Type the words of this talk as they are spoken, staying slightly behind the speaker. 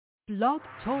Blog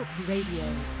Talk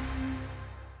Radio.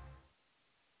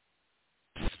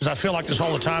 Because I feel like this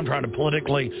all the time, trying to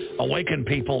politically awaken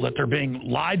people that they're being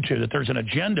lied to, that there's an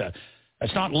agenda.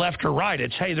 It's not left or right.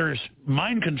 It's, hey, there's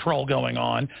mind control going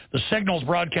on. The signal's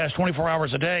broadcast 24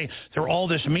 hours a day through all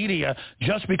this media.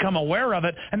 Just become aware of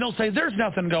it, and they'll say, there's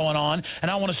nothing going on.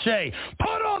 And I want to say,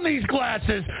 put on these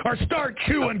glasses or start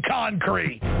chewing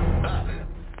concrete.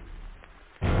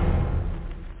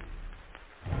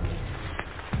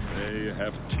 They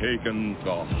have taken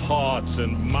the hearts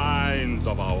and minds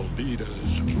of our leaders.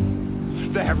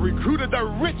 They have recruited the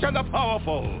rich and the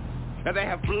powerful, and they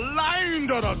have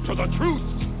blinded us to the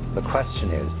truth. The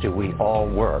question is, do we all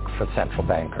work for central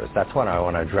bankers? That's what I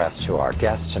want to address to our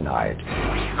guest tonight.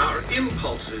 Our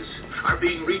impulses are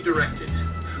being redirected.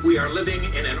 We are living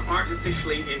in an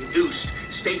artificially induced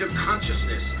state of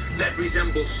consciousness that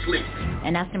resembles sleep.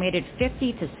 An estimated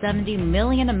 50 to 70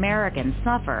 million Americans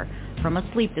suffer from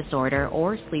a sleep disorder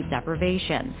or sleep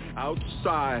deprivation.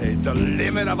 Outside the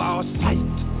limit of our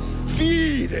sight,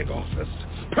 feeding off us,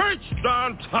 perched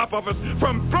on top of us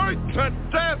from birth to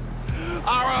death,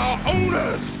 are our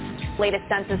owners. Latest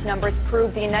census numbers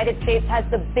prove the United States has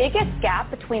the biggest gap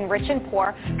between rich and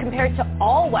poor compared to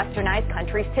all westernized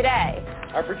countries today.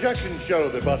 Our projections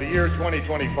show that by the year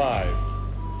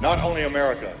 2025, not only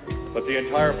America, but the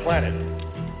entire planet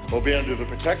will be under the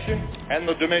protection and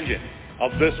the dominion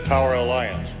of this power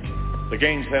alliance. The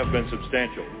gains have been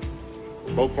substantial,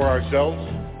 both for ourselves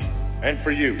and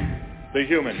for you, the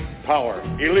human power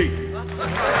elite.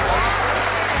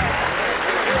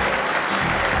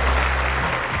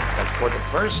 But for the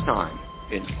first time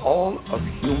in all of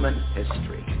human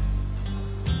history,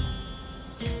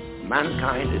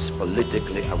 mankind is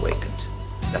politically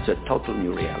awakened. That's a total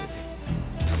new reality.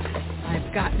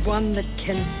 I've got one that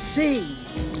can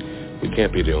see. We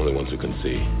can't be the only ones who can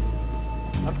see.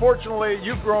 Unfortunately,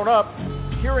 you've grown up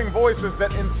hearing voices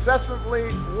that incessantly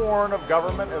warn of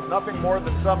government as nothing more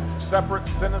than some separate,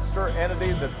 sinister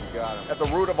entity that's at the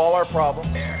root of all our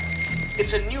problems.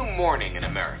 It's a new morning in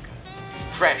America.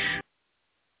 Fresh.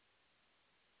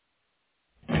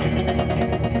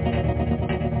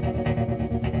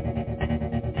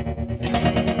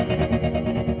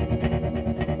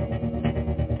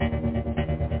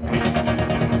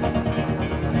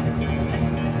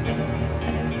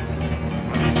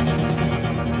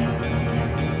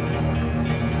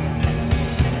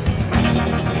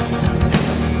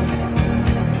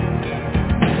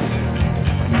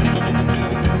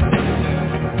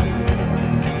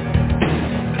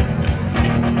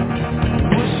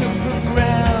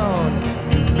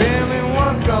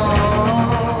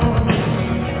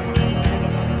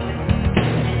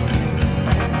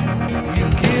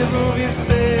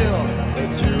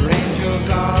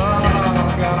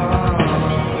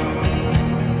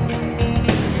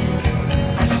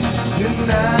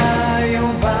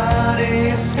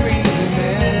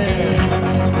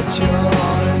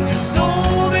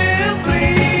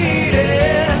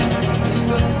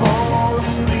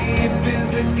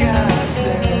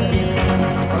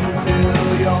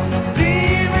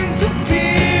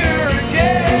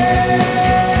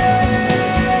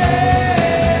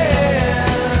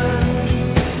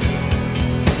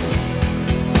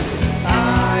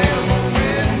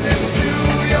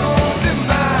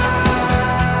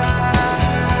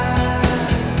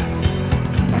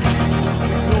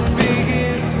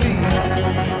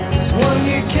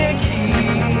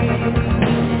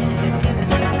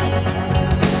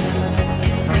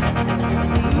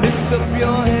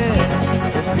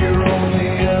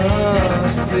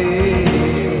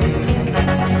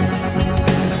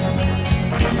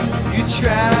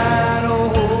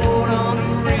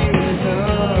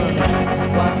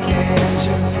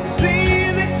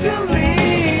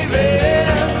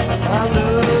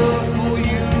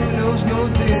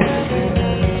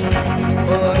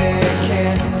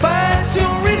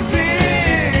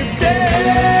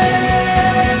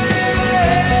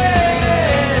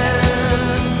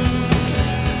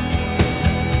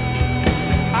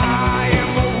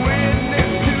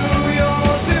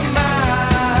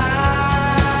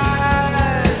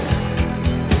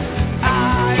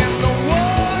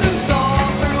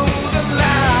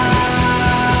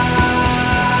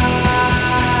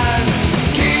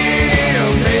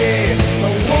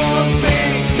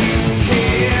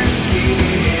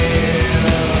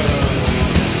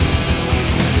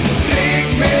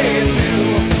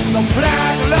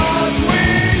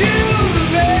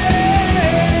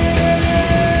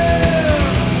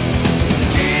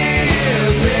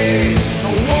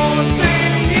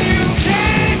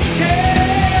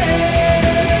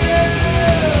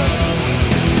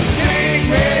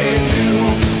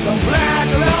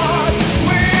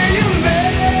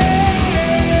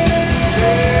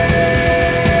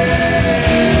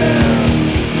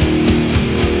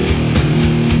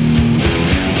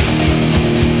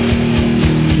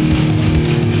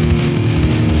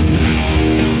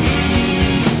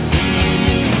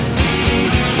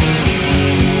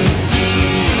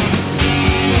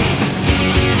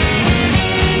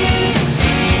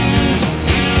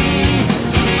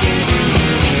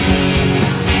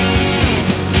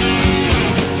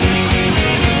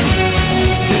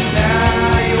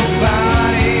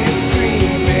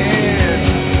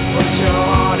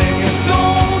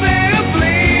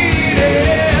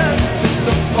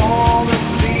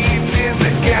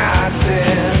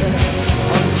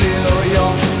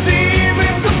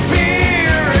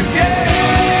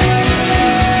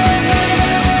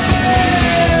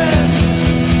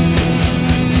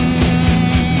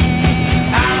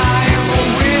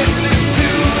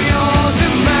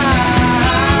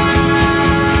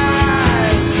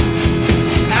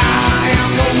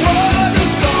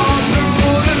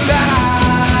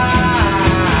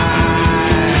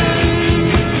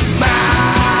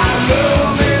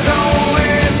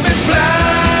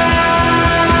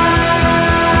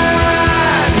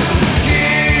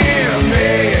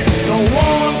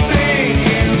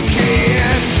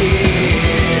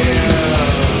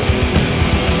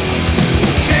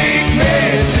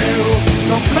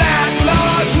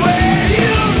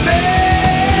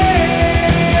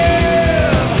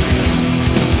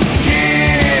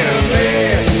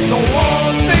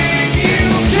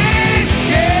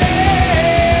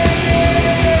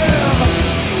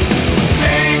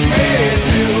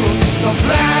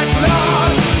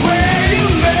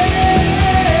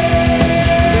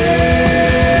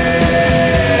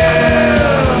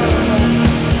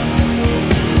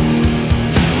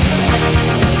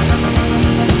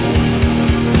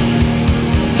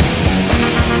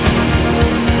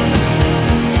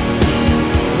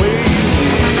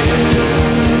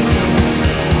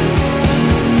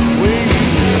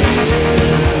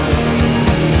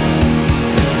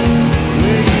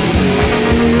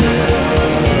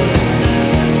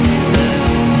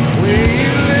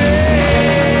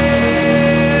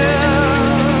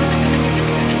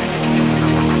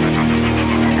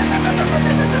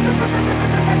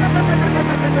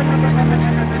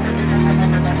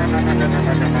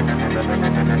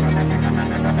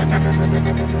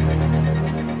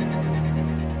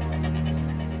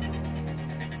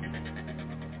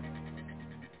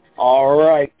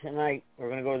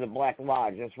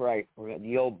 just right.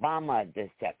 The Obama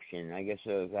deception. I guess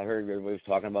I heard everybody was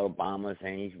talking about Obama,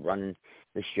 saying he's running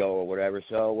the show or whatever.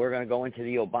 So we're going to go into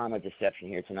the Obama deception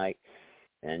here tonight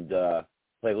and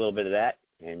play a little bit of that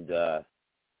and go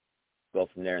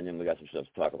from there. And then we got some stuff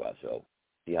to talk about. So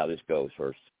see how this goes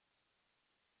first.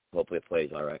 Hopefully it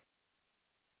plays all right.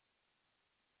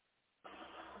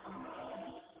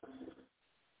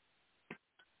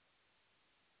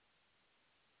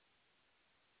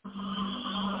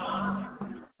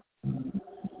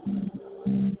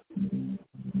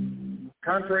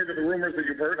 Contrary to the rumors that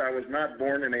you've heard, I was not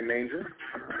born in a manger.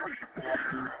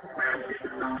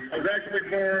 I was actually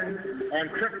born on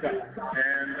Krypton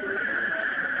and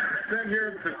sent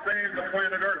here to save the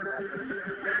planet Earth.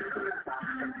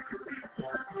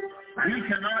 We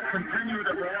cannot continue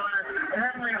to rely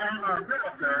only on our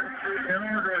military in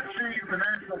order to achieve the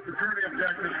national security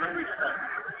objectives that we set.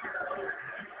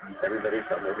 Everybody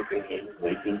from everything in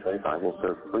 1825 will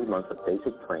serve 3 months of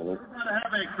basic training. We're going to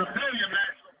have a civilian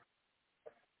national.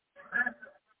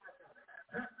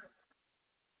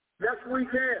 Yes, we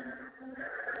can.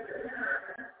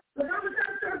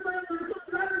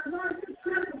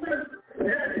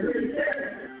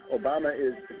 Obama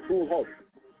is a cool host.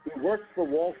 He works for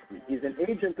Wall Street. He's an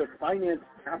agent of finance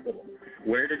capital.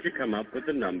 Where did you come up with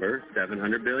the number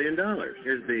 $700 billion?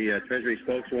 Here's the Treasury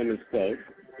spokeswoman's quote.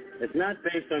 It's not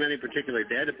based on any particular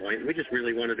data point. We just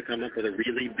really wanted to come up with a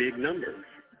really big number.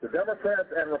 The Democrats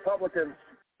and Republicans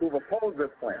who've opposed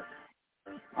this plan,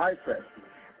 I say,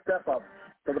 step up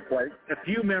to the plate. A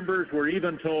few members were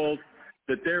even told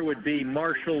that there would be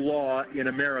martial law in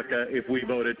America if we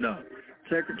voted no.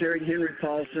 Secretary Henry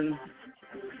Paulson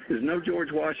is no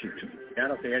George Washington. I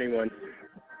don't think anyone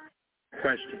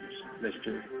questions,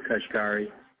 Mr.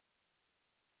 Kashkari,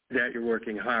 that you're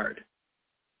working hard.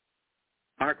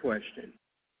 Our question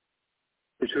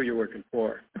is who you're working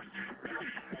for.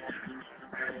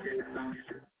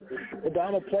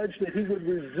 Obama pledged that he would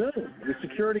resume the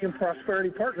Security and Prosperity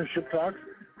Partnership talks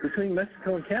between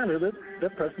Mexico and Canada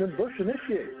that President Bush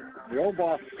initiated. The old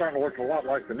boss is starting to look a lot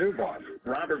like the new boss.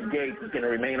 Robert Gates is going to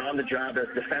remain on the job as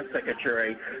Defense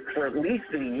Secretary for at least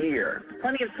a year.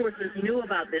 Plenty of sources knew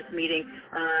about this meeting,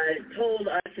 told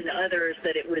us and others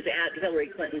that it was at Hillary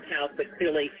Clinton's house, but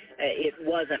clearly it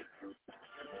wasn't.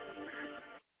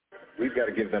 We've got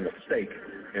to give them a stake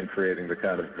in creating the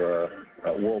kind of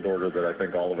world order that I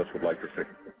think all of us would like to see.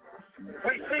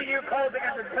 We see you closing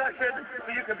a recession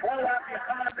so you can blow out the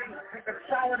economy, you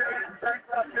consolidate and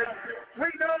bankruptcy. We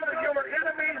know that you are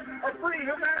enemies of free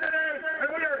humanity, and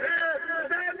we are here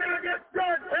standing against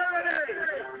your tyranny.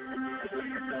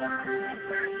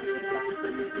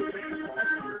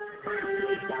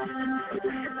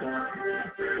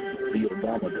 The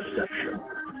Obama deception.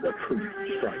 The truth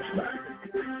strikes back.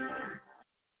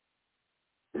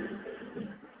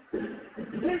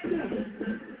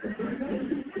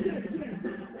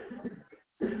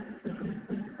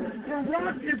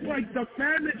 Barack is like the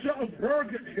manager of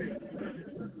Burger King.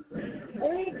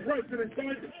 All presidents,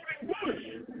 including Bush.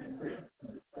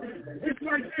 It's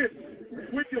like this.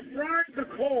 When you fry the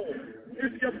coal,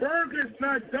 if your burger's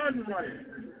not done right,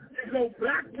 you go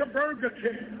back to Burger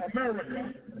King,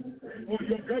 America, or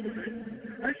your government,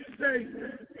 and you say,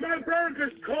 my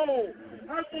burger's cold.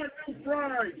 I want new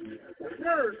fries.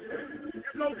 First, you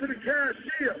go to the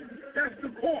cashier. That's the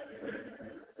court.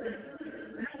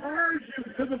 You argue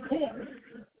to the court.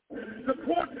 The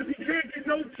court, if you can't get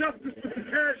no justice with the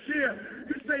cashier,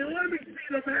 you say, let me see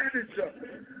the manager.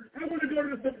 I want to go to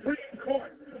the Supreme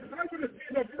Court. I want to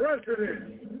see the president.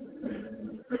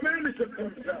 The manager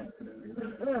comes out.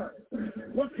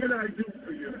 What can I do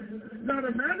for you? Now,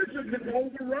 the manager can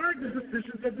override the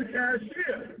decisions of the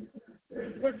cashier,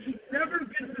 but you never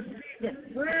get to see the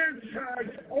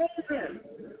franchise owner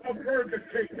of Burger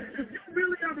King. If you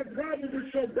really have a problem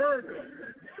with your burger,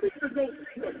 you need to go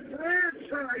see the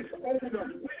franchise owner.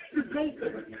 We need to go to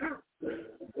the top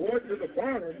or to the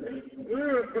bottom.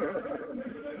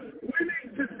 We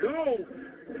need to go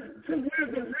to where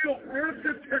the real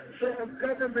architecture of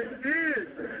government is.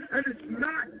 And it's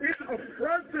not in a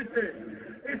president.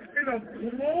 It's in a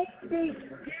global scheme.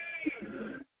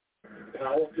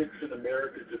 Politics in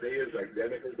America today is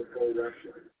identical to pro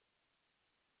wrestling.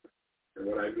 And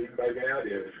what I mean by that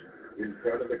is, in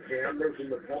front of the cameras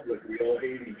and the public, we all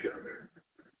hate each other.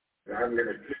 And I'm going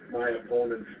to kick my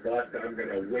opponent's butt. I'm going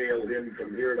to wail him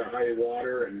from here to high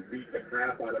water and beat the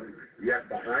crap out of him. Yet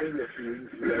behind the scenes,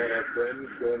 we all have friends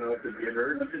going out to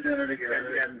dinner.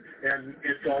 And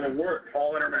it's all a work.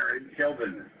 All intermarried.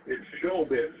 Kelvin. It's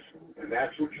showbiz. And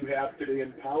that's what you have today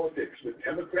in politics. The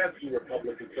Democrats and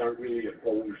Republicans aren't really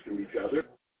opposed to each other.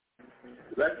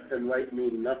 left and right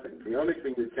mean nothing. The only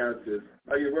thing that counts is,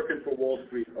 are you working for Wall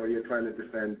Street or are you trying to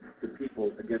defend the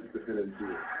people against the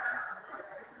financiers?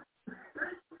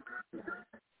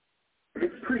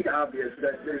 It's pretty obvious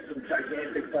that there's some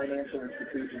gigantic financial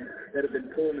institutions that have been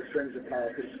pulling the strings of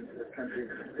politicians in this country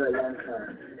for a long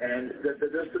time. And just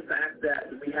the fact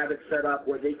that we have it set up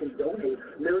where they can donate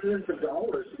millions of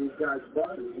dollars to these guys'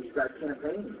 funds, these guys'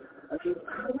 campaigns. I mean,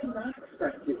 how do we not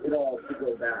expect it all to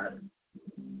go bad?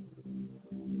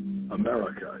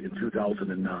 America in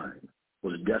 2009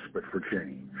 was desperate for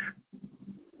change.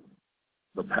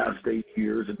 The past 8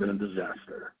 years have been a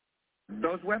disaster.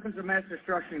 Those weapons of mass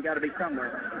destruction got to be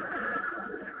somewhere.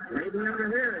 Maybe over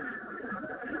here.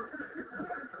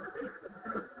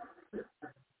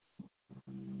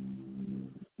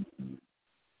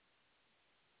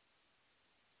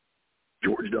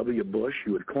 George W. Bush,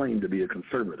 who had claimed to be a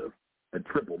conservative, had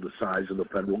tripled the size of the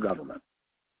federal government,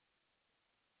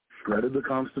 shredded the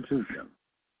Constitution,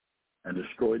 and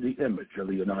destroyed the image of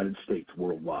the United States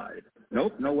worldwide.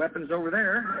 Nope, no weapons over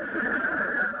there.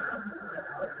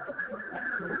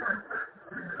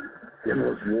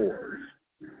 Endless wars,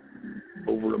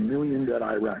 over 1 million dead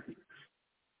Iraqis,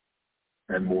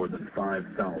 and more than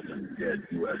 5,000 dead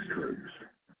U.S. troops.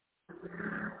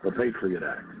 The Patriot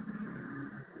Act,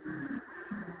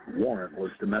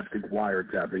 warrantless domestic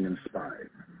wiretapping and spying,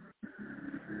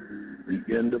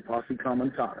 the end of posse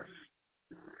comitatus,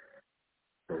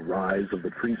 the rise of the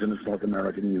treasonous North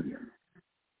American Union,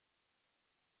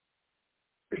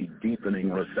 a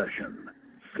deepening recession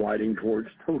sliding towards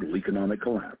total economic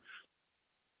collapse.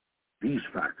 These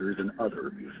factors and other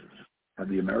abuses have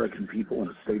the American people in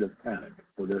a state of panic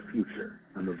for their future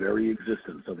and the very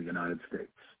existence of the United States.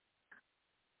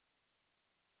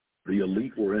 The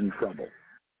elite were in trouble.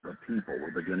 The people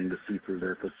were beginning to see through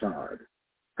their facade,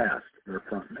 past their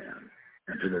front man,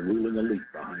 and to the ruling elite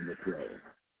behind the throne.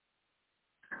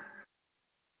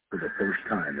 For the first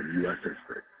time in U.S.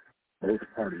 history, both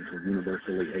parties were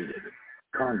universally hated.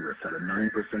 Congress had a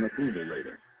 9% approval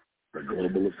rating. The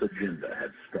globalist agenda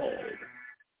had stalled.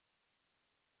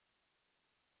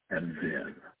 And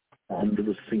then, onto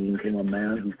the scene came a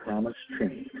man who promised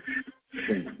change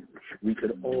we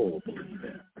could all believe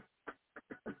in.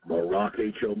 Barack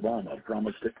H. Obama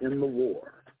promised to end the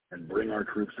war and bring our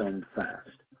troops home fast.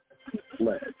 He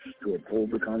pledged to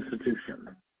uphold the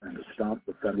Constitution and to stop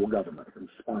the federal government from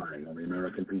spying on the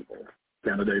American people.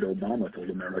 Candidate Obama told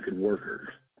American workers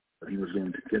that he was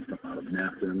going to get them out of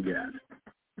NAFTA and GATT.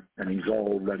 And he's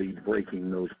already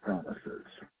breaking those promises.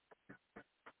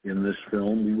 In this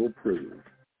film, we will prove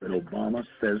that Obama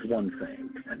says one thing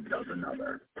and does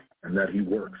another, and that he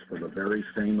works for the very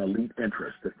same elite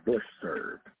interest that Bush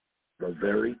served, the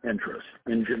very interest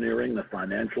engineering the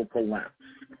financial collapse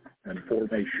and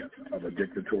formation of a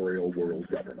dictatorial world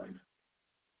government.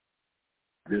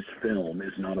 This film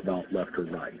is not about left or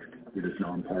right. It is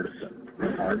nonpartisan.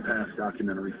 Our past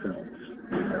documentary films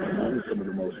are among some of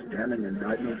the most damning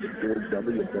indictments of George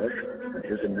W. Bush and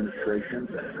his administration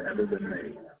that have ever been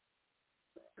made.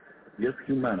 If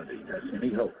humanity has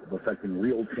any hope of effecting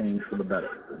real change for the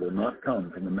better, it will not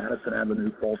come from the Madison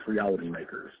Avenue false reality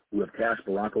makers who have cast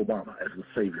Barack Obama as the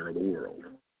savior of the world.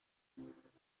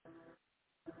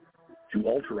 To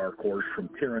alter our course from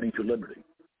tyranny to liberty,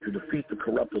 to defeat the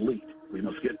corrupt elite, we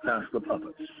must get past the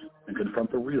puppets and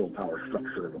confront the real power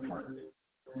structure of the planet.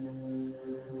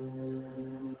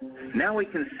 Now we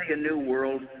can see a new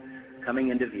world coming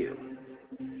into view.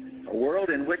 A world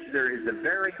in which there is a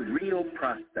very real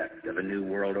prospect of a new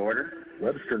world order.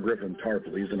 Webster Griffin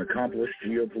Tarpley is an accomplished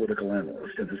geopolitical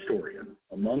analyst and historian.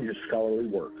 Among his scholarly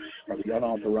works are the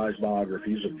unauthorized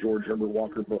biographies of George Herbert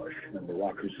Walker Bush and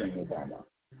Barack Hussein Obama.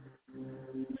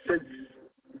 Since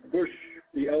Bush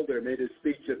the elder made his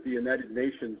speech at the United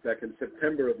Nations back in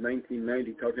September of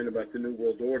 1990 talking about the New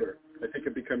World Order, I think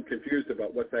I've become confused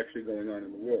about what's actually going on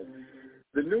in the world.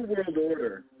 The New World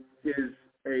Order is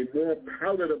a more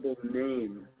palatable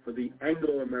name for the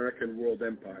Anglo-American world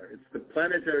empire. It's the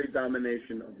planetary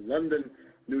domination of London,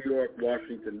 New York,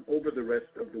 Washington over the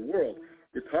rest of the world.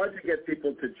 It's hard to get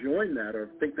people to join that or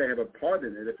think they have a part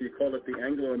in it if you call it the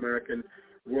Anglo-American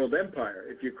world empire.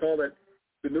 If you call it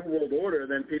the New World Order,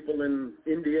 then people in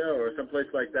India or someplace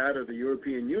like that or the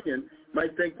European Union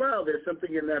might think, well, there's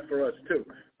something in that for us too.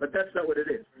 But that's not what it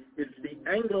is. It's the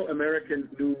Anglo-American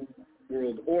New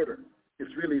World Order.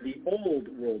 It's really the old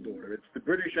world order. It's the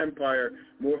British Empire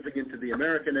morphing into the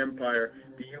American Empire.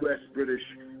 The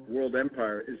U.S.-British world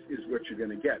empire is what you're going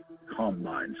to get.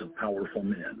 Combines of powerful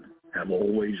men have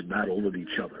always battled with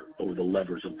each other over the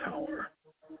levers of power.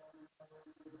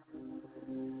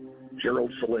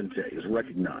 Gerald Celente is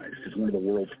recognized as one of the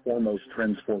world's foremost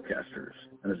trends forecasters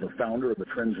and is the founder of the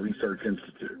Trends Research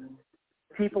Institute.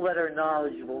 People that are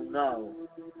knowledgeable know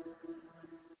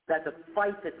that the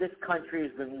fight that this country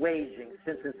has been waging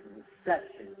since its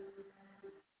inception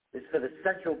is for the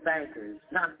central bankers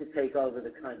not to take over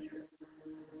the country.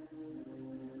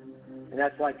 And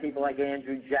that's why people like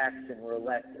Andrew Jackson were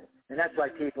elected. And that's why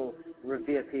people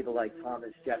revere people like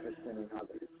Thomas Jefferson and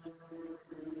others.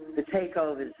 The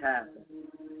takeovers happen,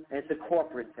 and it's a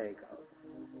corporate takeover.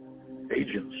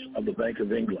 Agents of the Bank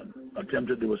of England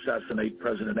attempted to assassinate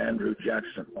President Andrew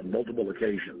Jackson on multiple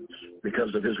occasions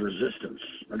because of his resistance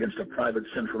against a private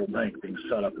central bank being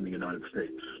set up in the United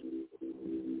States.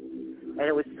 And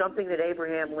it was something that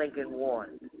Abraham Lincoln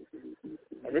warned.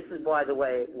 And this is, by the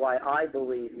way, why I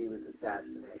believe he was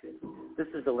assassinated. This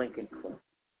is the Lincoln quote.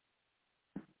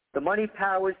 The money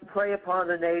powers prey upon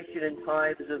the nation in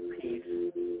times of peace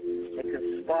and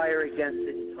conspire against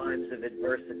it in times of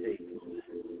adversity.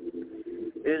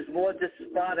 It is more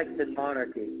despotic than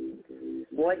monarchy,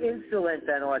 more insolent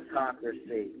than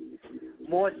autocracy,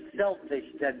 more selfish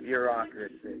than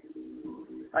bureaucracy.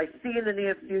 I see in the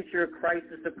near future a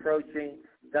crisis approaching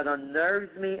that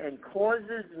unnerves me and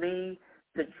causes me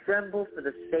to tremble for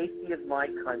the safety of my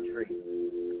country.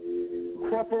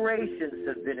 Corporations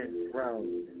have been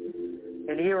enthroned.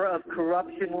 An era of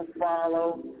corruption will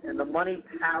follow, and the money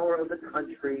power of the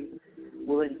country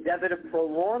will endeavor to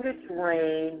prolong its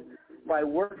reign by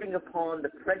working upon the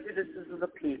prejudices of the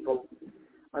people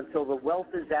until the wealth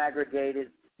is aggregated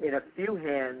in a few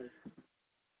hands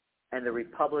and the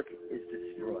republic is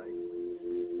destroyed.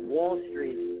 Wall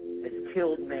Street has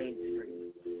killed Main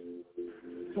Street.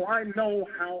 So I know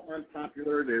how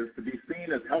unpopular it is to be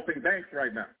seen as helping banks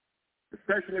right now,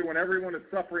 especially when everyone is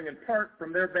suffering in part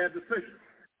from their bad decisions.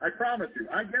 I promise you,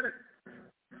 I get it.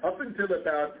 Up until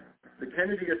about the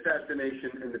Kennedy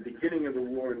assassination and the beginning of the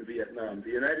war in Vietnam,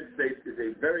 the United States is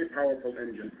a very powerful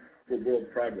engine for world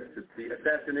progress. It's the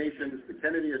assassinations, the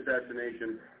Kennedy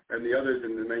assassination, and the others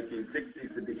in the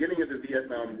 1960s, the beginning of the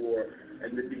Vietnam War,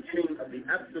 and the beginning of the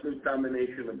absolute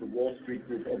domination of the Wall Street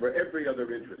Group over every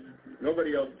other interest.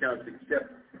 Nobody else counts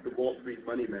except the Wall Street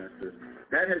money masters.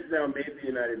 That has now made the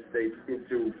United States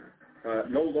into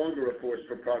no longer a force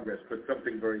for progress, but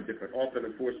something very different, often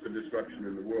a force for destruction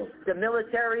in the world. The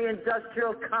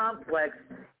military-industrial complex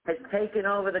has taken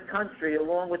over the country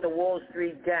along with the Wall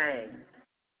Street gang.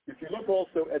 If you look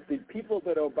also at the people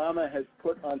that Obama has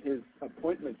put on his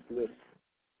appointments list,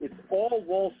 it's all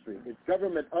Wall Street. It's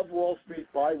government of Wall Street,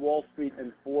 by Wall Street,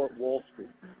 and for Wall Street.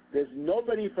 There's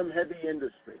nobody from heavy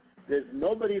industry. There's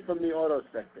nobody from the auto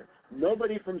sector.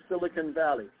 Nobody from Silicon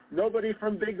Valley. Nobody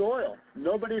from big oil.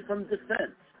 Nobody from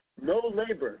defense. No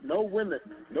labor. No women.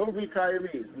 No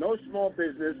retirees. No small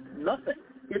business. Nothing.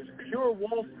 It's pure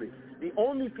Wall Street. The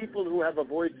only people who have a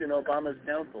voice in Obama's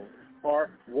council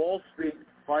are Wall Street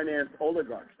finance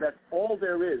oligarchs. That's all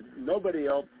there is. Nobody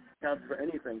else counts for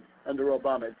anything under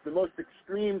Obama. It's the most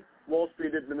extreme Wall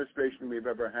Street administration we've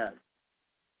ever had.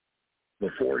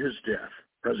 Before his death,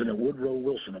 President Woodrow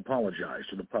Wilson apologized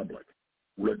to the public,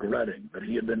 regretting that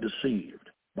he had been deceived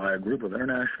by a group of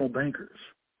international bankers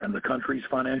and the country's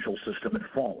financial system had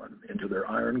fallen into their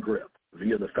iron grip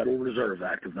via the Federal Reserve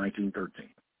Act of 1913.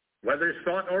 Whether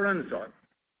sought or unsought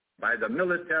by the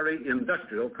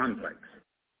military-industrial complex,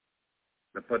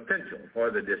 the potential for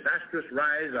the disastrous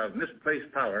rise of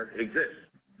misplaced power exists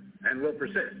and will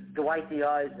persist. Dwight D.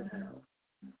 Eisenhower,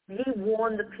 he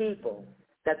warned the people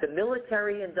that the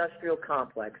military-industrial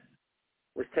complex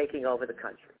was taking over the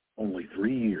country. Only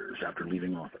 3 years after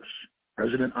leaving office,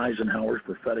 President Eisenhower's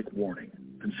prophetic warning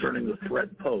concerning the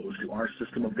threat posed to our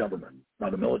system of government by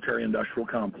the military-industrial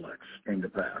complex came to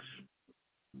pass.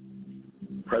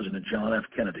 President John F.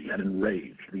 Kennedy had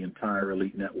enraged the entire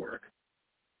elite network.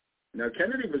 Now,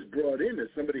 Kennedy was brought in as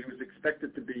somebody who was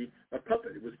expected to be a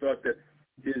puppet. It was thought that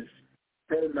his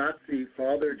pro-Nazi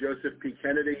father, Joseph P.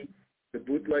 Kennedy, the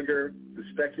bootlegger, the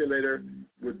speculator,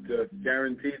 would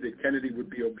guarantee that Kennedy would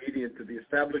be obedient to the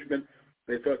establishment.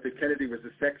 They thought that Kennedy was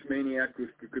a sex maniac who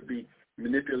could be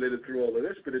manipulated through all of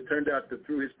this, but it turned out that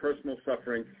through his personal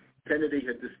suffering, Kennedy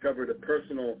had discovered a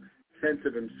personal sense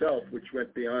of himself which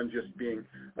went beyond just being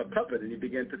a puppet, and he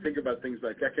began to think about things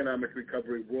like economic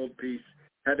recovery, world peace,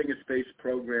 having a space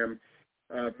program,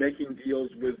 making deals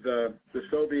with the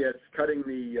Soviets, cutting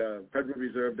the Federal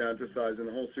Reserve down to size, and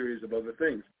a whole series of other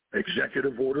things.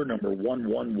 Executive Order number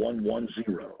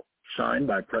 11110, signed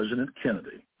by President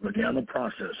Kennedy, began the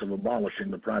process of abolishing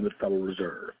the private Federal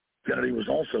Reserve. Kennedy was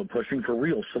also pushing for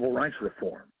real civil rights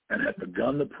reform and had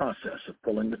begun the process of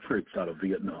pulling the troops out of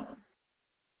Vietnam.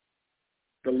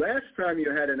 The last time you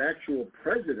had an actual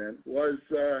president was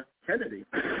Kennedy.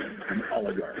 And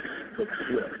oligarchs took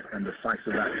swift and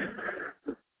decisive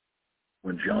action.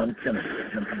 When John Kennedy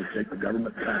attempted to take the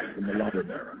government back from the robber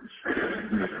barons,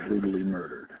 he was brutally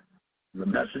murdered. The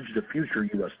message to future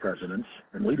U.S. presidents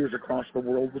and leaders across the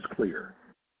world was clear.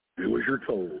 Do as you're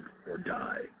told or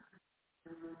die.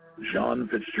 John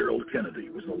Fitzgerald Kennedy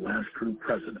was the last true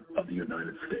president of the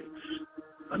United States.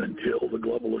 And until the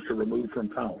globalists are removed from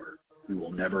power, we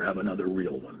will never have another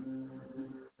real one.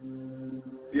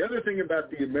 The other thing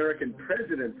about the American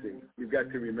presidency you've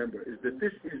got to remember is that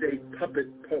this is a puppet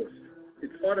post.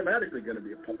 It's automatically going to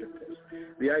be a puppet post.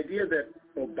 The idea that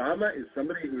Obama is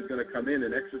somebody who's going to come in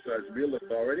and exercise real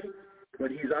authority,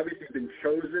 when he's obviously been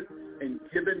chosen and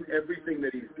given everything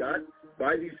that he's got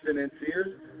by these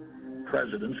financiers.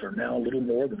 Presidents are now little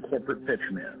more than corporate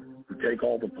pitchmen who take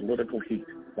all the political heat,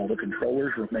 while the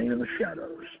controllers remain in the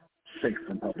shadows, safe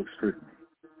from public scrutiny.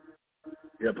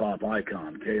 Hip-hop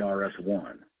icon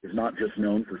KRS-One is not just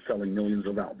known for selling millions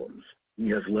of albums. He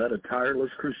has led a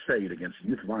tireless crusade against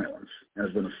youth violence and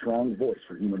has been a strong voice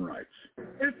for human rights.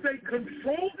 If they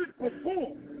controlled it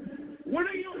before, what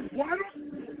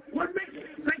makes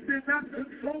you think they're not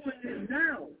controlling it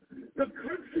now? The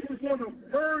country was on the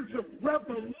verge of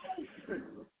revolution.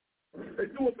 They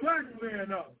threw a black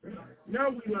man up. Now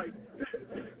we like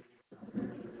this.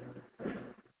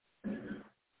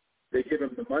 They give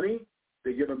him the money,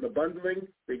 they give him the bundling,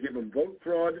 they give him vote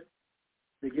fraud,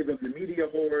 they give him the media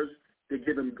whores, they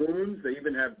give him goons, they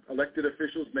even have elected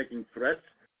officials making threats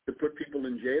to put people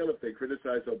in jail if they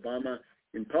criticize Obama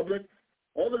in public.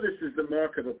 All of this is the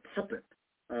mark of a puppet,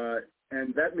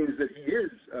 and that means that he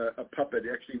is a puppet,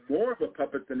 actually more of a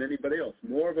puppet than anybody else,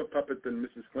 more of a puppet than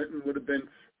Mrs. Clinton would have been,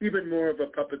 even more of a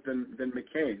puppet than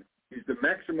McCain. He's the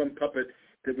maximum puppet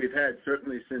that we've had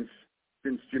certainly since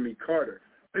Jimmy Carter.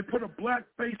 They put a black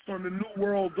face on the New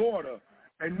World Order,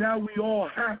 and now we all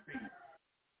happy.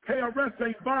 KRS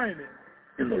ain't buying it.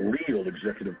 In the real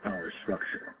executive power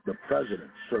structure, the president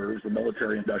serves the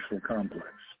military-industrial complex,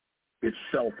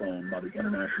 itself owned by the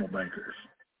international bankers.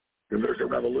 If there's a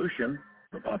revolution,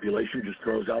 the population just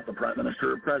throws out the prime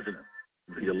minister or president.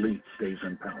 The elite stays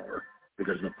in power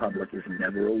because the public is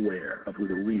never aware of who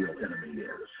the real enemy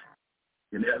is.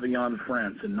 In Evian,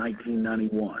 France in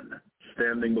 1991,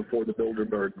 standing before the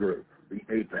Bilderberg Group, the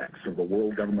apex of the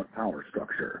world government power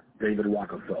structure, David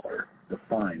Rockefeller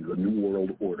defined the New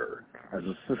World Order as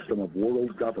a system of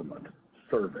world government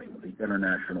serving the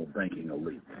international banking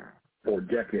elite. For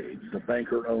decades, the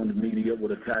banker-owned media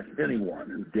would attack anyone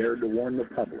who dared to warn the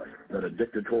public that a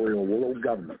dictatorial world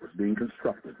government was being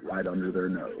constructed right under their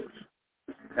nose,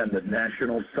 and that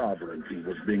national sovereignty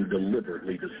was being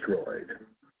deliberately destroyed.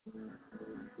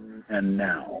 And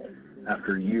now,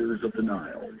 after years of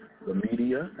denial, the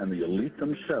media and the elite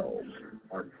themselves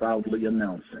are proudly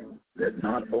announcing that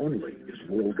not only is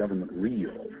world government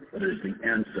real, but it is the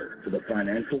answer to the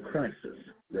financial crisis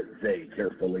that they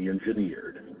carefully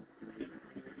engineered.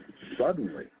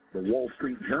 Suddenly, the Wall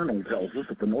Street Journal tells us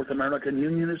that the North American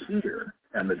Union is here,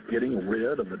 and that getting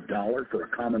rid of the dollar for a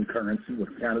common currency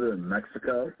with Canada and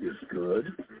Mexico is good.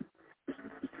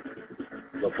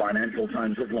 The Financial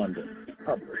Times of London,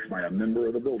 published by a member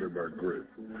of the Bilderberg Group,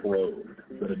 probed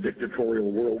that a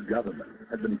dictatorial world government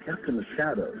had been kept in the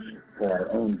shadows for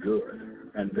our own good,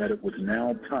 and that it was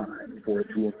now time for it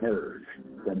to emerge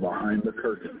from behind the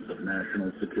curtains of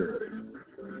national security.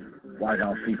 White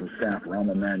House Chief of Staff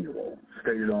Rahm Emanuel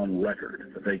stated on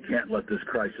record that they can't let this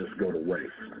crisis go to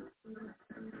waste.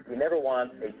 We never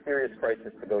want a serious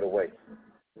crisis to go to waste.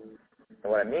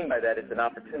 And what I mean by that is an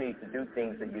opportunity to do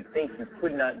things that you think you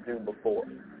could not do before.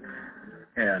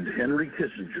 And Henry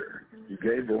Kissinger, who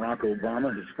gave Barack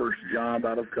Obama his first job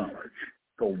out of college,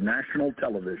 told national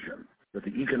television that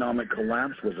the economic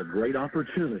collapse was a great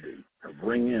opportunity to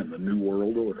bring in the New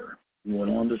World Order. He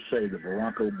went on to say that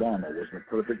Barack Obama was the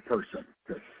perfect person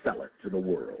to sell it to the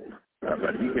world.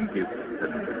 But he can give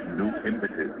a new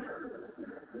impetus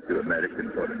to American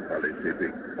foreign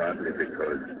policy, partly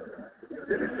because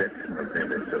the reception of them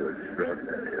is so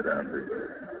extraordinary around the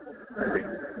world. I think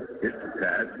his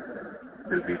task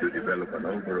will be to develop an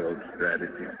overall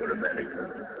strategy for America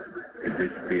in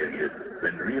this period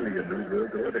when really a new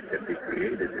world order can be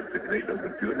created. It's a great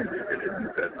opportunity. It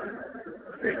isn't that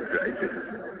big crisis.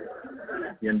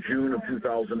 In June of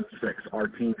 2006, our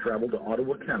team traveled to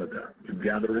Ottawa, Canada, to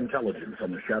gather intelligence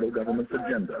on the shadow government's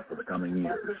agenda for the coming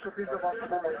years. I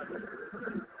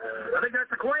think that's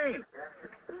the Queen.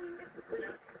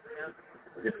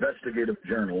 Investigative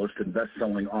journalist and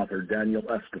best-selling author Daniel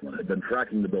Eskelin had been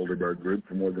tracking the Bilderberg Group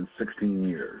for more than 16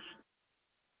 years.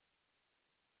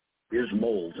 His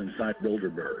moles inside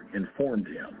Bilderberg informed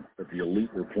him that the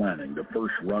elite were planning to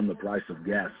first run the price of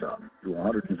gas up to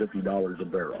 $150 a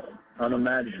barrel,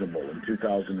 unimaginable in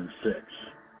 2006.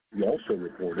 He also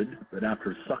reported that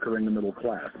after suckering the middle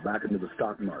class back into the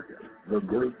stock market, the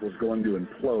group was going to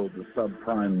implode the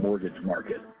subprime mortgage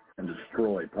market and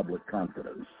destroy public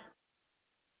confidence.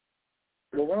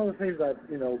 Well, one of the things that,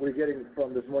 we're getting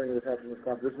from this morning that happened in this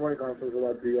conference, this morning conference was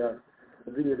about the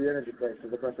energy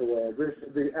prices, the price of oil.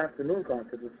 The afternoon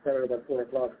conference, it started about 4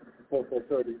 o'clock,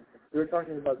 4:30. We were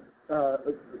talking about,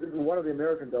 one of the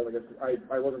American delegates,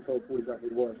 I wasn't told who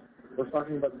exactly it was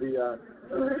talking about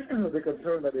the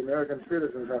concern that the American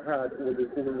citizens have had with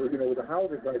the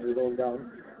housing prices going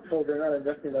down, so they're not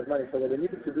investing that money. So what they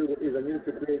needed to do is they needed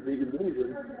to create the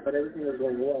illusion that everything is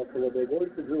going well. So what they're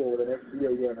going to do over the next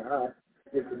year and a half,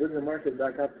 is to bring the market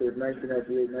back up to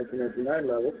 1998, 1999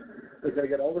 levels. They're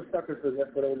going to get all the suckers to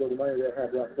invest whatever little money they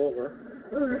have left over.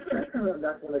 And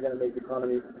that's when they're going to make the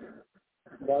economy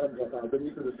bottom drop out. They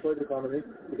need to destroy the economy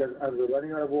because as we're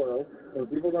running out of oil, when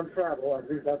people don't travel, at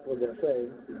least that's what they're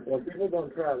saying, when people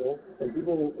don't travel, when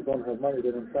people don't have money,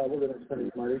 they don't travel, they don't spend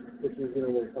any money, which is going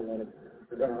to waste a lot of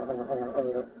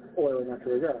oil and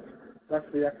natural gas. That's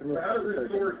the afternoon. How does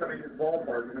this source,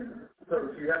 ballpark? So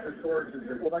you have the sources.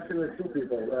 Well, actually, there's two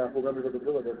people who are members of the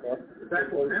Bilderberg Club.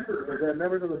 They're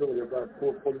members of the Bilderberg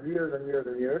Club for years and years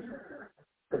and years.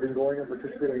 Have been going and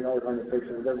participating in all the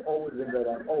conversations. They've always been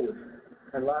there, always.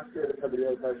 And last year, they said the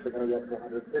oil price was going to go up to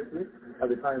 150. At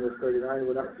the time, it was 39. It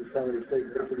went up to 76.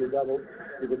 Basically doubled.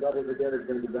 If it doubles again, it's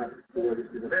going to be back to where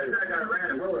it's been.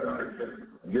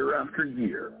 Year after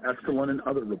year, Estelin and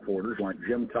other reporters like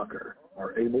Jim Tucker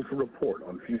are able to report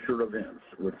on future events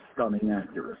with stunning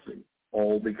accuracy,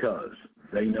 all because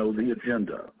they know the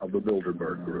agenda of the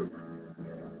Bilderberg Group.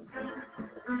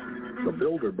 The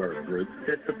Bilderberg Group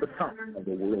sits at the top of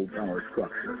the world power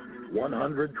structure.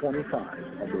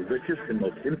 125 of the richest and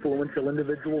most influential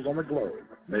individuals on the globe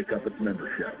make up its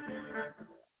membership.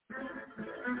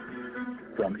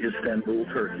 From Istanbul,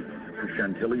 Turkey to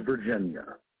Chantilly,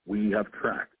 Virginia, we have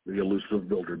tracked the elusive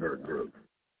Bilderberg Group.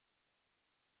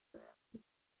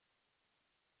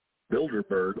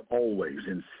 Bilderberg always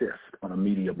insists on a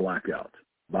media blackout.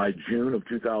 By June of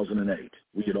 2008,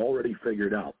 we had already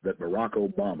figured out that Barack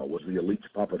Obama was the elite's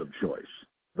puppet of choice.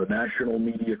 The national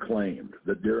media claimed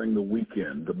that during the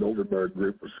weekend the Bilderberg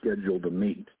Group was scheduled to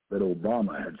meet, that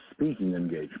Obama had speaking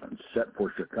engagements set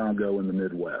for Chicago and the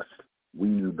Midwest. We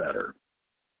knew better.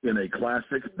 In a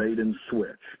classic bait and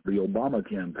switch, the Obama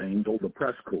campaign told the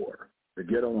press corps to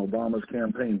get on Obama's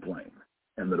campaign plane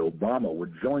and that Obama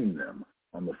would join them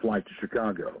on the flight to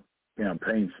Chicago.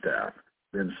 Campaign staff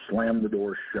then slammed the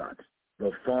door shut.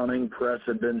 The fawning press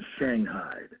had been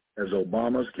shanghaied as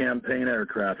Obama's campaign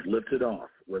aircraft lifted off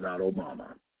without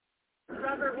Obama.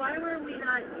 Robert, why were we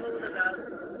not told about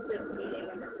this meeting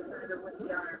with the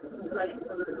like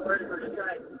the board or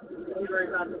strike? We were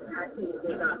about to actually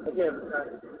take off. Again,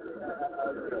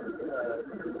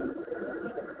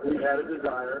 we had a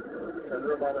desire,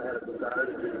 Senator Obama had a desire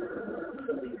to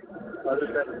meet.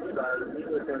 Others had a desire to meet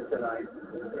with him tonight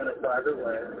in a private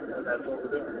way, and that's what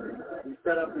we're doing. We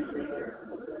set up these meetings.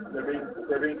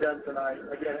 They're being done tonight.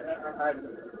 Again,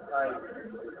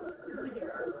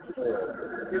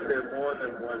 if there's more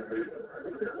than one meeting,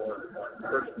 if there's more than one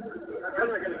person, I'm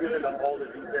not going to get into all the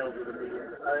details of the meeting.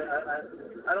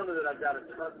 I don't know that I've got a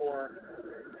ton more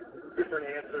different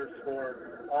answers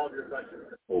for all of your questions.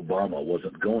 Obama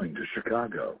wasn't going to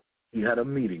Chicago. He had a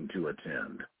meeting to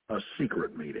attend, a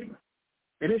secret meeting.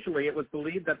 Initially, it was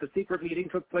believed that the secret meeting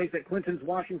took place at Clinton's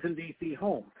Washington, D.C.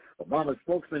 home. Obama's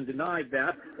spokesman denied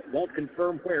that, but won't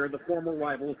confirm where the former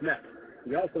rivals met.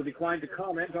 He also declined to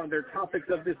comment on their topics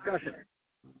of discussion.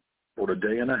 For a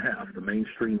day and a half, the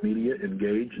mainstream media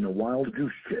engaged in a wild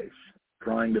goose chase,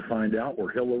 trying to find out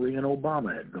where Hillary and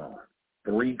Obama had gone.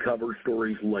 3 cover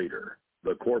stories later,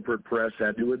 the corporate press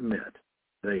had to admit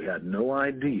they had no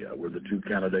idea where the 2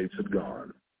 candidates had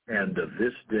gone. And to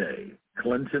this day,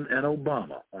 Clinton and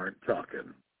Obama aren't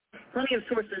talking. Plenty of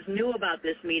sources knew about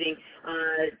this meeting,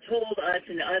 told us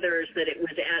and others that it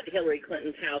was at Hillary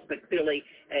Clinton's house, but clearly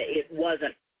it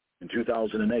wasn't. In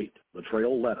 2008, the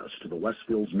trail led us to the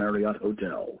Westfields Marriott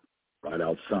Hotel, right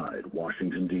outside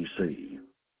Washington, D.C.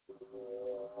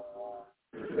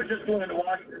 We just flew into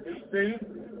Washington, D.C.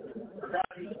 From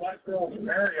Westfields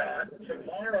Marriott.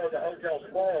 Tomorrow the hotel's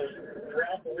closed.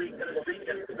 Throughout the week, into the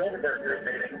weekend, the Bilderberg Group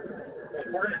meeting.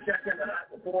 We're going to check in the night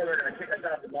before. They're going to kick us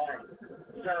out tomorrow.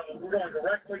 So we're going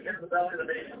directly into the belly of the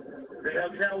meeting. The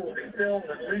hotel will be filled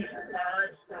with at least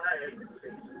 5 spy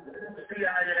agencies.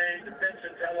 CIA, Defense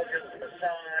Intelligence,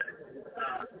 Mossad,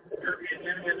 European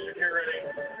Union Security.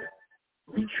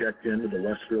 He checked into the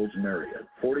Westfield's Marriott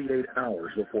 48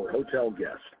 hours before hotel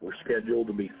guests were scheduled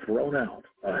to be thrown out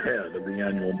ahead of the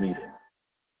annual meeting.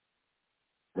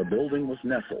 The building was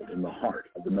nestled in the heart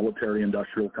of the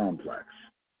military-industrial complex,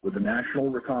 with the National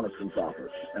Reconnaissance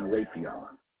Office and Raytheon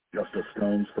just a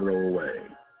stone's throw away.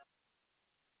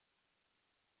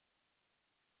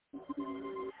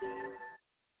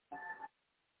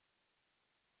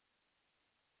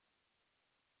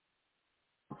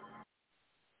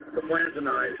 The plan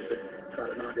tonight is to try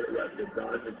to not get arrested,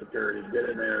 dodge the security, get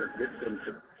in there, get some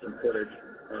footage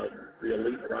of the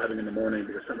elite arriving in the morning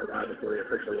because some arrived before they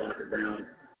officially lock it down,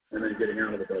 and then getting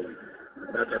out of the building.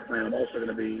 That's our plan. I'm also going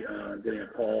to be getting a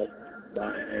call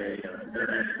by a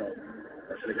international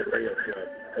syndicate radio show,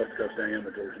 Coast to Coast AM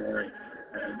with George Norrie,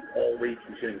 and all week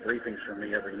he's getting briefings from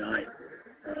me every night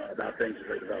about things as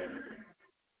they develop.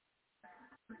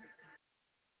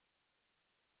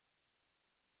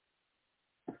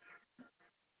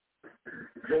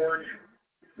 George,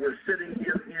 we're sitting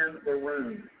here in the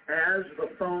room. As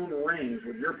the phone rings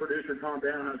with your producer, Tom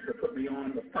Downhouse, to put me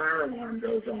on, the fire alarm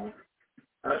goes off.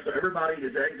 So everybody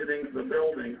is exiting the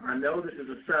building. I know this is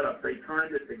a setup. They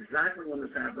timed it exactly when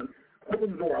this happened.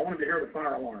 Open the door. I want them to hear the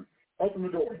fire alarm. Open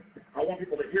the door. I want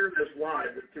people to hear this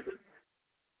live to the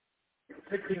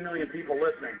 16 million people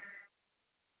listening.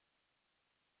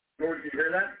 George, did you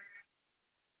hear that?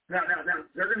 Now,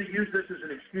 they're going to use this as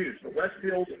an excuse. The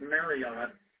Westfield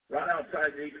Marriott, right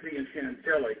outside D.C. in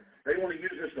Chantilly, they want to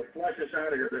use this to flush us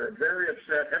out of here. They're very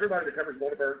upset. Everybody that covers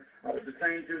Bilderberg, I was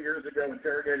detained 2 years ago,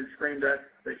 interrogated, screamed at.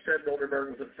 They said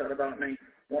Bilderberg was upset about me,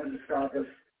 wanted to stop us.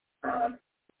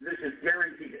 This is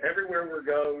guaranteed. Everywhere we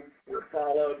go, we're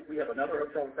followed. We have another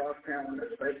hotel across town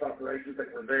that's a base operations that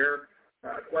were there,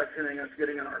 questioning us,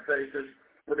 getting in our faces.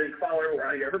 We're being followed everywhere.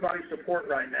 I need everybody's support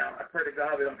right now. I pray to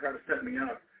God they don't try to set me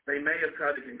up. They may have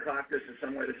tried to concoct this in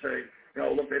some way to say,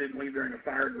 look, they didn't leave during a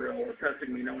fire drill or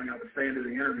testing me knowing I would stay into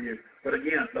the interview. But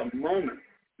again, the moment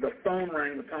the phone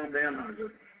rang with Tom Danheiser,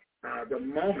 the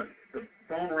moment the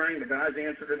phone rang, the guys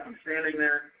answered it, I'm standing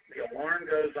there, the alarm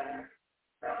goes off.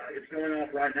 It's going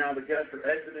off right now. The guests are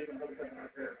exiting the hotel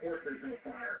out there. Of course, there's no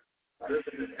fire. This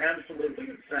is just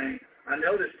absolutely insane. I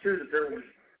noticed, too, that there was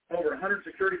over 100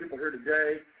 security people here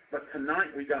today, but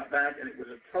tonight we got back, and it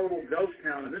was a total ghost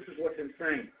town, and this is what's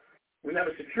insane. We had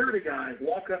a security guy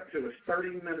walk up to us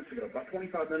 30 minutes ago, about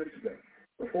 25 minutes ago,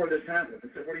 before this happened.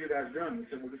 He said, what are you guys doing? We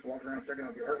said, we're just walking around checking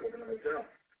out the artwork in the hotel,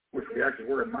 which we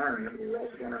actually were admiring it. We were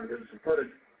also going around getting some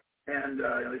footage. And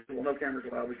they said, well, no cameras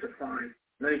allowed. We said, fine.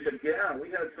 And then he said, yeah, we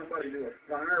had somebody do a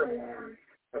fire alarm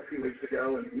a few weeks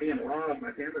ago, and me and Rob,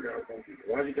 my camera guy, was going,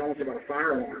 why is he telling us about a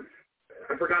fire alarm?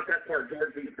 I forgot that part,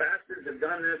 George. These bastards have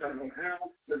done this. I don't know how.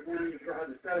 They're planning to try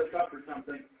to set us up for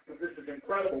something. But this is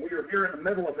incredible. We are here in the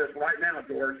middle of this right now,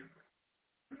 George.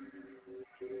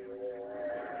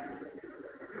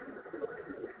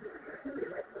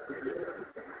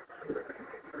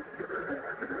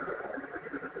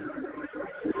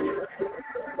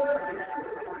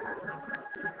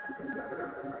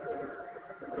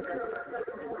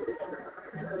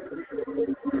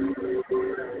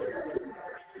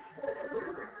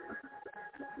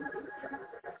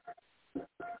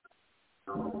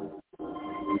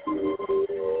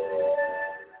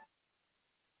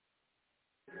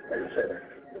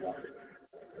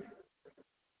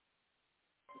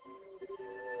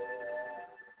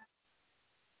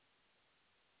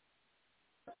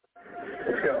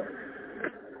 Let's go.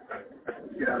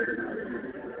 Get out of here now.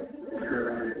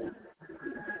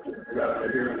 Got out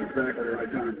of here on exactly the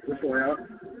right time. This way out.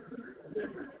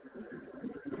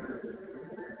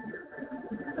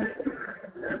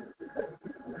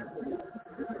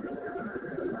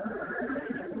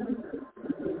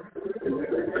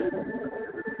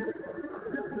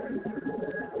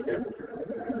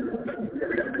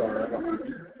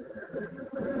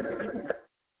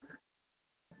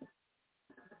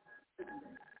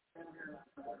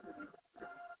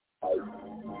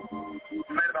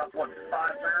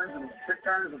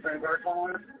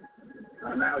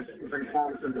 Now he's been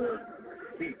following us into,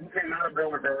 he came out of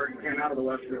Bilderberg, he came out of the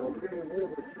Westfield.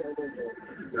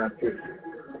 That's good.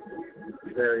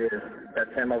 There he is.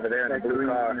 That's him over there in the blue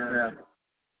car. Yeah.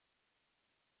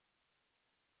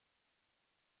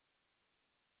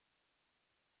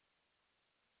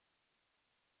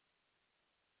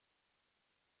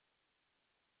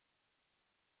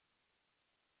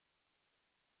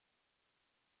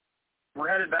 We're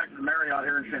headed back to the Marriott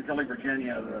here in Chantilly,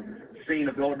 Virginia, the scene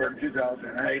of Bilderberg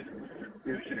 2008.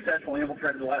 We successfully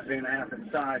infiltrated the last day and a half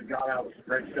inside, got out with some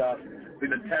great stuff.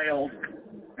 We've been tailed,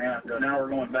 and now we're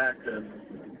going back to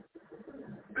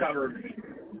cover the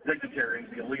dignitaries,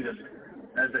 the elitists,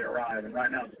 as they arrive. And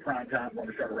right now it's prime time for them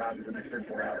to start arriving in the next 3 or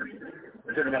 4 hours.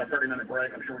 We're taking about a 30-minute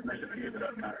break. I'm sure we missed a few, but it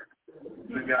doesn't matter.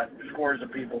 We've got scores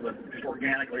of people that just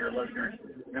organically are listeners,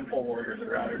 info warriors that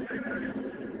are out here.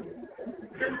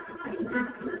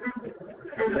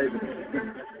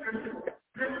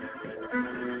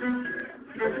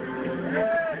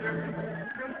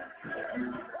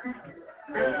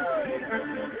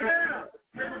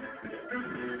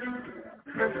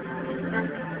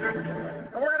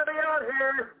 We're going to be out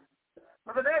here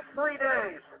for the next 3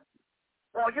 days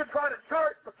while you try to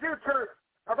chart the future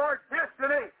of our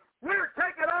destiny. We're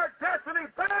taking our destiny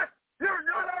back. You're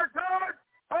not our God,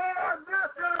 our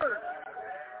masters.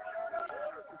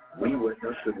 We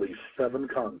witnessed at least 7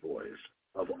 convoys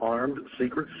of armed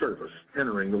Secret Service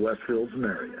entering the Westfield's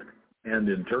Marriott, and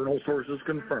internal sources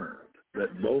confirmed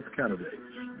that both candidates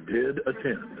did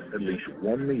attend at least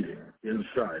one meeting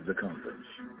inside the conference.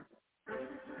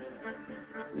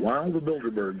 While the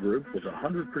Bilderberg Group was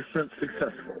 100%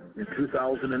 successful in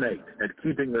 2008 at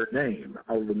keeping their name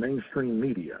out of the mainstream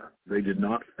media, they did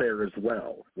not fare as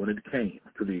well when it came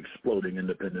to the exploding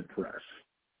independent press.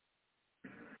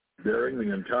 During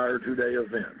the entire 2-day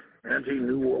event,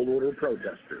 anti-New World Order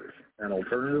protesters and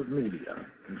alternative media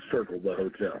encircled the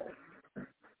hotel.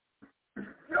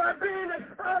 You are being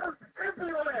exposed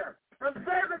everywhere, from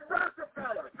David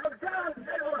Rockefeller, from John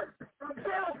Taylor, from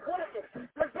Bill Clinton.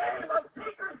 The game of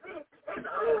secrecy is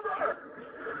over.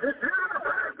 It's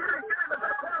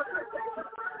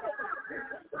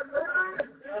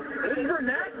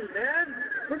Vernacular, man.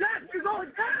 Vernacular's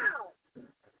going down.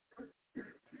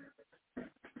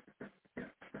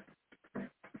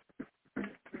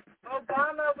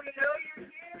 Obama, we know you're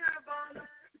here, Obama.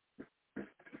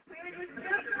 We just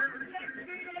got for the next 2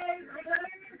 days. We got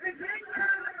your petition.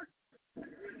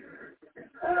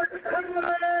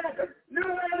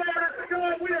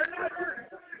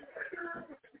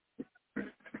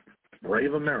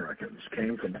 Brave Americans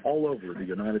came from all over the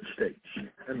United States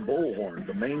and bullhorned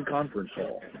the main conference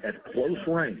hall at close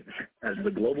range as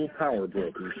the global power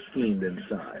brokers schemed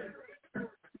inside.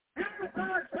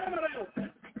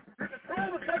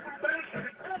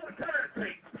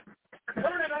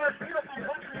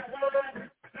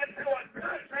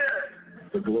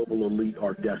 The global elite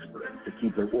are desperate to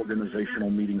keep their organizational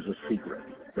meetings a secret.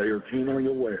 They are keenly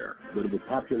aware that if the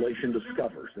population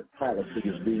discovers that policy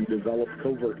is being developed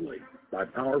covertly by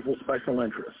powerful special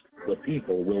interests, the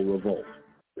people will revolt.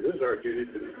 It is our duty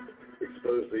to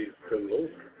expose these criminals.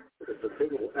 It's a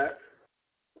criminal act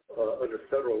under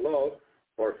federal law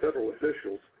for federal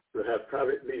officials to have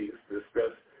private meetings to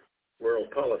discuss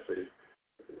world policy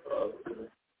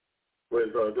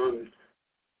with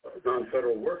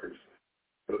non-federal workers.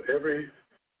 So everybody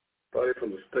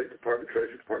from the State Department,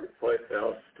 Treasury Department, White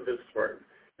House, Defense Department,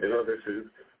 and others who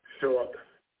show up,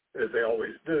 as they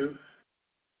always do,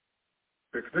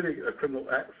 they're committing a criminal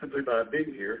act simply by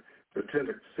being here to attend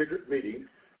a secret meeting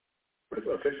with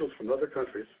officials from other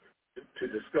countries to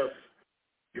discuss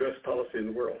U.S. policy in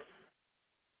the world.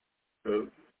 So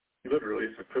literally,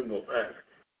 it's a criminal act.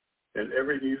 And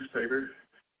every newspaper,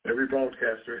 every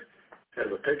broadcaster has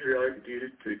a patriotic duty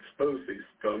to expose these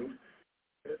scum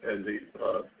and the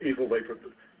evil they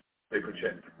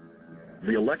project.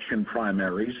 The election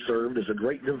primaries served as a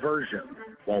great diversion,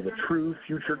 while the true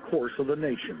future course of the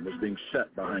nation was being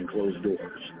set behind closed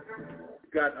doors.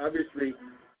 Got, obviously,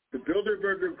 the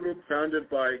Bilderberger Group, founded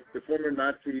by the former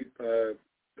Nazi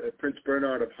Prince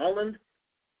Bernhard of Holland.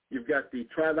 You've got the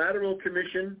Trilateral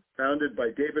Commission, founded by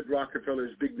David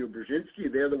Rockefeller's Zbigniew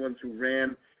Brzezinski. They're the ones who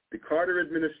ran the Carter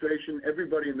administration.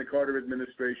 Everybody in the Carter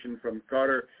administration, from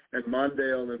Carter and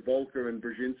Mondale and Volcker and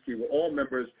Brzezinski, were all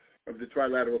members of the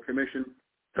Trilateral Commission.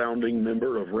 Founding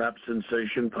member of rap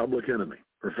sensation Public Enemy,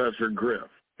 Professor Griff,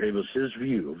 gave us his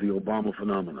view of the Obama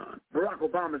phenomenon. Barack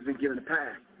Obama's been given a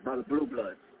pass by the blue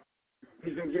bloods.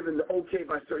 He's been given the okay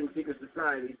by certain secret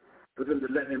societies for them to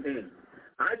let him in.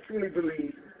 I truly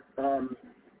believe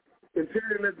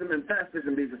imperialism and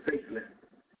fascism needs a facelift.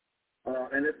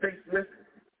 And the facelift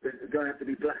is going to have to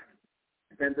be black.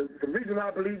 And the reason why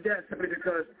I believe that is simply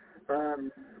because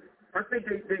I think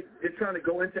they're trying to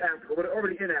go into Africa, but they're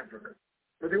already in Africa.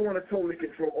 But they want to totally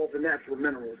control all the natural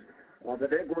minerals that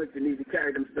they're going to need to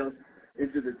carry themselves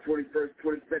into the 21st,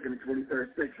 22nd, and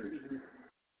 23rd century.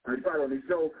 You follow me?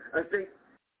 So I think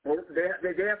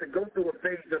they have to go through a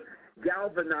phase of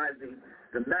galvanizing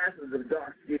the masses of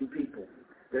dark-skinned people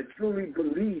that truly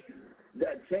believe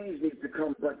that change needs to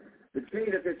come, but the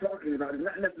change that they're talking about is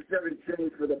not necessarily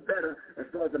change for the better as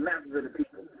far as the masses of the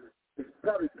people. It's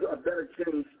probably a better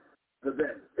change for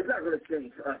them. It's not going to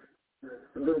change for us,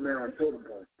 the little man on totem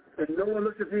pole. and no one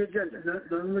looks at the agenda.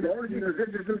 The only people who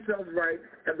position themselves right,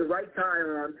 have the right tie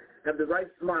on, have the right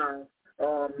smile,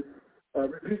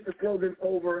 repeats the slogan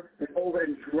over and over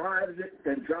and drives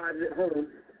it home.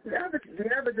 The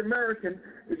average American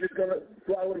is just going to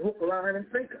swallow the hook, line, and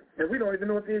sinker, and we don't even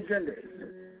know what the agenda is.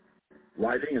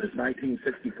 Writing in his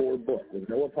 1964 book, With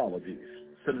No Apologies,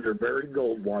 Senator Barry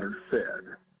Goldwater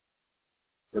said,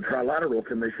 "The Trilateral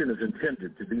Commission is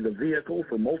intended to be the vehicle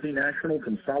for multinational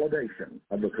consolidation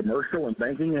of the commercial and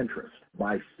banking interests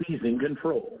by seizing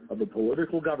control of the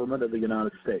political government of the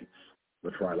United States.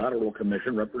 The Trilateral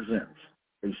Commission represents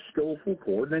a skillful,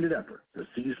 coordinated effort to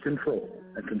seize control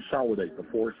and consolidate the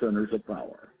four centers of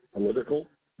power: political,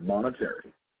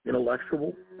 monetary,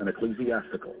 intellectual, and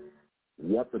ecclesiastical.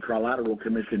 What the Trilateral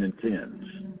Commission intends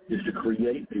is to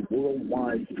create a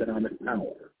worldwide economic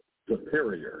power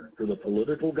superior to the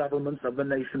political governments of the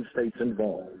nation-states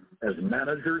involved. As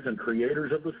managers and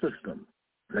creators of the system,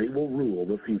 they will rule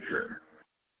the future."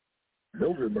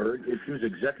 Bilderberg issues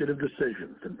executive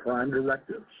decisions and prime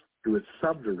directives to its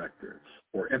subdirectors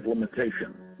for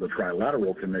implementation. The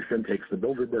Trilateral Commission takes the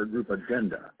Bilderberg Group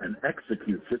agenda and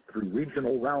executes it through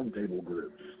regional roundtable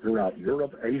groups throughout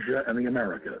Europe, Asia, and the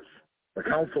Americas. The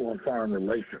Council on Foreign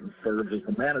Relations serves as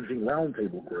the managing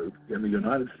roundtable group in the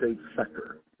United States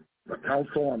sector. The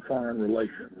Council on Foreign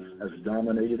Relations has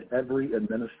dominated every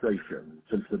administration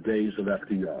since the days of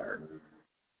FDR.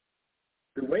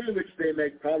 The way in which they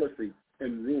make policy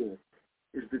and rule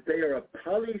is that they are a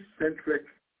polycentric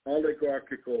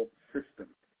oligarchical system.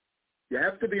 You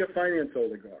have to be a finance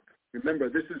oligarch. Remember,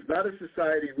 this is not a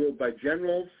society ruled by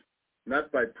generals,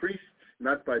 not by priests,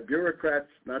 not by bureaucrats,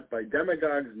 not by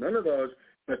demagogues, none of those,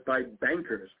 but by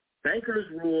bankers. Bankers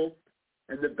rule,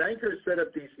 and the bankers set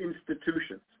up these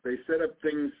institutions. They set up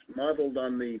things modeled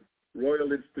on the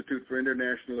Royal Institute for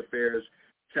International Affairs,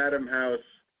 Chatham House,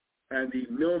 and the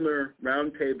Milner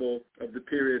Round Table of the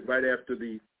period right after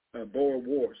the Boer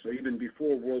War, so even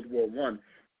before World War I.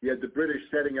 You had the British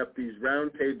setting up these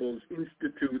round tables,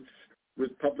 institutes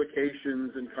with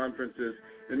publications and conferences,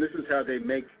 and this is how they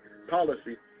make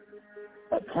policy.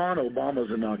 Upon Obama's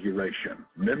inauguration,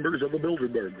 members of the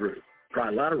Bilderberg Group,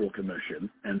 Trilateral Commission,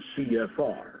 and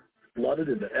CFR flooded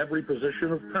into every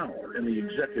position of power in the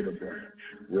executive branch,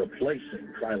 replacing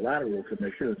Trilateral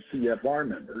Commission and CFR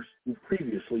members who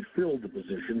previously filled the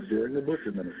positions during the Bush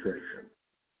administration.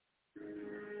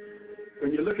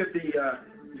 When you look at the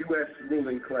U.S.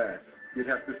 ruling class, you'd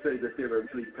have to say that they're a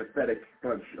really pathetic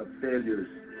bunch of failures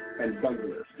and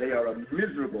bunglers. They are a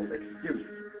miserable excuse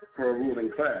for a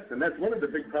ruling class. And that's one of the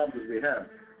big problems we have,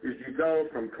 is you go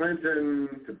from Clinton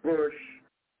to Bush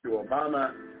to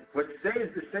Obama. What stays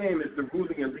the same is the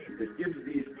ruling elite that gives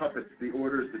these puppets the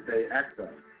orders that they act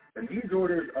on. And these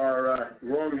orders are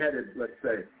wrong-headed, let's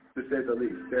say, to say the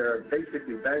least. They're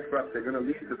basically bankrupt. They're going to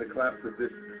lead to the collapse of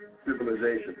this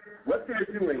civilization. What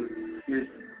they're doing is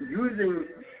using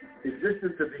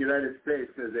existence of the United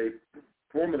States as a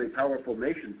formerly powerful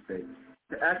nation state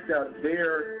to act out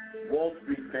their Wall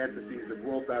Street fantasies of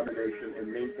world domination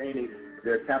and maintaining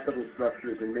their capital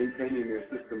structures and maintaining their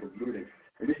system of looting.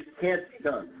 And this can't be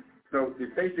done. So the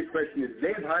basic question is,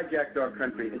 they've hijacked our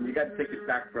country, and you got to take it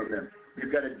back from them.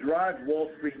 You've got to drive Wall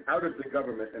Street out of the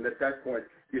government, and at that point,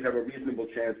 you have a reasonable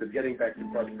chance of getting back to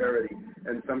prosperity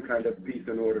and some kind of peace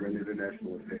and order in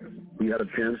international affairs. We had a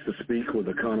chance to speak with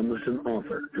economist and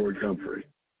author George Humphrey.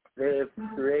 They have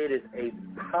created a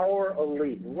power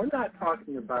elite. We're not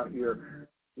talking about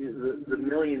the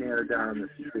millionaire down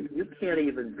the street. You can't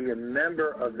even be a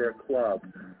member of their club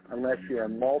unless you're a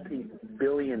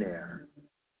multi-billionaire.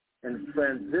 And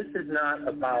friends, this is not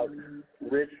about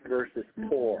rich versus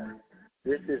poor.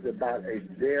 This is about a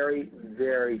very,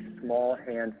 very small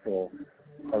handful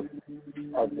of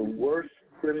the worst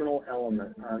criminal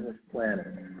element on this planet,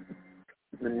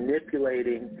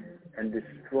 manipulating and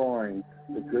destroying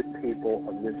the good people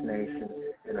of this nation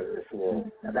and of this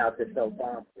world. About this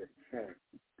Obama change.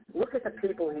 Look at the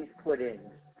people he's put in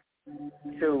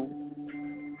to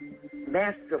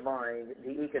mastermind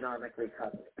the economic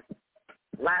recovery.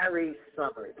 Larry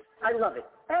Summers. I love it.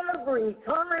 Every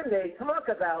time they talk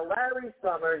about Larry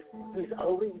Summers, he's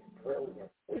always brilliant.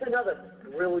 He's another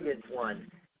brilliant one.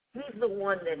 He's the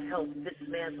one that helped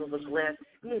dismantle the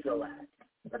Glass-Steagall Act,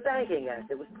 the Banking Act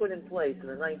that was put in place in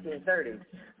the 1930s,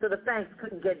 so the banks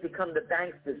couldn't become the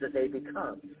banksters that they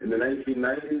become. In the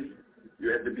 1990s, you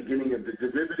had the beginning of the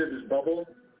derivatives bubble,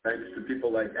 thanks to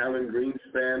people like Alan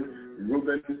Greenspan,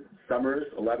 Rubin, Summers,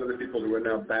 a lot of the people who are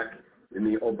now back in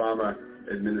the Obama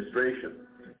administration.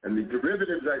 And the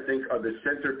derivatives, I think, are the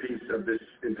centerpiece of this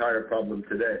entire problem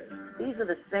today. These are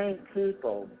the same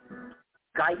people,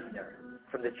 Geithner,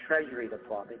 from the Treasury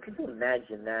Department. Could you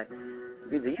imagine that?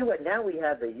 Now we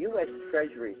have the U.S.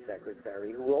 Treasury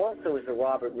Secretary, who also is a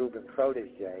Robert Rubin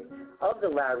protege of the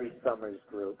Larry Summers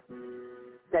Group,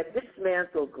 that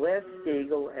dismantled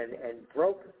Glass-Steagall and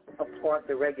broke apart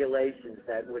the regulations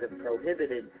that would have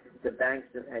prohibited the banks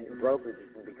and brokers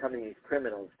from becoming these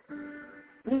criminals.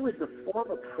 He was the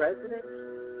former president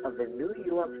of the New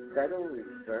York Federal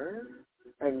Reserve,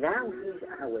 and now he's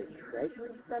our Treasury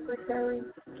Secretary.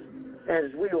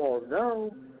 As we all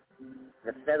know,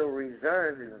 the Federal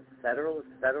Reserve is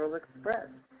Federal Express,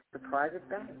 the private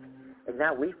bank. And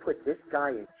now we put this guy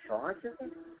in charge of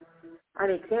it? I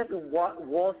mean, can't be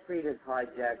Wall Street has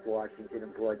hijacked Washington in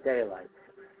broad daylight.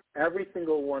 Every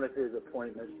single one of his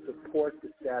appointments supports the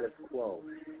status quo.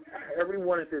 Every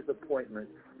one of his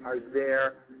appointments are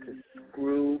there to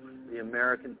screw the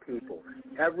American people.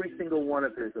 Every single one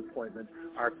of his appointments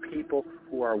are people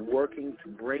who are working to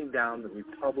bring down the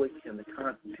Republic and the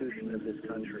Constitution of this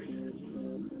country.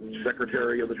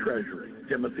 Secretary of the Treasury,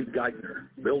 Timothy Geithner,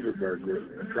 Bilderberg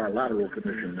Group, and Trilateral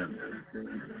Commission member.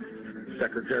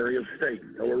 Secretary of State,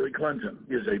 Hillary Clinton,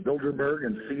 is a Bilderberg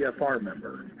and CFR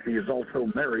member. She is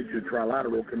also married to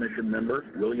Trilateral Commission member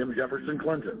William Jefferson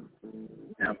Clinton.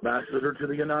 Ambassador to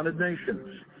the United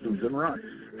Nations, Susan Rice,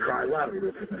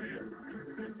 Trilateral Commission.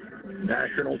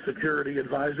 National Security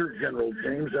Advisor, General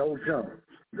James L. Jones,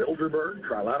 Bilderberg,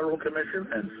 Trilateral Commission,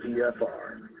 and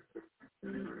CFR.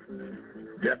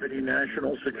 Deputy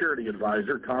National Security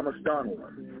Advisor, Thomas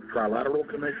Donilon, Trilateral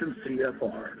Commission,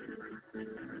 CFR.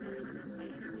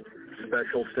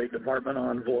 Special State Department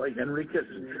Envoy Henry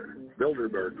Kissinger,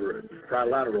 Bilderberg Group,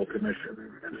 Trilateral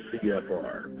Commission, and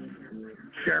CFR.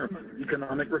 Chairman,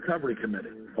 Economic Recovery Committee,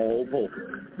 Paul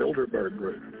Volcker, Bilderberg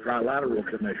Group, Trilateral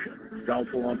Commission,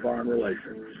 Council on Foreign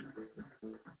Relations.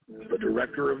 The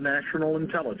Director of National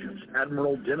Intelligence,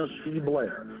 Admiral Dennis C.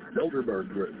 Blair, Bilderberg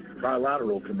Group,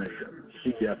 Trilateral Commission,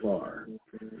 CFR.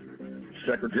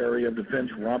 Secretary of Defense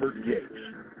Robert Gates,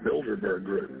 Bilderberg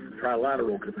Group,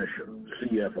 Trilateral Commission,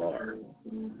 CFR.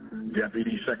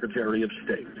 Deputy Secretary of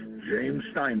State, James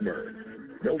Steinberg,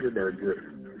 Bilderberg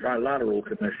Group, Trilateral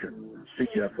Commission,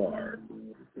 CFR.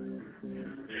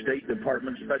 State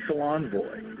Department Special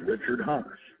Envoy, Richard Haas,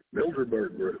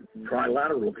 Bilderberg Group,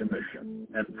 Trilateral Commission,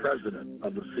 and President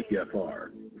of the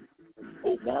CFR.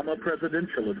 Obama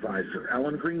Presidential Advisor,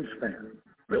 Alan Greenspan,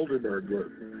 Bilderberg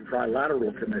Group,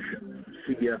 Trilateral Commission,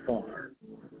 CFR.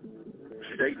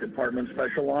 State Department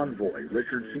Special Envoy,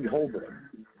 Richard C. Holbrooke,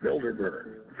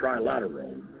 Bilderberg,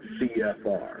 Trilateral,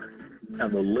 CFR.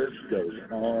 And the list goes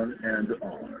on and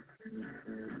on.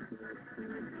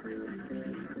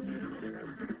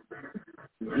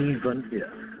 Even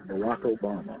if Barack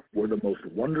Obama were the most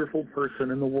wonderful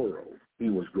person in the world, he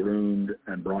was groomed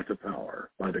and brought to power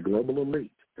by the global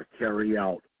elite to carry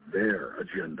out their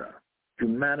agenda.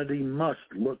 Humanity must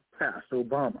look past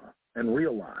Obama and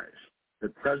realize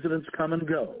that presidents come and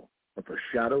go, but the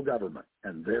shadow government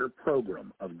and their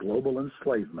program of global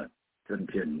enslavement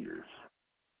continues.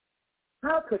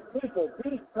 How could people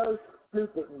be so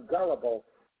stupid and gullible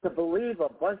to believe a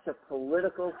bunch of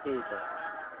political people?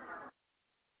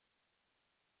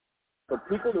 The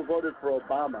people who voted for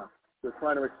Obama were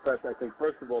trying to express, I think,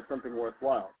 first of all, something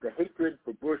worthwhile. The hatred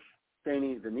for Bush,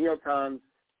 Cheney, the neocons,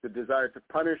 the desire to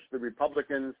punish the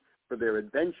Republicans for their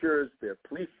adventures, their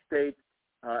police state,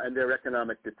 and their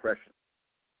economic depression.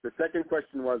 The second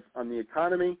question was on the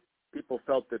economy. People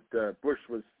felt that Bush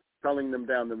was selling them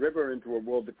down the river into a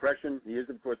world depression. He is,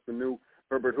 of course, the new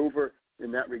Herbert Hoover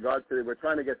in that regard, so they were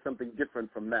trying to get something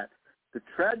different from that. The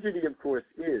tragedy, of course,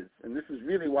 is, and this is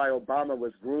really why Obama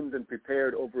was groomed and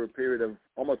prepared over a period of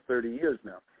almost 30 years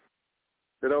now,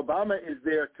 that Obama is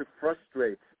there to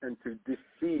frustrate and to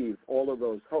deceive all of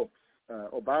those hopes.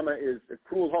 Obama is a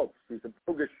cruel hoax. He's a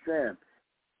bogus sham.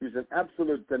 He's an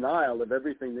absolute denial of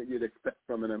everything that you'd expect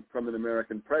from an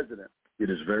American president. It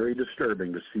is very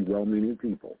disturbing to see well-meaning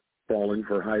people falling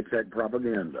for high-tech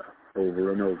propaganda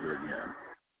over and over again.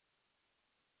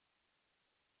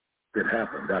 It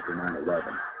happened after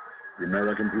 9/11. The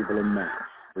American people en masse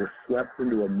were swept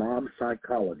into a mob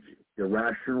psychology,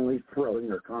 irrationally throwing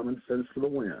their common sense to the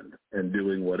wind and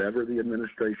doing whatever the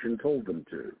administration told them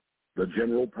to. The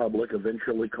general public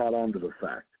eventually caught on to the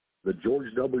fact that George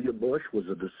W. Bush was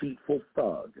a deceitful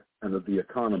thug and that the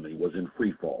economy was in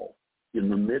free fall. In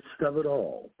the midst of it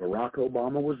all, Barack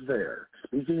Obama was there,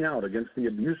 speaking out against the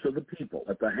abuse of the people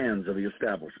at the hands of the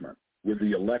establishment. With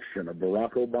the election of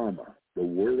Barack Obama, the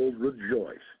world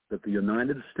rejoiced that the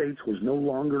United States was no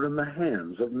longer in the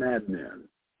hands of madmen.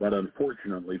 But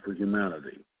unfortunately for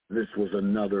humanity, this was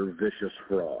another vicious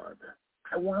fraud.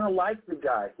 I want to like the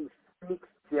guy. He speaks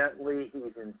gently.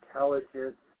 He's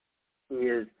intelligent.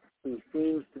 He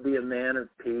seems to be a man of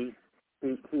peace.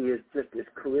 He is just as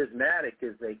charismatic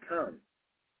as they come.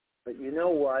 But you know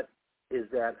what? Is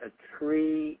that a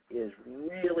tree is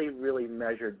really, really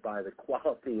measured by the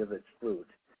quality of its fruit.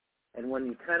 And when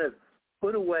you kind of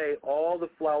put away all the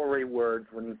flowery words,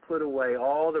 when you put away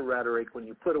all the rhetoric, when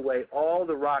you put away all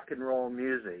the rock and roll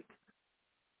music,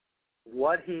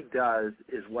 what he does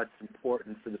is what's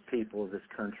important for the people of this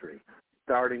country,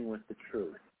 starting with the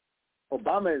truth.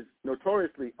 Obama is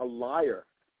notoriously a liar.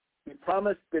 He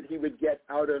promised that he would get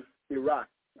out of Iraq,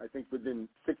 I think within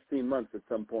 16 months at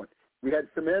some point. We had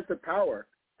Samantha Power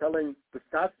telling the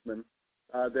Scotsman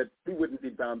that he wouldn't be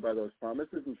bound by those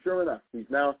promises, and sure enough, he's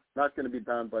now not going to be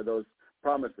bound by those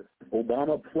promises.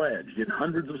 Obama pledged in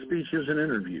hundreds of speeches and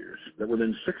interviews that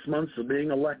within 6 months of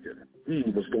being elected, he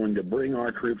was going to bring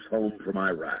our troops home from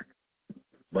Iraq.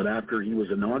 But after he was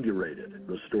inaugurated,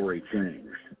 the story changed.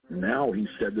 Now he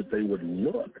said that they would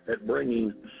look at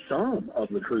bringing some of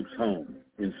the troops home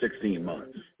in 16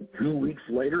 months. 2 weeks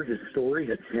later, his story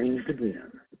had changed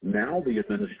again. Now the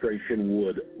administration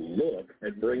would look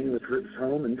at bringing the troops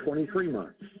home in 23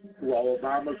 months. Well,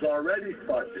 Obama's already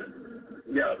fudging.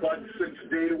 Yeah, but since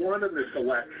day one of this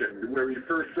election, where he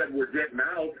first said we're getting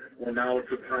out, well, now it's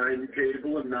a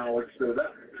timetable, and now it's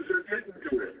that. Because they're getting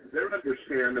to it. They're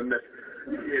understanding that,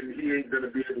 and he ain't going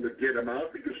to be able to get them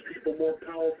out because people more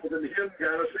powerful than him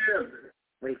got us in.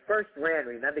 When he first ran,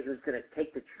 remember he was going to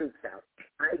take the troops out.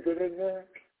 I get in there,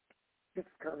 troops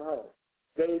come home.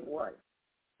 Day one.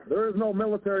 There is no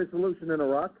military solution in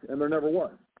Iraq, and there never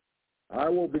was. I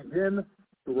will begin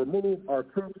to remove our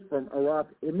troops from Iraq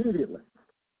immediately.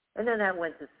 And then that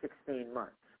went to 16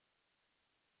 months.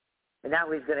 And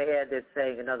now he's going to add this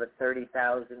saying another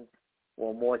 30,000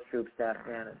 or more troops to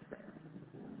Afghanistan.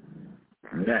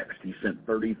 Next, he sent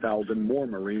 30,000 more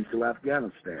Marines to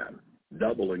Afghanistan,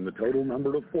 doubling the total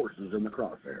number of forces in the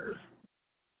crosshairs.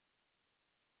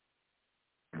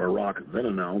 Barack then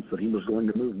announced that he was going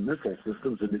to move missile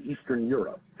systems into Eastern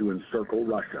Europe to encircle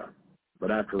Russia.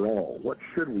 But after all, what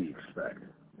should we expect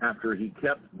after he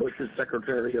kept Bush's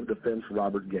Secretary of Defense,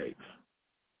 Robert Gates?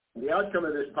 The outcome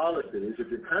of this policy is if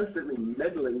you're constantly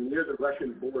meddling near the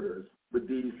Russian borders with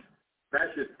these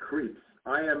fascist creeps,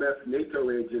 IMF NATO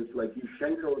agents like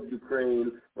Yushchenko of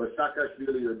Ukraine or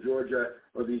Saakashvili of Georgia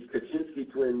or these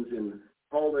Kaczynski twins in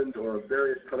Poland or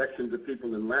various collections of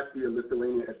people in Latvia,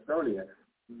 Lithuania, Estonia,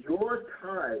 you're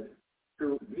tied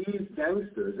to these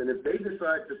gangsters, and if they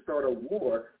decide to start a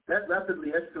war, that rapidly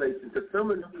escalates into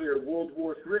thermonuclear World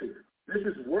War III. This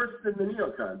is worse than the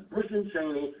neocons. Bush and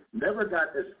Cheney never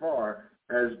got as far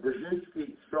as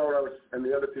Brzezinski, Soros, and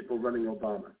the other people running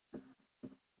Obama.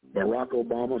 Barack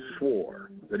Obama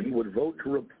swore that he would vote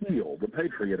to repeal the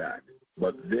Patriot Act,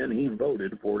 but then he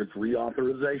voted for its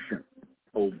reauthorization.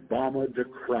 Obama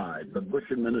decried the Bush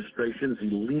administration's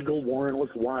illegal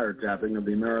warrantless wiretapping of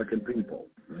the American people.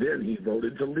 Then he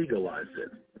voted to legalize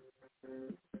it.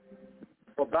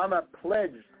 Obama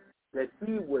pledged that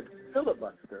he would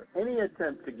filibuster any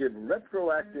attempt to give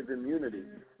retroactive immunity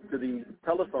to the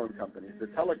telephone companies, the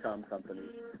telecom companies,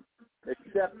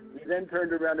 except he then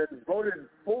turned around and voted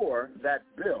for that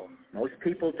bill. Most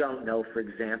people don't know, for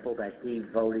example, that he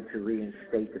voted to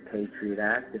reinstate the Patriot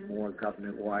Act and more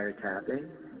government wiretapping.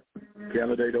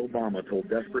 Candidate Obama told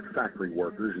desperate factory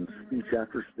workers in speech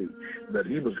after speech that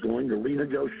he was going to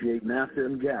renegotiate NAFTA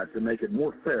and GATT to make it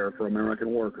more fair for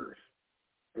American workers.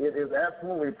 It is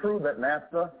absolutely true that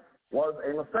NAFTA was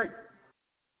a mistake.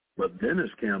 But then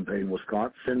his campaign was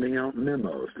caught sending out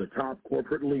memos to top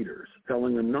corporate leaders,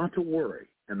 telling them not to worry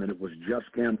and that it was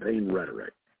just campaign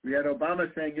rhetoric. We had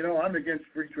Obama saying, I'm against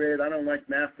free trade. I don't like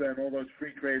NAFTA and all those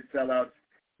free trade sellouts.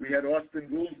 We had Austin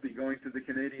Goolsbee going to the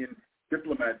Canadian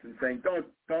diplomats and saying,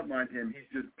 don't mind him.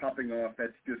 He's just popping off.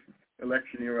 That's just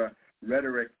election-era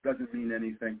rhetoric. Doesn't mean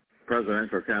anything.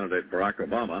 Presidential candidate Barack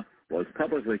Obama was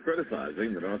publicly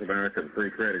criticizing the North American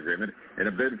Free Trade Agreement in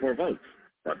a bid for votes,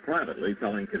 but privately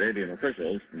telling Canadian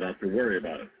officials not to worry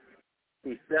about it.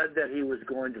 He said that he was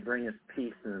going to bring us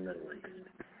peace in the Middle East.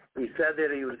 He said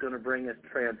that he was going to bring us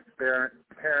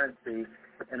transparency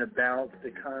and a balanced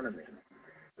economy.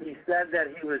 He said that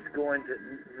he was going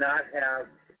to not have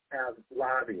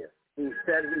lobbyists. He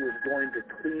said he was going to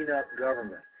clean up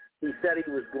government. He said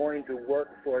he was going to work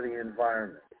for the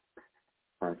environment.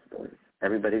 Constantly.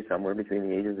 Everybody somewhere between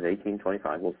the ages of 18 and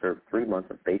 25 will serve 3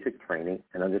 months of basic training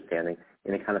and understanding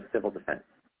in a kind of civil defense.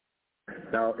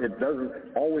 Now, it doesn't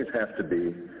always have to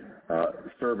be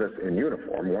service in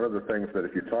uniform. One of the things that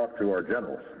if you talk to our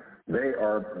generals, they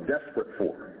are desperate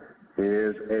for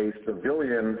is a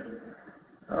civilian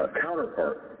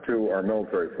counterpart to our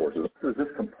military forces. So is this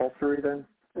compulsory then?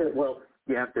 Well,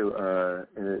 you have to,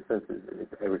 in a sense,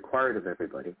 it's required of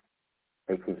everybody,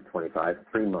 18 to 25,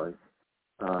 3 months.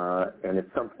 And at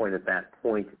some point at that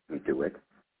point, you do it.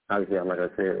 Obviously, I'm not going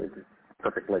to say it's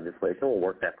perfect legislation. We'll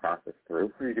work that process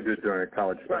through. You could do it during a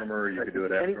college summer. You could do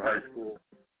it after high school.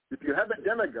 If you have a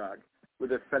demagogue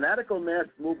with a fanatical mass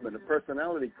movement, a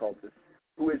personality cultist,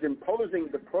 who is imposing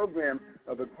the program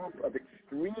of a group of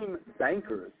extreme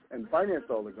bankers and finance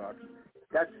oligarchs,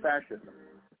 that's fascism.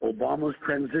 Obama's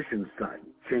transition site,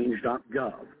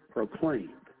 change.gov, proclaimed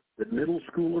that middle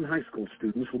school and high school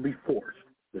students will be forced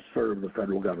to serve the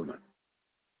federal government.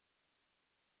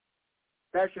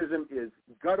 Fascism is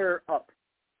gutter up,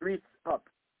 streets up,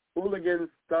 hooligans,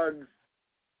 thugs,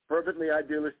 fervently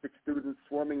idealistic students,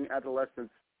 swarming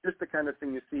adolescents, just the kind of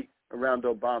thing you see around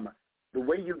Obama. The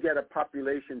way you get a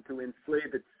population to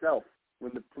enslave itself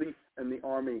when the police and the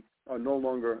army are no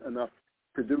longer enough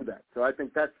to do that. So I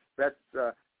think that's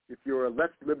if you're a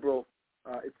left liberal,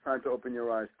 it's time to open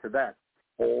your eyes to that.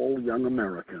 All young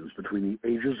Americans between the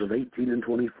ages of 18 and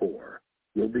 24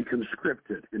 will be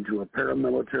conscripted into a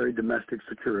paramilitary domestic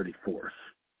security force.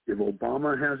 If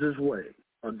Obama has his way,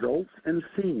 adults and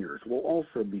seniors will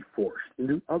also be forced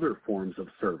into other forms of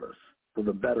service for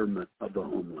the betterment of the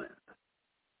homeland.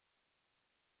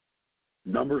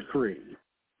 Number 3,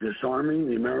 disarming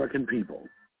the American people.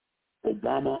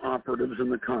 Obama operatives in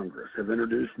the Congress have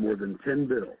introduced more than 10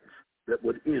 bills that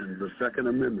would end the Second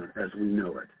Amendment as we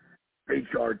know it.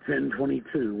 H.R.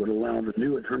 1022 would allow the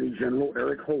new Attorney General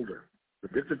Eric Holder the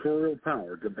dictatorial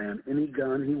power to ban any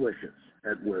gun he wishes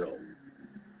at will.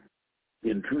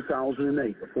 In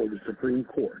 2008, before the Supreme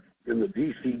Court, in the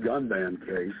D.C. gun ban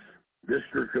case,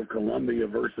 District of Columbia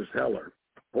versus Heller,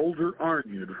 Holder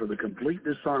argued for the complete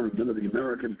disarmament of the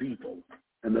American people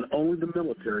and that only the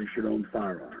military should own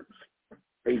firearms.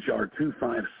 H.R.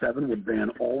 257 would ban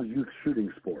all youth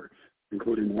shooting sports,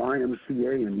 including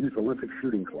YMCA and Youth Olympic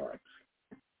shooting clubs.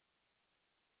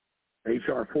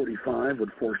 H.R. 45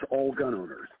 would force all gun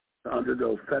owners to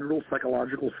undergo federal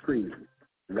psychological screening,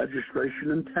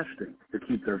 registration, and testing to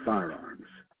keep their firearms.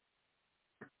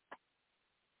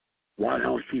 White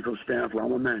House Chief of Staff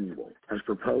Rahm Emanuel has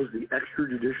proposed the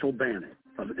extrajudicial banning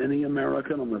of any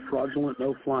American on the fraudulent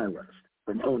no-fly list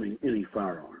from owning any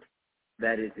firearm.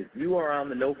 That is, if you are on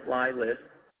the no-fly list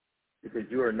because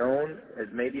you are known as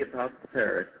maybe a possible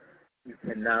terrorist, you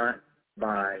cannot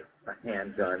buy a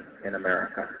handgun in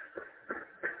America.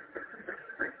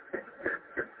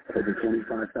 Over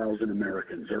 25,000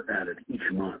 Americans are added each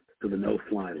month to the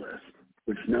no-fly list,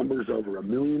 which numbers over 1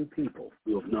 million people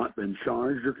who have not been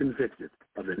charged or convicted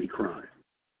of any crime.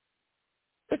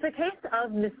 It's a case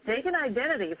of mistaken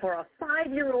identity for a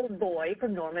 5-year-old boy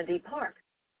from Normandy Park.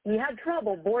 He had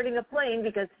trouble boarding a plane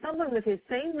because someone with his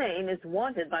same name is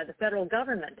wanted by the federal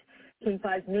government. King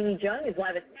 5's Mimi Jung is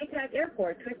live at SeaTac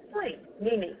Airport to explain.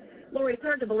 Mimi. Lori, it's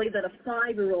hard to believe that a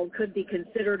 5-year-old could be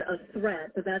considered a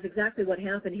threat, but that's exactly what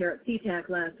happened here at SeaTac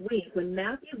last week when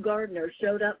Matthew Gardner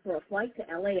showed up for a flight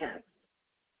to LAX.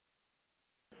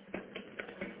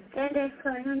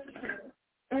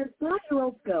 As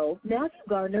 5-year-olds go, Matthew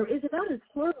Gardner is about as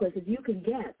harmless as you can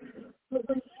get. But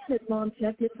when he and his mom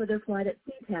checked in for their flight at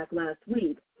SeaTac last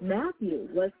week, Matthew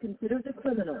was considered a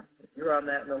criminal. If you're on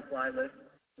that no-fly list,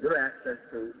 your access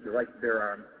to your right to bear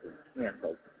arms is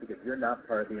canceled because you're not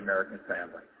part of the American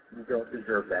family. You don't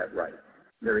deserve that right.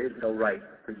 There is no right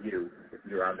for you if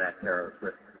you're on that terrorist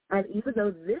list. And even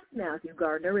though this Matthew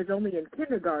Gardner is only in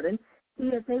kindergarten,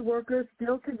 TSA workers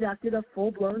still conducted a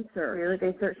full-blown search.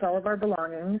 They searched all of our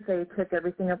belongings. They took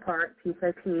everything apart piece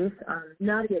by piece.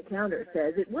 Nadia Counter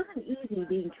says it wasn't easy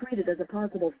being treated as a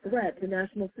possible threat to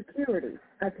national security.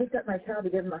 I picked up my child to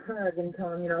give him a hug and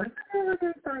tell him,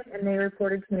 everything's fine. And they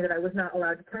reported to me that I was not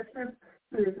allowed to touch him.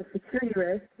 He was a security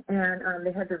risk, and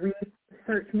they had to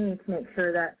research me to make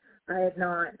sure that I had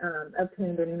not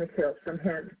obtained any materials from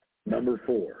him. Number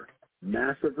 4.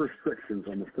 Massive restrictions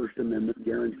on the First Amendment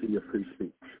guarantee of free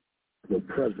speech. The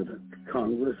President,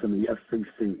 Congress, and the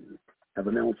FCC have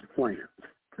announced plans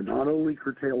to not only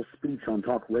curtail speech on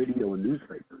talk radio and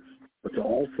newspapers, but to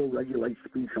also regulate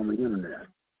speech on the Internet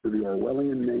through the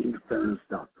Orwellian-named Fairness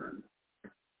Doctrine.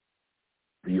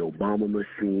 The Obama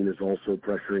machine is also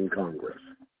pressuring Congress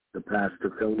to pass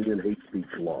draconian hate speech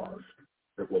laws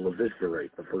that will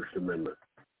eviscerate the First Amendment.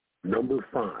 Number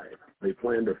 5, they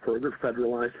plan to further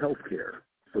federalize health care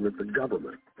so that the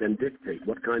government can dictate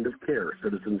what kind of care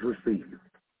citizens receive.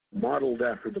 Modeled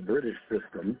after the British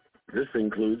system, this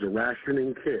includes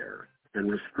rationing care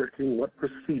and restricting what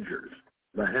procedures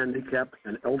the handicapped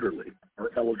and elderly are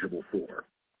eligible for.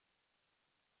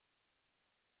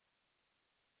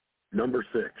 Number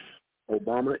 6,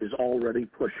 Obama is already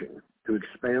pushing to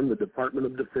expand the Department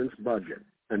of Defense budget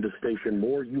and to station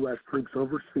more U.S. troops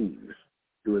overseas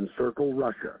to encircle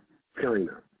Russia,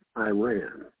 China,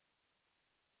 Iran,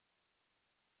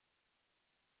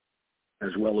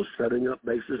 as well as setting up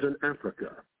bases in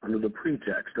Africa under the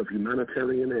pretext of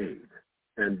humanitarian aid,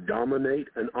 and dominate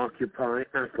and occupy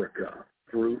Africa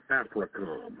through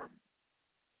AFRICOM.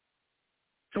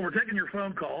 So we're taking your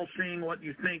phone call, seeing what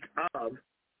you think of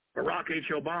Barack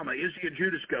H. Obama. Is he a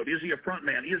Judas goat? Is he a front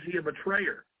man? Is he a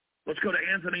betrayer? Let's go to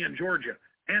Anthony in Georgia.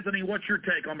 Anthony, what's your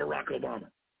take on Barack Obama?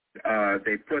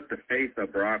 They put the face of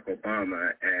Barack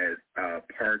Obama as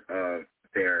part of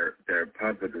their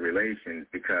public relations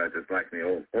because it's like the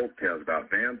old folk tales about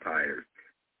vampires.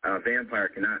 A vampire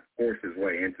cannot force his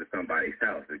way into somebody's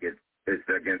house. It's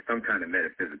against some kind of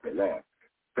metaphysical law.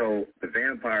 So the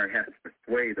vampire has to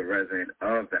persuade the resident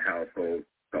of the household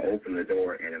to open the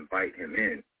door and invite him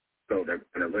in. So they're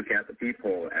going to look at the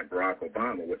people at Barack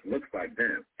Obama, which looks like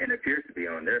them and appears to be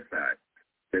on their side.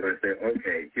 They're going to say,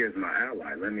 okay, here's my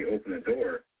ally. Let me open the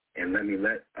door and let me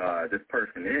let this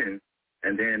person in.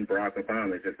 And then Barack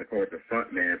Obama is just, of course, the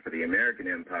front man for the American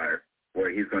empire, where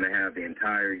he's going to have the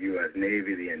entire U.S.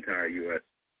 Navy, the entire U.S.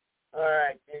 All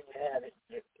right, there you have it.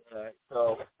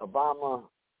 So Obama,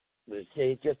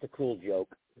 it's just a cool joke.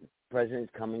 Presidents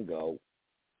come and go.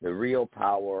 The real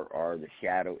power is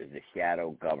the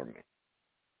shadow government.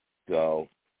 So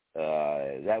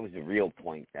that was the real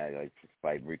point. Just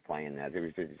by replaying that,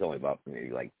 it's only about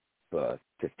maybe like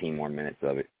 15 more minutes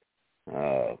of it.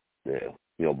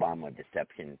 The Obama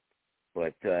deception.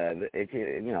 But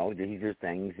these are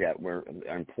things that were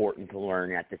important to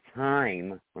learn at the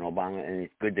time when Obama, and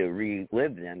it's good to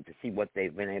relive them to see what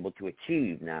they've been able to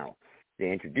achieve now.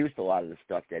 They introduced a lot of the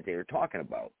stuff that they were talking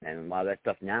about, and a lot of that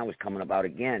stuff now is coming about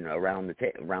again around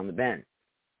the bend.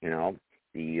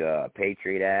 The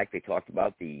Patriot Act, they talked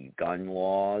about the gun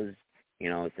laws,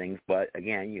 things. But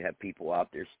again, you have people out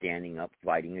there standing up,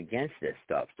 fighting against this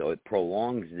stuff. So it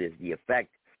prolongs the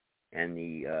effect and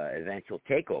the eventual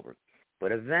takeover.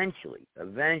 But eventually,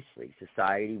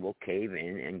 society will cave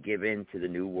in and give in to the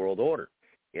New World Order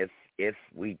if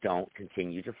we don't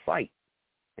continue to fight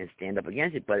and stand up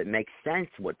against it. But it makes sense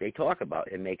what they talk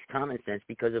about. It makes common sense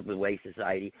because of the way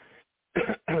society,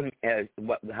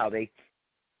 how they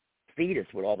feed us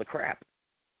with all the crap.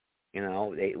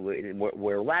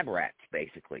 We're lab rats,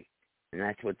 basically. And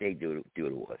that's what they do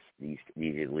to us, these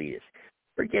elitists.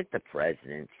 Forget the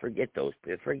presidents. Forget them.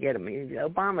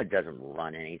 Obama doesn't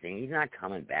run anything. He's not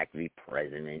coming back to be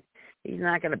president. He's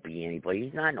not going to be anybody.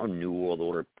 He's not no New World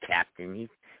Order captain.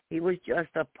 He was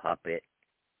just a puppet.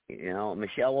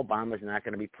 Michelle Obama's not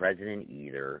going to be president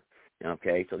either.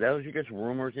 Okay, so those are just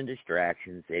rumors and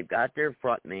distractions. They've got their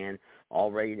front man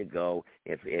all ready to go.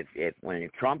 When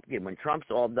Trump's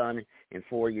all done in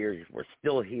 4 years, if we're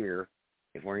still here,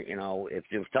 if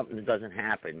there's something that doesn't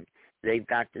happen, they've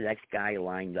got the next guy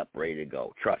lined up ready to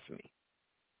go. Trust me.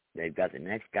 They've got the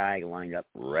next guy lined up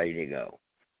ready to go.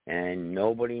 And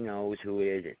nobody knows who it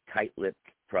is. It's tight-lipped.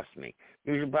 Trust me.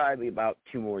 There's probably about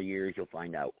 2 more years you'll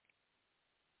find out.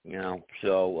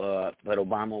 But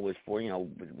Obama was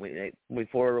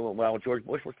before George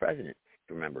Bush was president,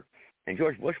 remember. And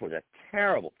George Bush was a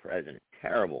terrible president.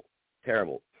 Terrible.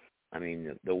 I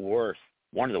mean, the worst.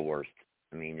 One of the worst.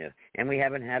 I mean, and we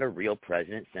haven't had a real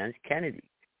president since Kennedy.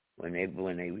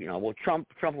 Trump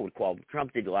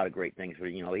did a lot of great things, but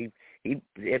he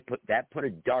put a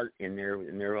dart in their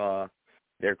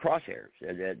crosshairs.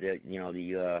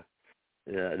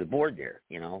 The board there,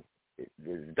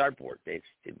 the dartboard. They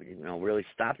really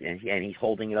stopped it, and he's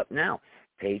holding it up now.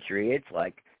 Patriots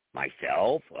like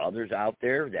myself, others out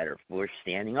there that are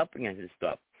standing up against this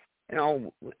stuff.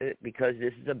 Because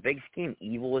this is a big scheme.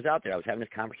 Evil is out there. I was having this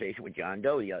conversation with John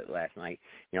Doe last night.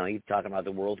 He was talking about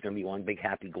the world's going to be one big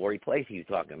happy glory place. He was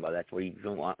talking about that's what he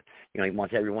wants. He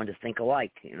wants everyone to think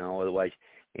alike. Otherwise,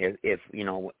 and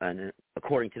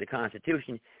according to the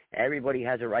Constitution, everybody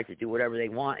has a right to do whatever they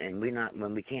want, and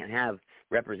when we can't have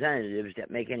representatives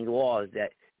that make any laws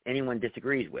that anyone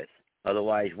disagrees with.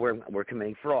 Otherwise, we're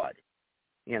committing fraud.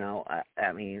 I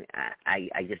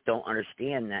just don't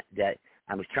understand that.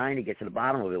 I was trying to get to the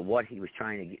bottom of it, what he was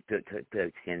trying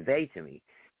to convey to me.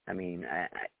 I mean,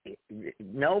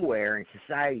 nowhere in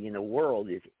society in the world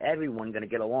is everyone going to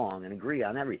get along and agree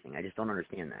on everything. I just don't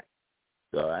understand that.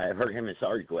 So I've heard him and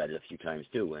Sarge go at it a few times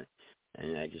too,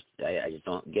 and I just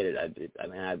don't get it.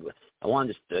 I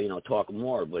wanted to talk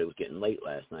more, but it was getting late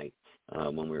last night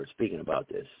when we were speaking about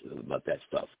that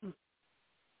stuff.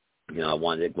 I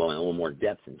wanted to go in a little more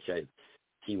depth and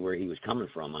see where he was coming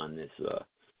from on this.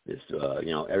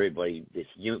 Everybody, this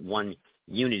one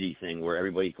unity thing where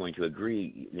everybody's going to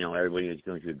agree. Everybody is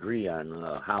going to agree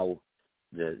on how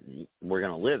we're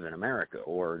going to live in America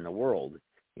or in the world.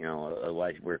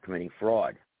 Otherwise we're committing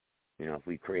fraud. If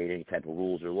we create any type of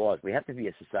rules or laws, we have to be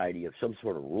a society of some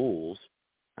sort of rules.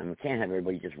 I mean, we can't have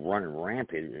everybody just running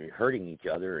rampant and hurting each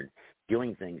other and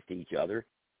doing things to each other.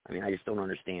 I mean, I just don't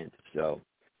understand. So,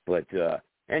 but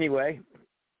anyway,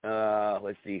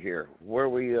 let's see here. Where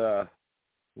we?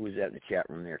 Who's that in the chat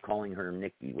room there? Calling her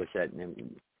Nikki. What's that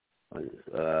name? I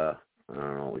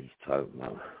don't know what he's talking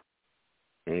about.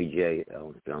 AJ.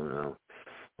 Oh, don't know.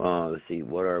 Let's see.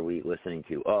 What are we listening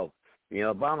to? Oh,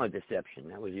 Obama deception.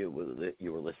 That was you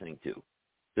were listening to.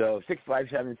 So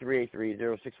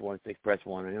 657-383-0616, press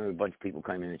 1. I know a bunch of people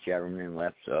came in the chat room and then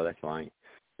left, so that's fine.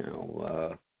 I don't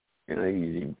know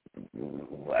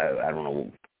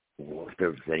if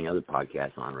there's any other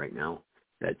podcasts on right now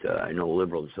that I know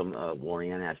liberals.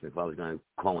 Warren asked me if I was going to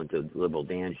call into the Liberal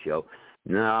Dan show.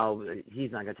 No,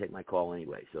 he's not going to take my call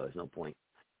anyway, so there's no point.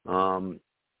 So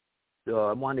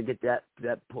I wanted to get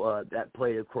that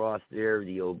played across there,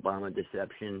 the Obama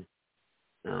deception.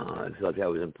 I thought that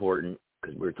was important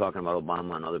because we were talking about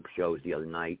Obama on other shows the other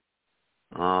night.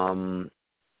 As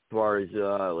far as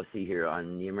let's see here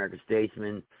on the American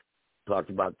Statesman, talked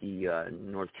about the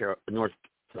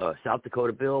South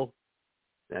Dakota bill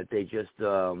that they just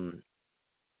that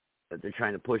they're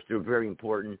trying to push through. Very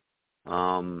important.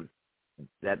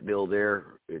 That bill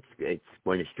there, it's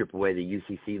going to strip away the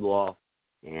UCC law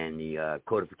and the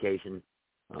codification.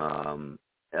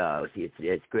 Let's see,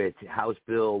 it's good. It's House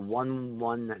Bill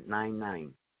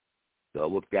 1199. So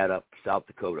look that up. South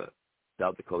Dakota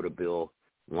Bill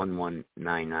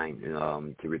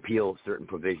 1199 to repeal certain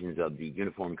provisions of the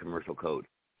Uniform Commercial Code.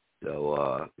 So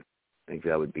I think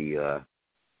that would be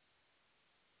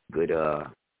good.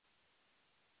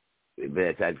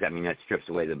 But that strips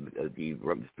away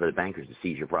for the bankers to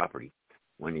seize your property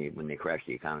when they crash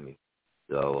the economy.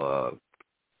 So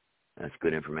that's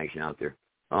good information out there.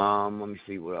 Let me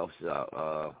see what else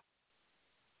I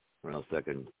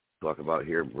can talk about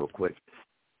here real quick.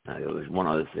 There was one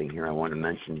other thing here I wanted to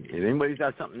mention. If anybody's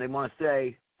got something they want to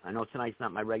say, I know tonight's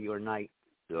not my regular night,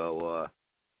 so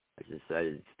I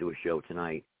decided to do a show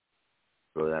tonight.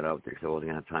 Throw that out there, so I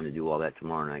wasn't going to have time to do all that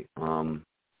tomorrow night.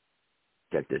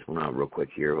 Check this one out real quick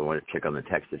here. I want to check on the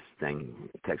Texas thing,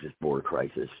 Texas border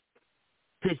crisis.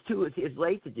 It's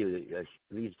late to do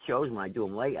these shows. When I do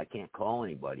them late, I can't call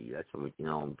anybody. That's what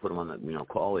put them on the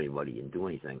call anybody and do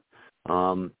anything.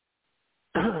 Let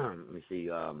me see.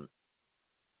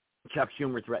 Chuck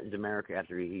Schumer threatens America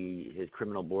after his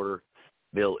criminal border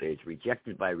bill is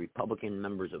rejected by Republican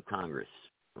members of Congress.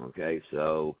 Okay,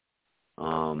 so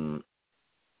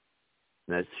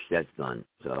that's done.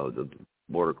 So the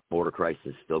border crisis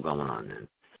is still going on then.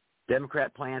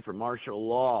 Democrat plan for martial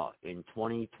law in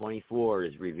 2024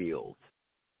 is revealed.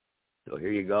 So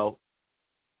here you go.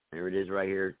 There it is right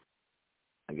here.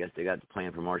 I guess they got the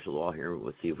plan for martial law here.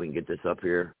 Let's see if we can get this up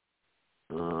here.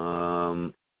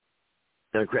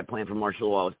 Democrat plan for martial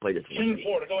law. Let's play this one. King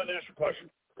Florida, go ahead and ask your question.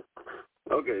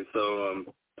 Okay, so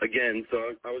again,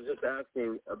 I was just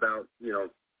asking about,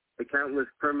 the countless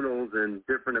criminals and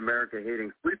different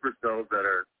America-hating sleeper cells that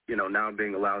are, now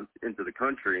being allowed into the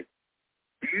country.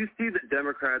 Do you see the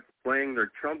Democrats playing their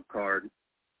trump card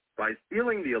by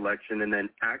stealing the election and then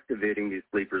activating these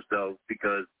sleeper cells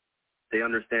because they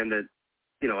understand that,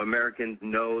 Americans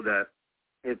know that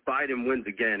if Biden wins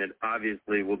again, it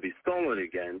obviously will be stolen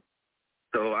again.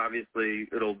 So obviously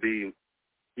it'll be,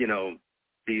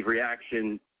 the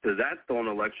reaction to that stolen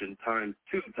election times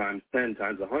 2, times 10,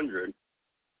 times 100.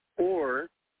 Or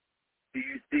do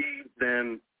you see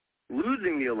them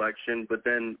losing the election but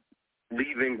then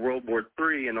leaving World War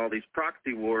III and all these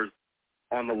proxy wars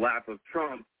on the lap of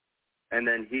Trump, and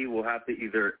then he will have to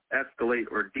either escalate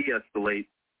or de-escalate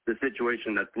the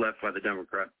situation that's left by the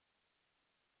Democrats?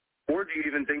 Or do you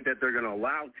even think that they're going to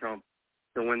allow Trump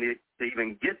to when they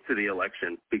even get to the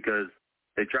election, because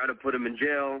they try to put him in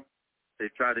jail, they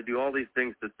try to do all these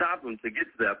things to stop him to get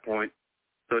to that point.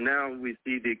 So now we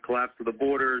see the collapse of the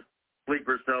borders,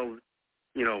 sleeper cells,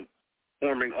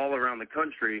 forming all around the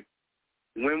country.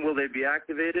 When will they be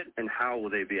activated, and how will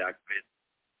they be activated?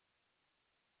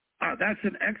 That's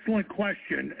an excellent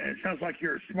question. It sounds like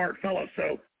you're a smart fellow,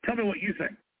 so tell me what you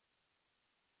think.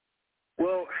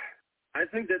 Well, I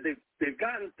think that they've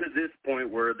gotten to this point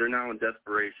where they're now in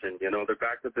desperation. They're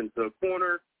backed up into a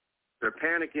corner. They're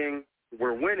panicking.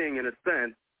 We're winning in a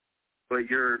sense, but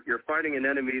you're fighting an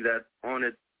enemy that's on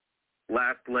its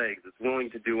last legs. It's willing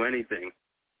to do anything.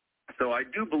 So I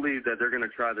do believe that they're going to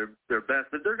try their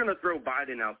best. That they're going to throw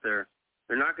Biden out there.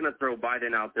 They're not going to throw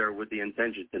Biden out there with the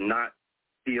intention to not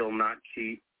steal, not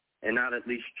cheat, and not at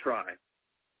least try.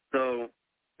 So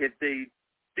if they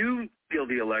do steal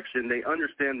the election, they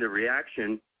understand the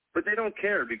reaction, but they don't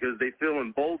care because they feel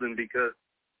emboldened because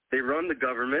they run the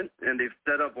government and they've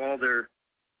set up all their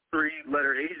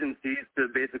three-letter agencies to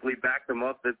basically back them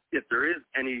up if there is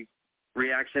any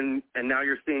reaction. And now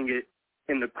you're seeing it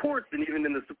in the courts and even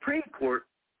in the Supreme Court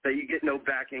that you get no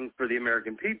backing for the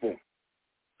American people.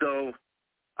 So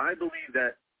I believe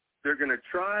that they're going to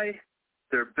try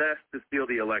their best to steal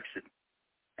the election.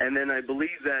 And then I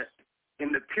believe that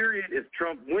in the period, if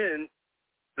Trump wins,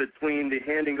 between the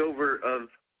handing over of,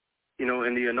 in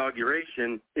the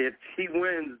inauguration, if he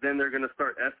wins, then they're going to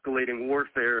start escalating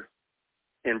warfare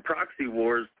and proxy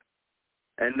wars.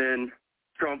 And then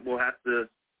Trump will have to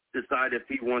decide if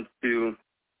he wants to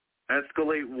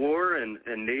escalate war and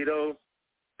NATO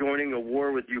joining a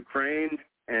war with Ukraine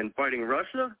and fighting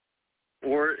Russia,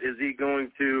 or is he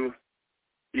going to,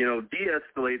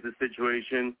 de-escalate the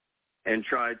situation and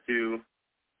try to,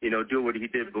 do what he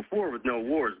did before with no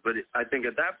wars? But I think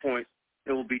at that point,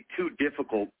 it will be too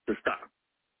difficult to stop.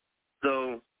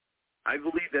 So I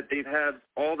believe that they've had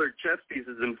all their chess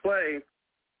pieces in play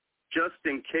just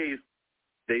in case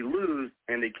they lose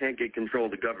and they can't get control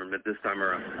of the government this time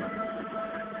around.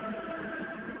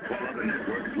 While other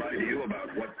networks lie to you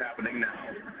about what's happening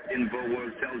now,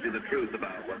 InfoWars tells you the truth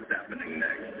about what's happening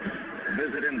next.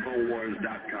 Visit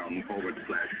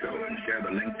Infowars.com/show and share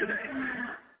the link today.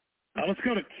 Let's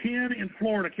go to Ken in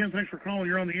Florida. Ken, thanks for calling.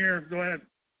 You're on the air. Go ahead.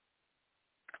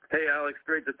 Hey, Alex.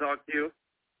 Great to talk to you.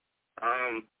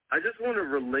 I just want to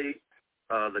relate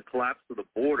the collapse of the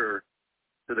border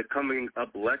to the coming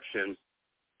up election.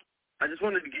 I just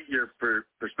wanted to get your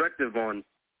perspective on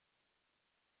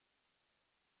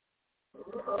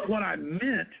what I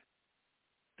meant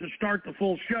to start the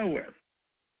full show with.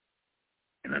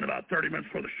 And then about 30 minutes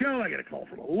before the show, I get a call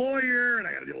from a lawyer, and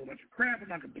I got to deal with a bunch of crap. I'm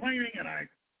not complaining, and I'm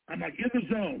like in the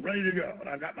zone, ready to go. And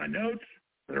I've got my notes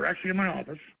that are actually in my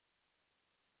office.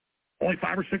 Only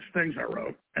 5 or 6 things I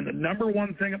wrote. And the number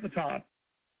one thing at the top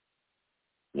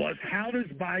was, how does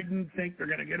Biden think they're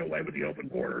going to get away with the open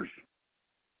borders?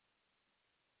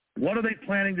 What are they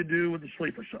planning to do with the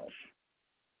sleeper cells?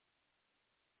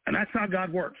 And that's how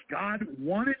God works. God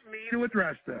wanted me to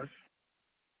address this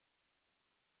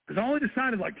because I only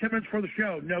decided like 10 minutes before the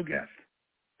show, no guest.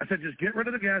 I said, just get rid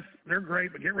of the guests. They're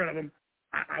great, but get rid of them.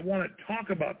 I want to talk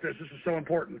about this. This is so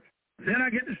important. Then I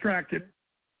get distracted.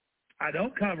 I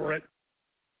don't cover it.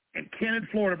 And Ken in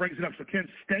Florida brings it up. So, Ken,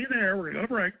 stay there. We're going to go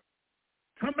to break.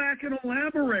 Come back and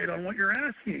elaborate on what you're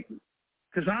asking.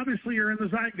 Because obviously you're in the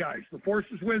zeitgeist. The force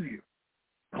is with you.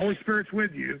 The Holy Spirit's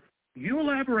with you. You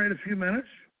elaborate a few minutes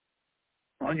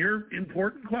on your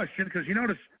important question, because you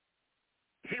notice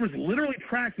he was literally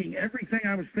tracking everything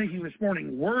I was thinking this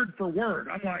morning, word for word.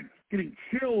 I'm like getting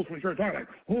chills when we started talking, like,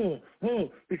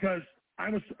 because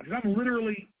I'm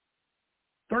literally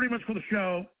 30 minutes for the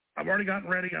show. I've already gotten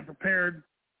ready. I'm prepared.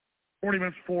 40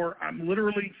 minutes before, I'm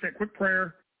literally saying a quick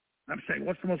prayer. I'm saying,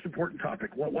 what's the most important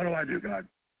topic? What do I do, God?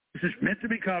 This is meant to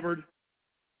be covered.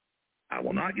 I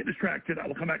will not get distracted. I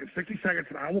will come back in 60 seconds,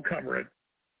 and I will cover it.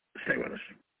 Stay with us.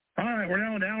 All right, we're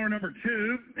now in hour number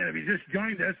 2, and if you just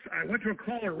joined us, I went to a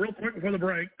caller real quick before the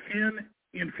break, Ken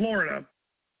in Florida,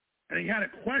 and he had a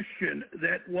question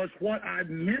that was what I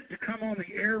meant to come on the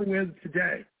air with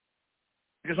today.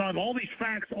 Because I have all these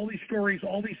facts, all these stories,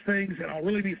 all these things, and I'll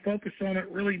really be focused on it,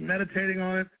 really meditating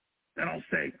on it, and I'll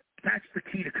say, that's the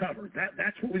key to cover.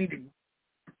 That's what we need to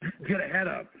get ahead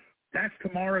of. That's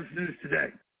tomorrow's news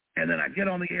today. And then I get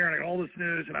on the air and I get all this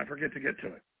news and I forget to get to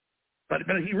it. But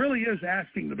he really is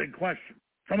asking the big question.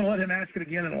 So I'm going to let him ask it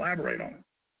again and elaborate on it.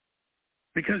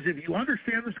 Because if you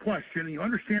understand this question and you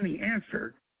understand the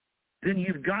answer, then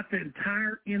you've got the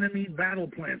entire enemy battle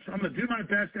plan. So I'm going to do my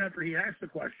best after he asks the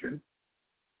question.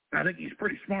 I think he's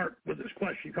pretty smart with this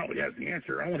question. He probably has the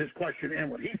answer. I want his question and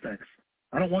what he thinks.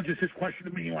 I don't want just his question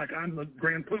to me like I'm the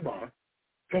grand poobah.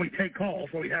 So we take calls,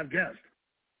 so we have guests.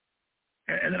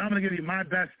 And then I'm going to give you my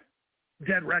best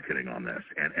dead reckoning on this.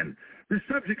 And this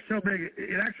subject's so big,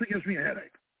 it actually gives me a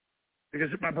headache. Because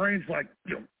my brain's like,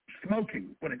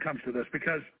 smoking when it comes to this.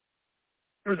 Because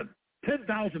there's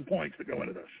 10,000 points that go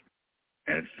into this.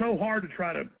 And it's so hard to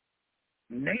try to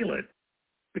nail it.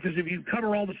 Because if you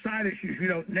cover all the side issues, you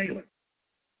don't nail it.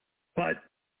 But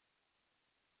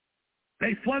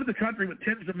they flooded the country with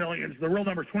tens of millions. The real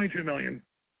number is 22 million,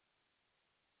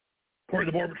 according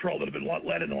to the Border Patrol, that have been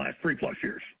led in the last 3+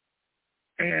 years.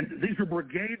 And these are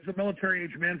brigades of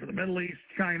military-age men from the Middle East,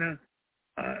 China,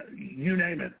 you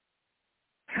name it.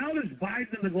 How does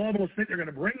Biden and the globalists think they're going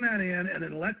to bring that in and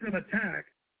then let them attack?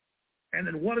 And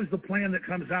then what is the plan that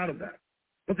comes out of that?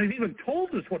 but they've even told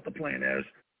us what the plan is,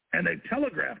 and they've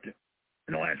telegraphed it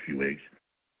in the last few weeks.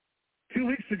 2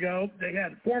 weeks ago, they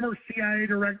had former CIA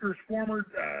directors, former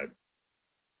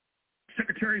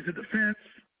secretaries of defense,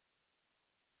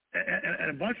 and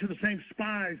a bunch of the same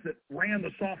spies that ran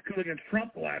the soft coup against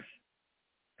Trump the last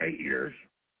 7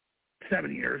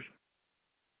 years,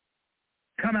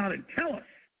 come out and tell us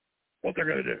what they're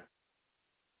going to do.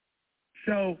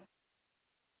 So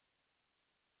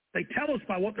they tell us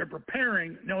by what they're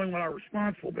preparing, knowing what our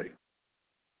response will be.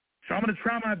 So I'm going to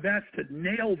try my best to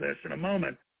nail this in a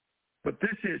moment. But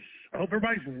this is, I hope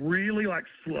everybody's really like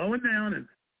slowing down and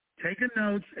taking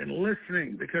notes and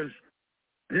listening, because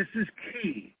this is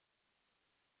key.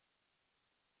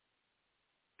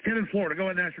 Ken in Florida, go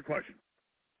ahead and ask your question.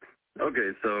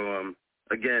 Okay, so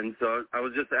again, so I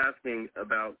was just asking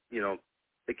about,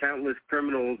 the countless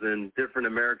criminals in different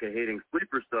America-hating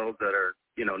sleeper cells that are,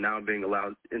 now being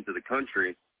allowed into the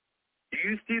country. Do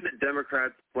you see the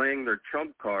Democrats playing their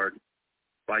trump card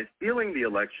by stealing the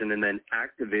election and then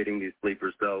activating these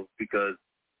sleeper cells, because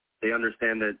they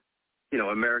understand that,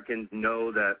 Americans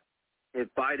know that if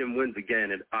Biden wins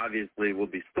again, it obviously will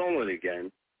be stolen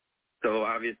again. So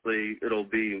obviously it'll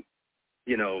be,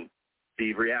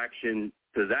 the reaction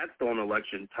to that stolen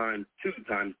election times 2,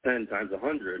 times 10, times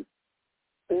 100,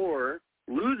 or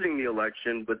losing the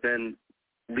election but then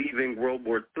leaving World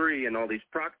War III and all these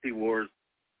proxy wars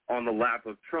on the lap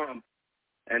of Trump,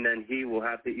 and then he will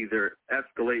have to either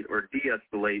escalate or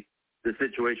de-escalate the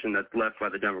situation that's left by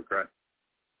the Democrats.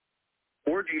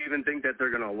 Or do you even think that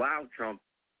they're going to allow Trump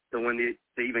to when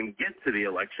they even get to the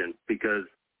election, because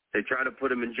they try to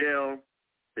put him in jail,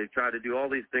 they try to do all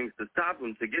these things to stop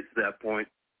him to get to that point.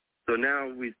 So now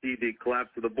we see the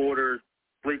collapse of the borders,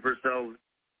 sleeper cells,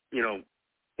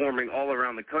 forming all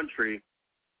around the country.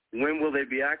 When will they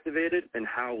be activated, and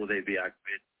how will they be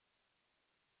activated?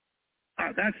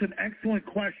 That's an excellent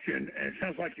question, and it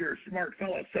sounds like you're a smart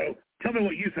fellow. So tell me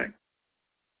what you think.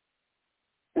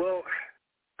 Well,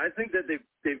 I think that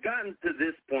they've gotten to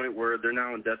this point where they're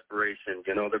now in desperation.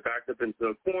 They're backed up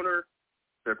into a corner.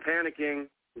 They're panicking.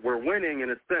 We're winning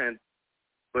in a sense,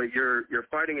 but you're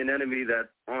fighting an enemy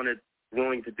that's on it,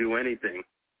 willing to do anything.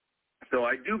 So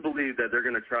I do believe that they're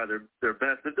going to try their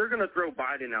best. If they're going to throw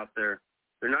Biden out there,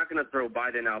 they're not going to throw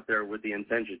Biden out there with the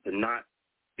intention to not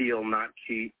steal, not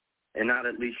cheat, and not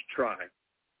at least try.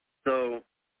 So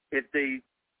if they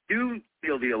do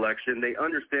steal the election, they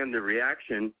understand the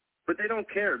reaction, but they don't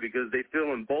care because they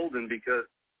feel emboldened because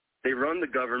they run the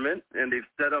government and they've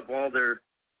set up all their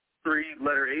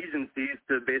 3-letter agencies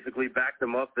to basically back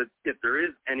them up that if there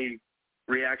is any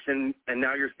reaction, and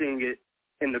now you're seeing it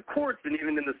in the courts and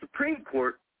even in the Supreme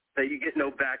Court, that you get no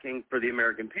backing for the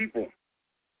American people.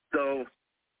 So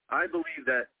I believe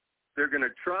that they're going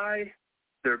to try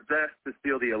their best to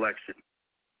steal the election.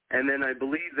 And then I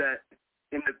believe that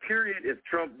in the period, if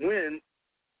Trump wins,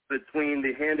 between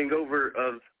the handing over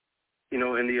of, in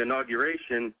the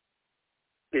inauguration,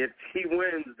 if he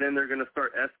wins, then they're going to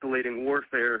start escalating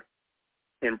warfare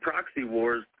and proxy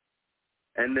wars,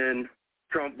 and then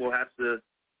Trump will have to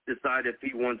decide if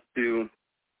he wants to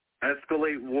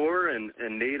escalate war and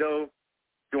NATO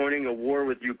joining a war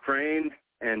with Ukraine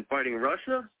and fighting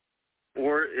Russia,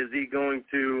 or is he going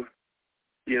to,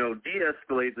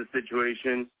 de-escalate the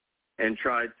situation and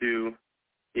try to,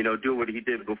 do what he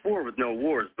did before with no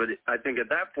wars. But I think at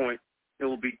that point, it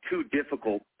will be too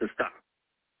difficult to stop.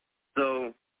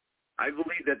 So I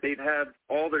believe that they'd have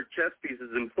all their chess pieces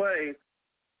in play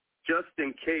just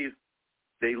in case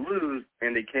they lose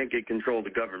and they can't get control of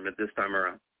the government this time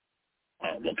around.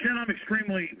 Well, Ken, I'm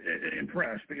extremely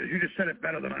impressed because you just said it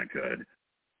better than I could.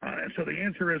 And so the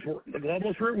answer is the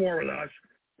globalists are at war with us.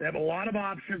 They have a lot of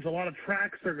options, a lot of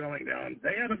tracks they're going down.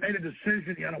 They haven't made a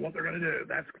decision yet on what they're going to do.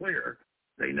 That's clear.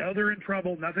 They know they're in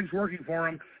trouble. Nothing's working for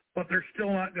them, but they're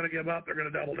still not going to give up. They're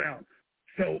going to double down.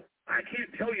 So I can't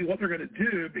tell you what they're going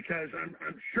to do because I'm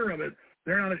sure of it.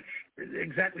 They're not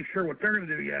exactly sure what they're going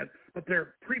to do yet, but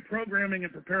they're pre-programming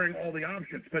and preparing all the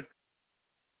options. But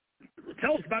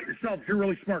tell us about yourself. You're a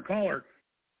really smart caller.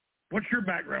 What's your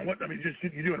background? Just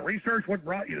you doing research? What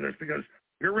brought you to this? Because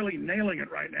you're really nailing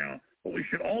it right now. What we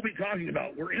should all be talking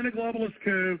about. We're in a globalist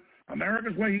coup.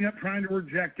 America's waking up trying to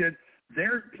reject it.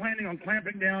 They're planning on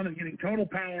clamping down and getting total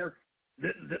power.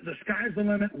 The sky's the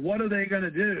limit. What are they going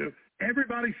to do?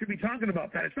 Everybody should be talking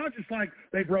about that. It's not just like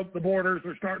they broke the borders,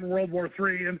 they're starting World War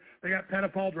III, and they got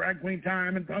pedophile drag queen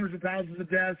time and hundreds of thousands of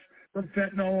deaths from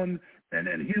fentanyl and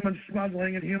human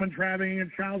smuggling and human trafficking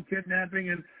and child kidnapping,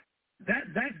 and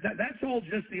that's all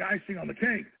just the icing on the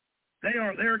cake.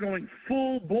 They're going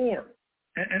full bore,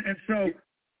 and so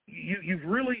you've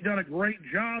really done a great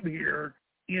job here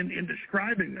in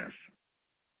describing this?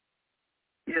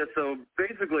 Yeah, so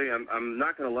basically, I'm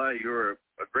not going to lie, you were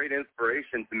a great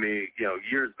inspiration to me,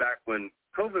 years back when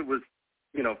COVID was,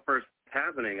 first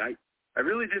happening. I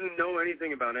really didn't know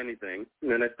anything about anything,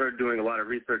 and then I started doing a lot of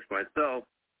research myself,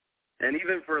 and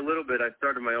even for a little bit, I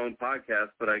started my own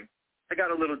podcast, but I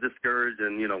got a little discouraged,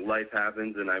 and, life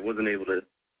happens, and I wasn't able to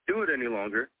do it any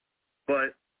longer,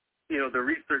 but, the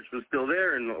research was still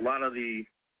there, and a lot of the,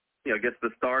 I guess the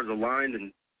stars aligned,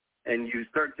 and you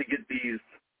start to get these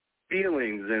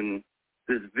feelings and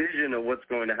this vision of what's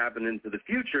going to happen into the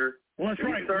future. Well, that's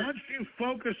right. Once you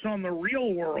focus on the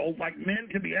real world, like men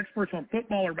can be experts on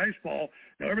football or baseball,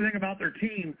 know everything about their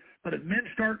team, but if men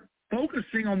start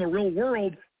focusing on the real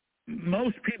world,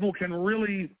 most people can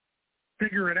really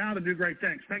figure it out and do great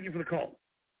things. Thank you for the call.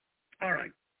 All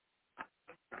right.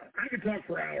 I could talk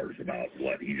for hours about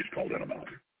what he just called in about,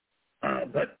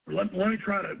 but let me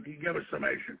try to give a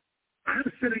summation. I'm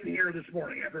sitting here this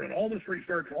morning after doing all this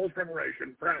research, all this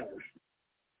preparation for hours,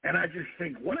 and I just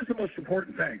think, what is the most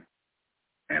important thing?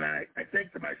 And I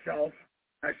think to myself,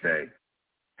 I say,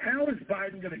 how is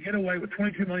Biden going to get away with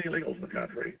 22 million illegals in the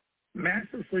country,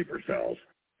 massive sleeper cells,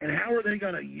 and how are they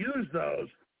going to use those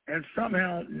and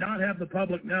somehow not have the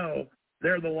public know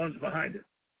they're the ones behind it?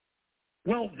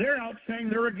 Well, they're out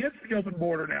saying they're against the open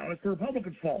border now, and it's the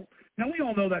Republicans' fault. Now, we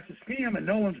all know that's a scam, and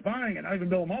no one's buying it, not even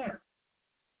Bill Maher.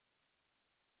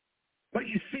 But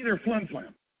you see their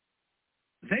flim-flam.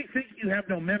 They think you have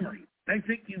no memory. They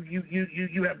think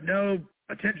you have no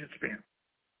attention span.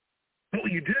 But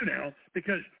what you do now,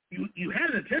 because you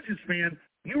had an attention span,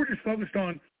 you were just focused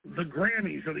on the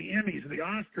Grammys or the Emmys or the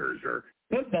Oscars or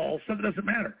football, stuff that doesn't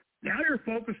matter. Now you're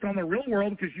focused on the real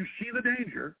world because you see the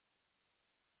danger.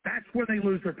 That's when they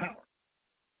lose their power.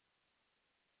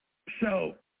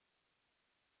 So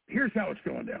here's how it's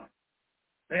going down.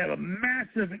 They have a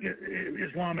massive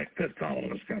Islamic fifth column in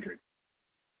this country.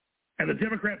 And the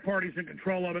Democrat Party's in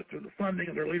control of it through the funding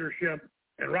of their leadership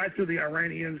and right through the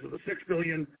Iranians of the $6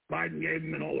 billion Biden gave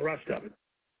them and all the rest of it.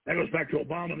 That goes back to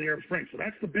Obama and the Arab Spring. So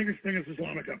that's the biggest thing is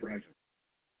Islamic uprising.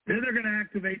 Then they're going to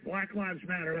activate Black Lives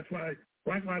Matter. That's why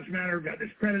Black Lives Matter got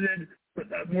discredited. But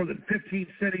more than 15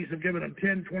 cities have given them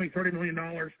 $10, $20, $30 million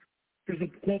because the,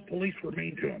 quote, police were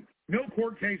mean to them. No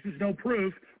court cases, no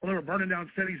proof. Well, they were burning down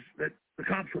cities that the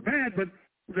cops were bad, but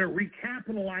they're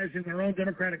recapitalizing their own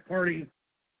Democratic Party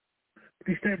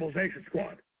destabilization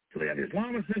squad. So they have the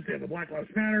Islamists, they have the Black Lives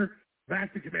Matter,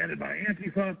 vastly commanded by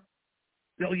Antifa.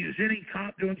 They'll use any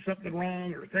cop doing something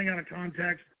wrong or thing out of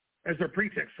context as their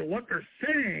pretext. So what they're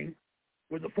saying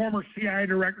with the former CIA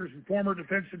directors and former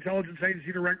Defense Intelligence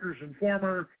Agency directors and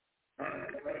former,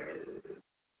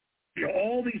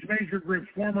 all these major groups,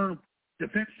 former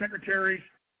defense secretaries,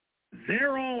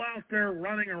 they're all out there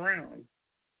running around.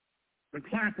 The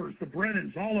Clappers, the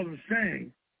Brennans, all of them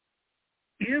saying,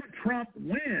 if Trump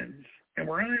wins and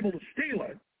we're unable to steal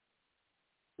it,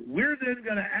 we're then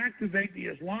going to activate the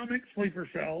Islamic sleeper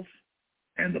cells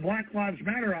and the Black Lives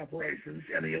Matter operations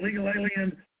and the illegal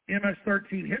alien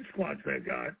MS-13 hit squads they've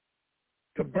got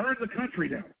to burn the country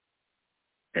down.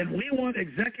 And we want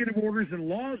executive orders and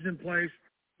laws in place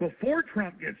before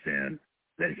Trump gets in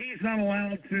that he's not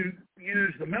allowed to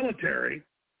use the military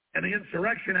and the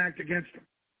Insurrection Act against him.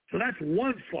 So that's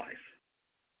one slice.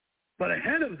 But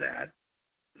ahead of that,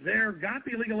 they've got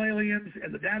the illegal aliens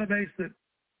and the database that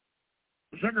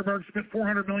Zuckerberg spent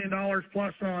 $400 million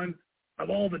plus on of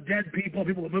all the dead people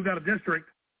that moved out of district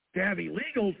to have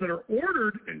illegals that are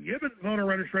ordered and given voter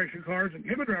registration cards and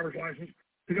given driver's license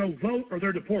to go vote or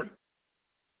they're deported.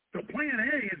 So plan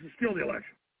A is to steal the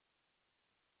election.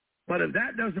 But if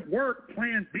that doesn't work,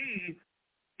 plan B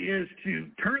is to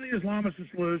turn the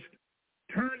Islamists loose,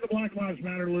 turn the Black Lives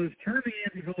Matter loose, turn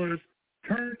the Antifa loose,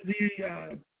 turn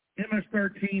the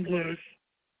MS-13 loose,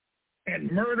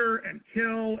 and murder and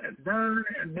kill and burn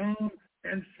and bomb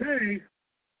and say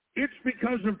it's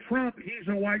because of Trump. He's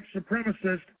a white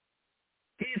supremacist.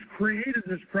 He's created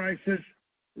this crisis.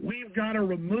 We've got to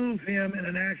remove him in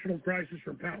a national crisis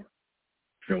from power.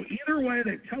 So either way,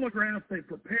 they've telegraphed, they've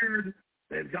prepared,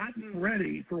 they've gotten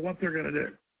ready for what they're going to do.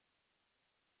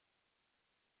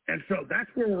 And so that's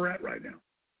where we're at right now.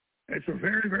 It's a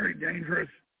very, very dangerous,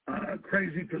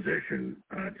 crazy position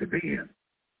to be in.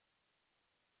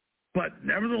 But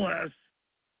nevertheless,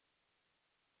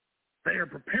 they are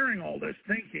preparing all this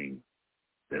thinking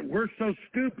that we're so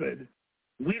stupid,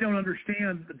 we don't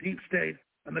understand the deep state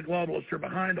and the globalists are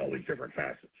behind all these different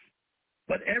facets.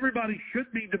 But everybody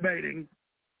should be debating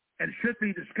and should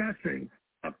be discussing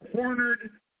a cornered,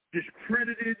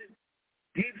 discredited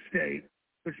deep state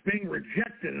that's being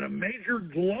rejected in a major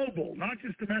global, not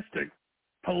just domestic,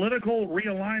 political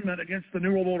realignment against the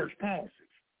New World Order's policies.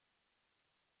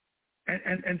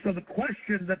 And so the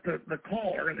question that the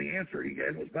caller and the answer he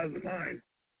gave was better than mine,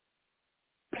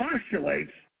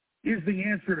 postulates is the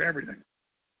answer to everything.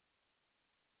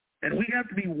 And we have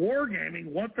to be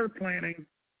wargaming what they're planning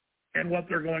and what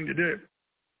they're going to do.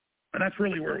 And that's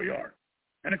really where we are.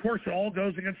 And, of course, it all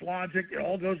goes against logic. It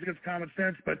all goes against common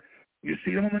sense. But you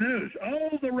see them on the news.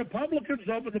 Oh, the Republicans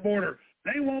opened the border.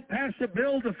 They won't pass a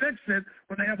bill to fix it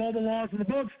when they have all the laws in the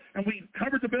books. And we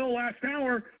covered the bill last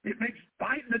hour. It makes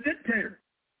Biden a dictator.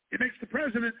 It makes the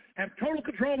president have total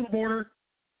control of the border,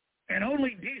 and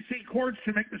only D.C. courts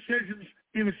can make decisions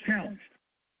if it's challenged.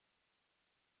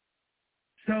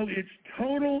 So it's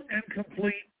total and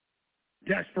complete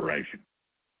desperation.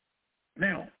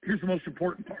 Now, here's the most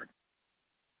important part.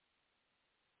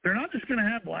 They're not just going to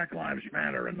have Black Lives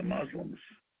Matter and the Muslims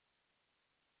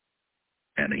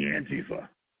and the Antifa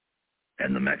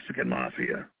and the Mexican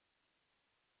Mafia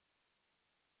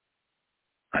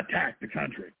attack the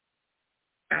country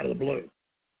out of the blue.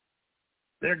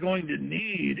 They're going to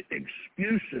need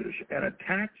excuses and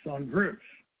attacks on groups,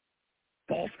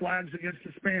 false flags against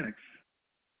Hispanics,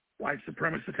 white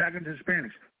supremacists attacking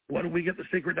Hispanics. What did we get the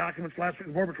secret documents last week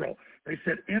from Border Patrol? They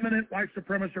said imminent white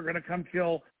supremacists are going to come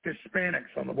kill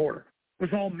Hispanics on the border. It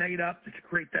was all made up to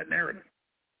create that narrative.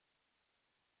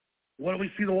 What do we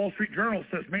see? The Wall Street Journal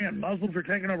says, man, Muslims are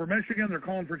taking over Michigan. They're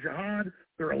calling for jihad.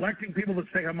 They're electing people that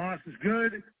say Hamas is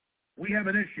good. We have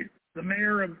an issue. The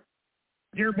mayor of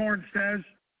Dearborn says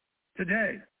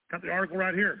today, got the article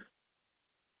right here,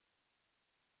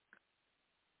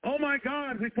 oh my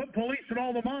God, we put police in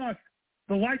all the mosques.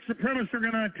 The white supremacists are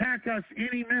going to attack us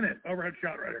any minute. Overhead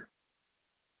shot right here.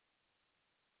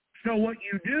 So what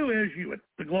you do is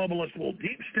the globalists will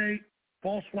deep state,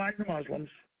 false flag the Muslims.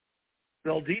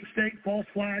 They'll deep state, false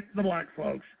flag the black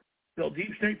folks. They'll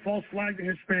deep state, false flag the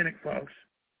Hispanic folks.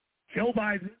 Kill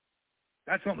Biden.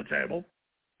 That's on the table.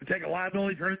 To take a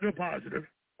liability, turn it into a positive.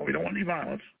 But we don't want any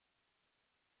violence.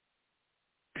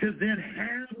 To then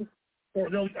have, or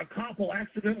a cop will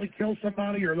accidentally kill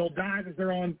somebody, or they'll die because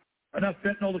they're on enough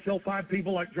fentanyl to kill 5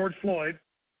 people like George Floyd,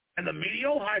 and the media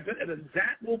will hype it, and then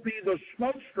that will be the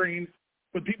smoke screen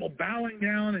with people bowing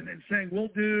down and saying, we'll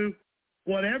do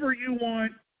whatever you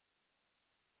want.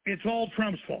 It's all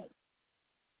Trump's fault.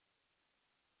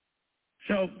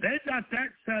 So they've got that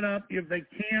set up. If they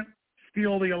can't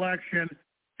steal the election,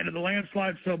 and if the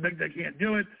landslide's so big they can't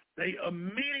do it, they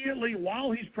immediately,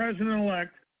 while he's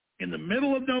president-elect, in the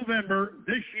middle of November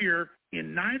this year,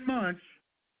 in 9 months,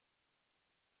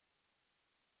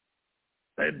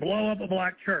 they blow up a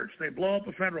black church. They blow up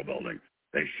a federal building.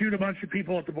 They shoot a bunch of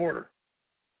people at the border.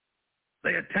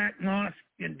 They attack mosques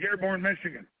in Dearborn,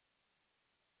 Michigan.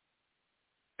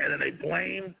 And then they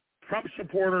blame Trump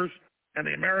supporters and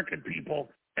the American people,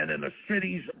 and then the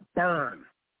cities burn.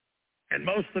 And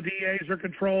most of the DAs are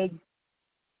controlled.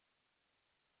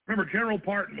 Remember, General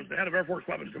Parton was the head of Air Force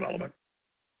Weapons Development.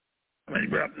 I mean, he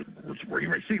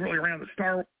secretly ran the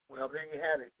Star. Well, there you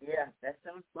have it. Yeah, that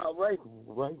sounds about right.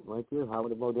 Right there. How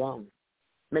would it go down?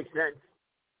 Makes sense.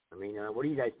 I mean, what do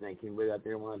you guys think? Anybody out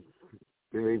there want to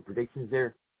give any predictions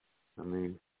there? I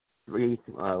mean, what is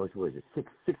it?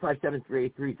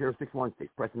 657-383-0616.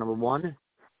 Press number 1.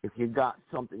 If you got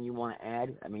something you want to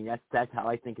add, I mean, that's how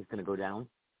I think it's going to go down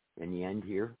in the end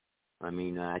here. I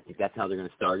mean, I think that's how they're going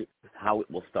to start it, how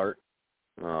it will start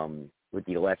with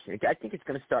the election. I think it's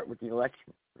going to start with the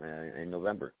election in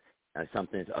November. A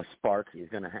spark is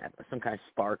going to happen, some kind of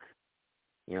spark,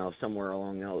 somewhere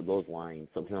along those lines,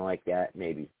 something like that,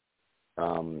 maybe.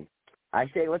 I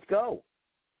say let's go.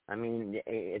 I mean,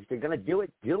 if they're going to do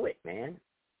it, man.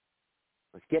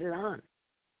 Let's get it on.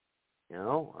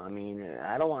 I mean,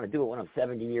 I don't want to do it when I'm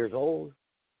 70 years old.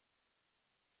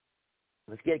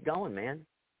 Let's get it going, man.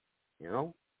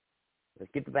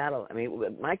 Let's get the battle. I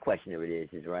mean, my question of it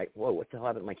is right, whoa, what the hell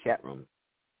happened to my chat room?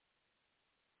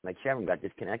 My chat room got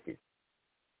disconnected.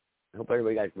 I hope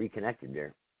everybody got reconnected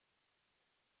there.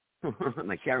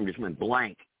 My chat room just went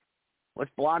blank.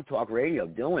 What's Blog Talk Radio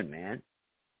doing, man?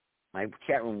 My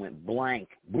chat room went blank.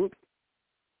 Boop.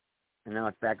 And now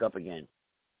it's back up again.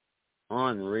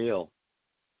 Unreal.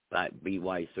 But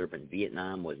B.Y. Serpent.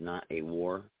 Vietnam was not a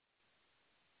war.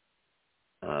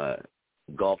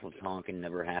 Gulf of Tonkin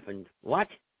never happened. What?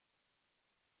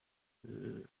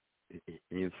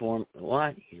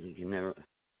 What? You never.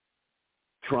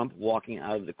 Trump walking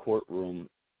out of the courtroom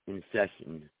in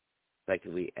session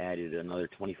effectively added another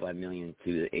 $25 million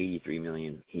to the $83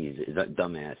 million. He's a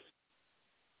dumbass.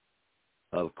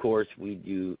 Of course, we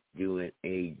do it.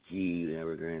 AG,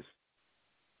 never grants.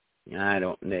 I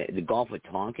don't. The Gulf of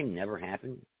Tonkin never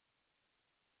happened.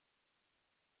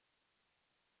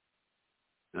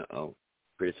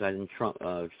 criticizing Trump,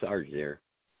 Sarge there.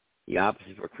 The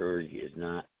opposite for courage is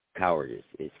not cowardice.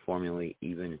 It's formally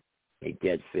even a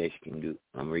dead fish can do.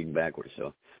 I'm reading backwards,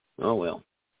 so oh well.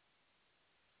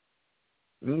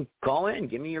 Call in.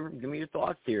 Give me your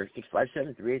thoughts here.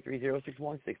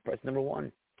 657-383-0616. Press number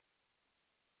 1.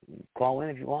 Call in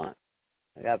if you want.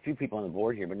 I got a few people on the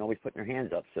board here, but nobody's putting their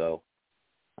hands up, so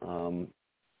I'm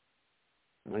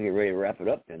gonna get ready to wrap it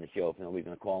up then the show if nobody's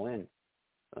gonna call in.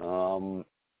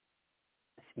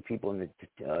 I see people in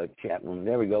the chat room.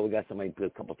 There we go. We got somebody, a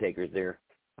couple takers there.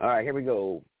 All right, here we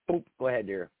go. Boop. Go ahead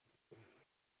there.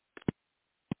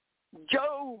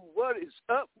 Joe, what is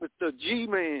up with the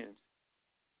G-Man?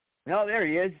 Oh, there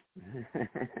he is.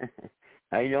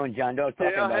 How you doing, John Doe?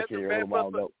 Talking about you there a little while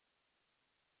ago.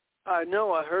 I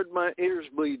know. I heard my ears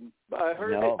bleeding. I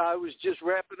heard it. I was just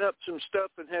wrapping up some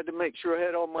stuff and had to make sure I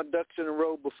had all my ducks in a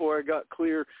row before I got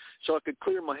clear so I could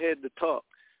clear my head to talk.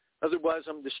 Otherwise,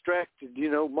 I'm distracted,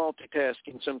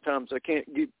 multitasking sometimes. I can't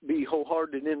be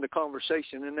wholehearted in the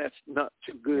conversation, and that's not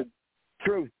too good.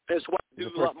 True. That's why I do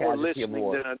a lot more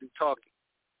listening than I do talking.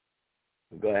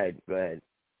 Go ahead,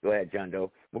 John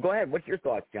Doe. Well, go ahead. What's your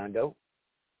thoughts, John Doe?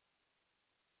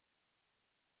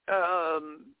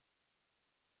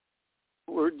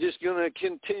 We're just going to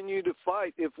continue to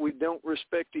fight if we don't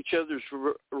respect each other's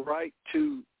right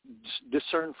to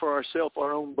discern for ourselves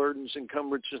our own burdens,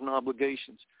 encumbrances, and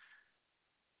obligations.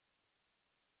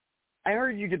 I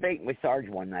heard you debating with Sarge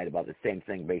one night about the same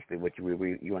thing, basically, what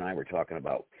you and I were talking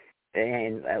about.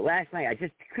 And last night, I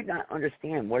just could not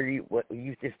understand what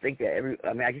you just think that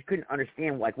I just couldn't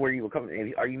understand where you were coming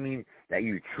from. Are you mean that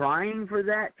you're trying for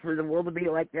that, for the world to be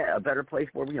like that, a better place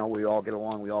where we all get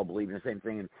along, we all believe in the same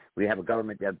thing, and we have a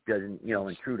government that doesn't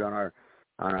intrude on our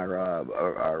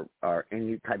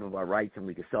any type of our rights, and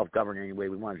we can self-govern any way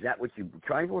we want? Is that what you're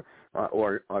trying for,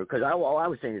 or because all I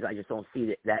was saying is I just don't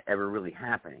see that ever really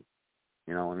happening.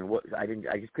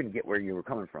 I just couldn't get where you were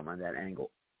coming from on that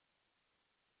angle.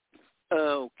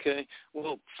 Okay.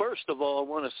 Well, first of all, I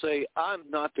want to say I'm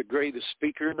not the greatest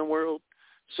speaker in the world.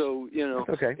 So,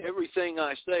 everything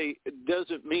I say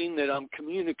doesn't mean that I'm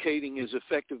communicating as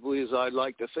effectively as I'd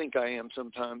like to think I am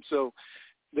sometimes. So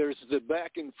there's the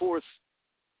back and forth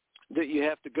that you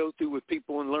have to go through with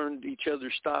people and learn each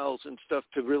other's styles and stuff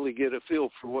to really get a feel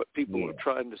for what people are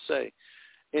trying to say.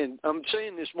 And I'm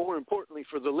saying this more importantly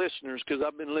for the listeners because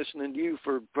I've been listening to you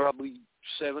for probably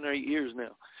 7 or 8 years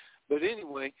now. But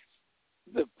anyway,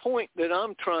 the point that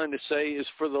I'm trying to say is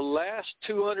for the last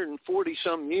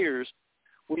 240-some years,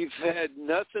 we've had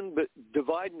nothing but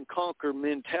divide and conquer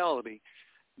mentality.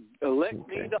 Elect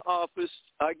me to office,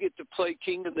 I get to play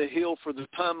king of the hill for the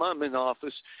time I'm in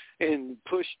office and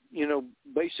push,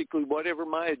 basically whatever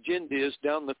my agenda is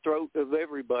down the throat of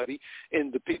everybody.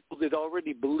 And the people that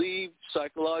already believe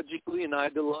psychologically and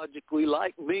ideologically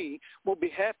like me will be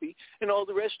happy. And all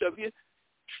the rest of you,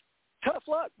 tough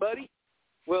luck, buddy.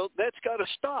 Well, that's got to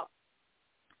stop.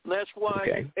 And that's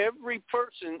why every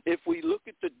person, if we look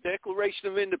at the Declaration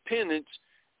of Independence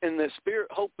and the spirit,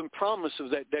 hope, and promise of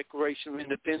that Declaration of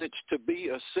Independence to be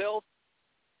a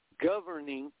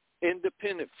self-governing,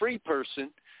 independent, free person,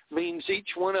 means each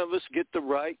one of us get the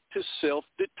right to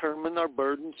self-determine our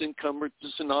burdens,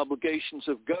 encumbrances, and obligations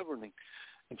of governing.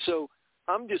 And so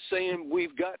I'm just saying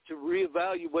we've got to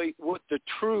reevaluate what the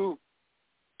true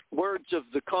words of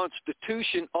the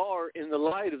Constitution are in the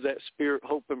light of that spirit,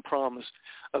 hope, and promise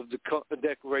of the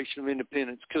Declaration of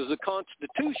Independence. Because the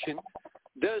Constitution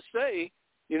does say,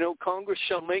 Congress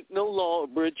shall make no law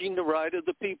abridging the right of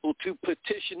the people to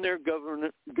petition their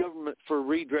government for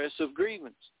redress of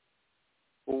grievance.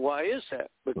 Well, why is that?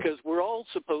 Because we're all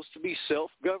supposed to be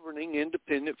self-governing,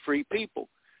 independent, free people.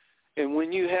 And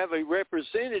when you have a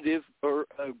representative or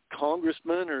a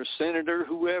congressman or a senator,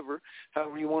 whoever,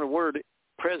 however you want to word it,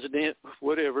 president,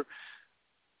 whatever,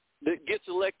 that gets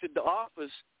elected to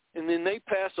office, and then they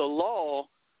pass a law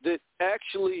that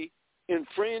actually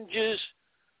infringes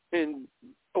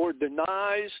or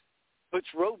denies, puts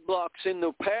roadblocks in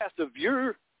the path of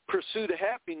your pursuit of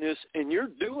happiness, and you're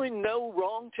doing no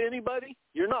wrong to anybody,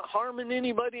 you're not harming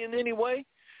anybody in any way,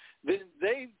 then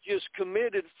they've just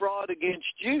committed fraud against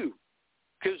you.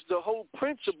 Because the whole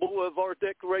principle of our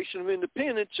Declaration of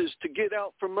Independence is to get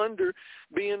out from under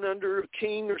being under a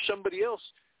king or somebody else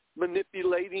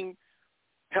manipulating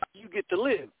how you get to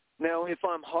live. Now, if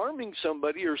I'm harming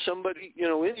somebody or somebody,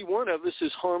 any one of us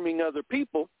is harming other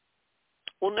people,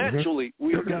 well, naturally,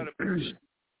 we've got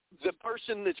the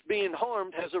person that's being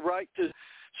harmed has a right to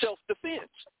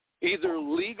self-defense, either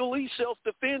legally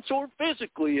self-defense or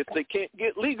physically if they can't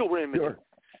get legal remedy. Sure.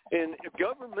 And if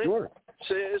government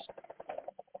says,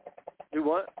 do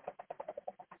what?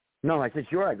 No, I said,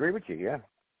 sure, I agree with you, yeah.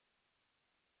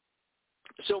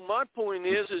 So my point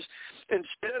is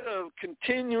instead of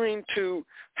continuing to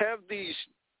have these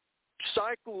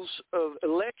cycles of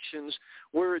elections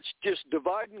where it's just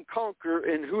divide and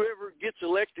conquer, and whoever gets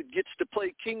elected gets to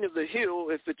play king of the hill.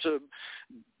 If it's a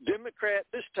Democrat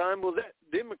this time, well, that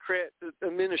Democrat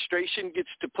administration gets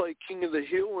to play king of the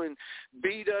hill and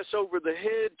beat us over the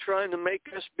head trying to make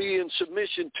us be in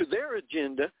submission to their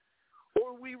agenda.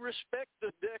 Or we respect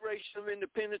the Declaration of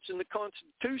Independence and the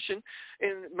Constitution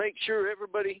and make sure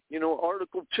everybody,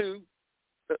 Article 2,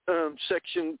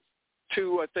 Section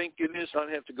 2, I think it is.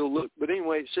 I'd have to go look. But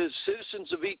anyway, it says,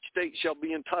 citizens of each state shall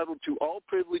be entitled to all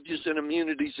privileges and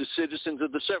immunities as citizens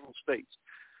of the several states.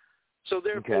 So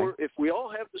therefore, if we all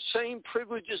have the same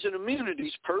privileges and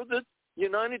immunities per the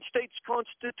United States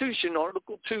Constitution,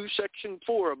 Article 2, Section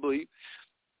 4, I believe,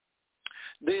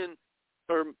 then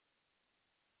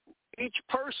each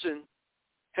person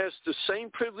has the same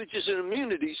privileges and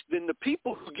immunities, then the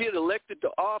people who get elected to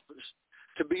office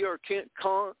to be our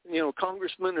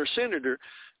congressman or senator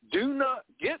do not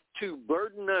get to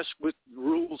burden us with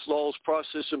rules, laws,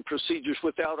 process, and procedures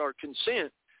without our consent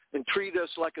and treat us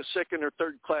like a second or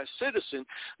third class citizen.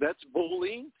 That's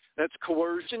bullying, that's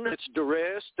coercion, that's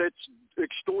duress, that's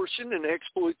extortion and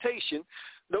exploitation.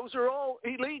 Those are all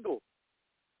illegal.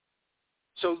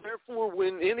 So therefore,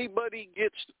 when anybody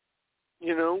gets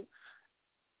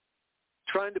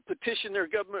trying to petition their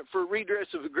government for redress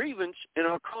of a grievance, and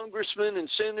our congressmen and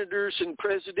senators and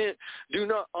president do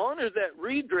not honor that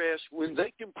redress when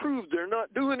they can prove they're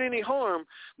not doing any harm,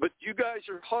 but you guys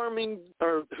are harming,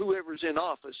 or whoever's in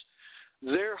office,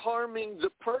 they're harming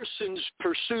the person's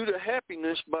pursuit of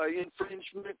happiness by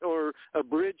infringement or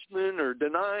abridgment or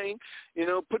denying.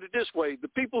 Put it this way, the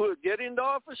people who get into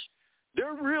office,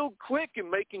 they're real quick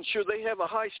in making sure they have a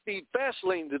high-speed fast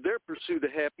lane to their pursuit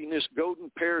of happiness,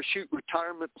 golden parachute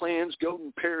retirement plans,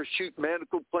 golden parachute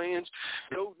medical plans,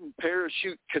 golden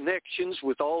parachute connections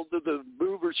with all of the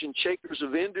movers and shakers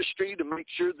of industry to make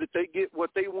sure that they get what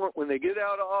they want when they get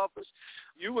out of office.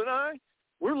 You and I,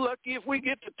 we're lucky if we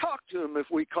get to talk to them if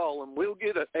we call them. We'll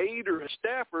get an aide or a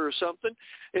staffer or something,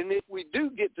 and if we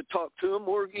do get to talk to them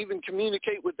or even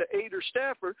communicate with the aide or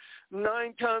staffer,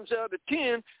 9 times out of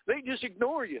 10, they just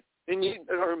ignore you. And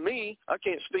or me, I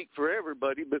can't speak for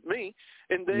everybody, but me,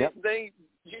 and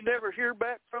you never hear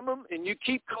back from them, and you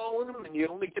keep calling them, and you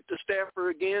only get the staffer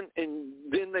again, and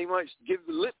then they might give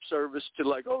the lip service to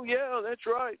like, oh, yeah, that's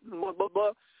right, blah, blah,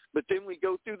 blah. But then we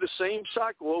go through the same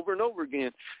cycle over and over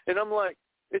again. And I'm like,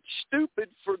 it's stupid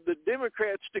for the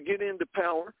Democrats to get into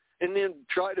power and then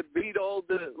try to beat all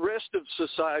the rest of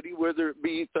society, whether it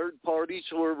be third parties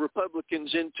or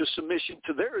Republicans, into submission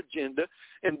to their agenda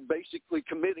and basically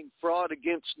committing fraud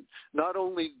against not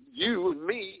only you and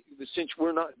me, since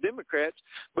we're not Democrats,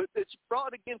 but it's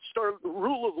fraud against our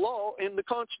rule of law and the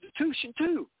Constitution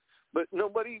too. But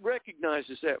nobody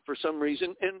recognizes that for some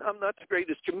reason, and I'm not the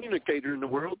greatest communicator in the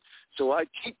world, so I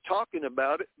keep talking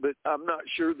about it, but I'm not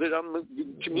sure that I'm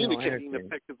communicating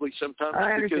effectively sometimes.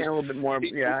 I understand a little bit more.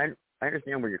 I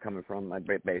understand where you're coming from,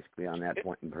 basically, on that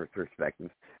point in perspective.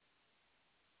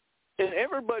 And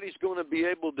everybody's going to be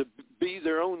able to be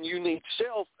their own unique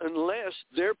self unless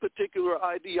their particular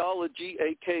ideology,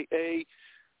 a.k.a.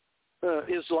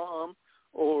 Islam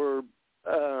or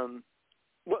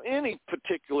any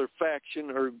particular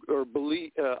faction or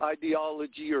belief,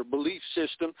 ideology or belief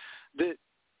system that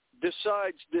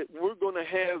decides that we're going to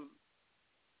have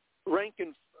rank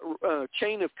and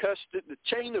chain of custody, the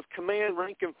chain of command,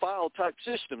 rank and file type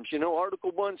systems.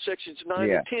 Article 1, Sections 9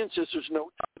 and 10 says there's no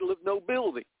title of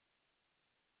nobility.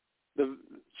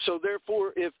 So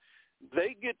therefore, if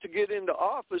they get into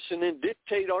office and then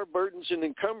dictate our burdens and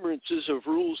encumbrances of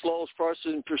rules, laws, process,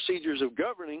 and procedures of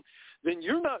governing, then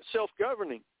you're not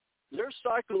self-governing. They're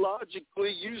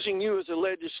psychologically using you as a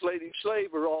legislative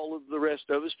slave, or all of the rest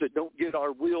of us that don't get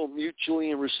our will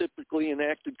mutually and reciprocally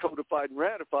enacted, codified, and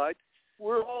ratified.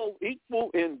 We're all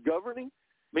equal in governing,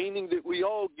 meaning that we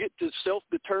all get to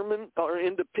self-determine our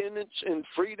independence and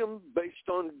freedom based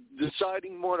on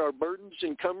deciding what our burdens,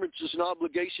 encumbrances, and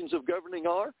obligations of governing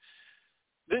are.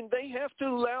 Then they have to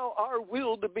allow our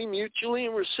will to be mutually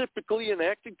and reciprocally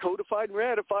enacted, codified, and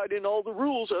ratified in all the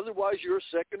rules. Otherwise, you're a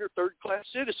second or third-class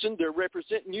citizen. They're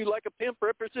representing you like a pimp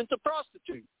represents a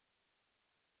prostitute.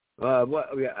 I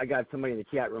got somebody in the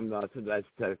chat room that's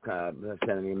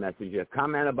sending me a message. A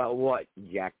comment about what,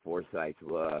 Jack Forsyth?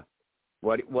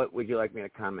 What would you like me to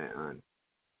comment on?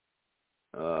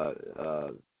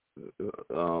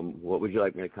 What would you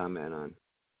like me to comment on?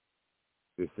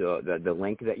 So the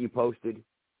link that you posted,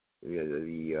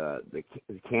 the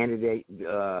candidate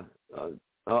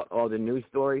The news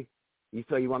story?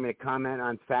 So you want me to comment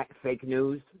on fake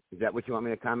news? Is that what you want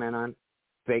me to comment on?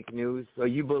 Fake news? So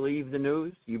you believe the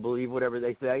news? You believe whatever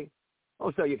they say?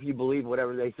 Oh, so if you believe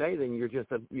whatever they say, then you're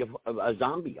just a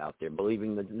zombie out there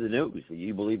believing the news.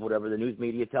 You believe whatever the news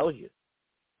media tells you.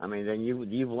 I mean, then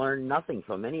you've learned nothing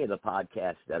from any of the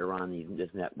podcasts that are on this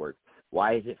network.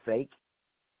 Why is it fake?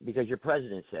 Because your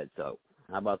president said so.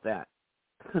 How about that?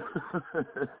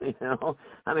 You know,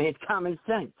 I mean, it's common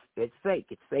sense. It's fake.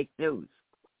 It's fake news.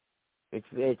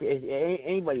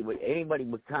 Anybody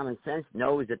with common sense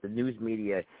knows that the news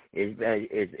media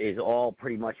is all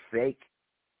pretty much fake.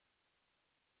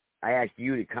 I asked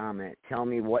you to comment. Tell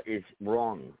me what is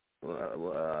wrong.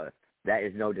 That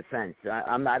is no defense.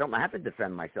 I don't have to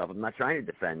defend myself. I'm not trying to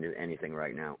defend anything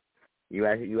right now. You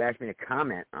asked me to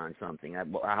comment on something.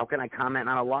 How can I comment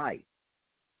on a lie?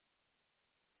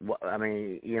 I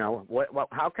mean, you know,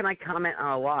 how can I comment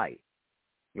on a lie?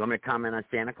 You want me to comment on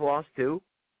Santa Claus too?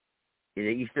 The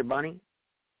Easter Bunny?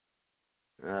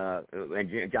 And I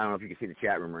don't know if you can see the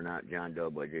chat room or not, John Doe,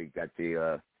 but you got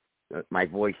the my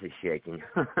voice is shaking.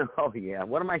 Oh yeah,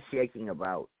 what am I shaking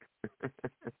about?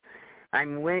 I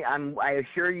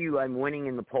assure you, I'm winning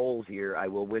in the polls here. I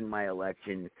will win my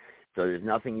election. So there's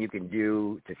nothing you can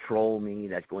do to troll me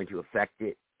that's going to affect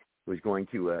it. Who's going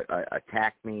to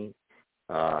attack me?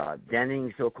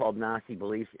 Denning so-called Nazi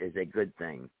beliefs is a good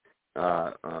thing.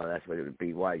 That's what it would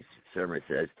be. Wise Sermon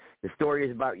says. The story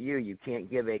is about you. You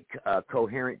can't give a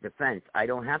coherent defense. I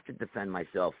don't have to defend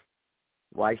myself.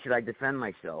 Why should I defend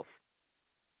myself?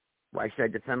 Why should I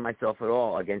defend myself at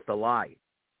all against a lie,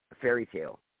 a fairy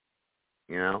tale?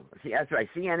 You know? See, that's right.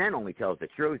 CNN only tells the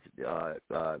truth,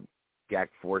 Jack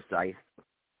Forsyth.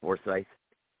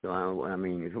 So, I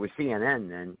mean, if it was CNN,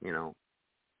 then, you know,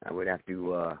 I would have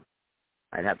to...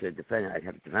 I'd have to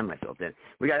defend myself then.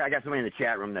 I got somebody in the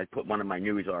chat room that put one of my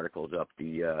news articles up.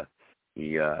 That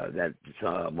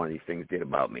one of these things did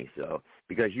about me. So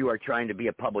because you are trying to be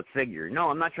a public figure. No,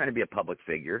 I'm not trying to be a public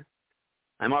figure.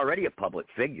 I'm already a public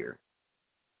figure.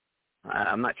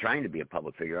 I'm not trying to be a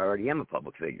public figure. I already am a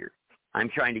public figure. I'm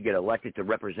trying to get elected to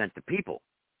represent the people.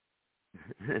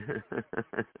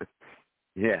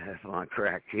 Yeah, if I'm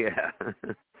correct. Yeah.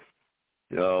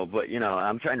 So, but, you know,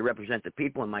 I'm trying to represent the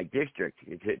people in my district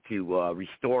to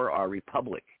restore our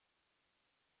republic.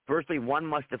 Firstly, one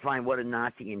must define what a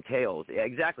Nazi entails. Yeah,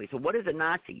 exactly. So what is a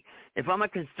Nazi? If I'm a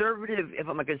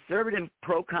conservative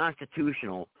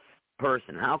pro-constitutional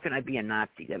person, how can I be a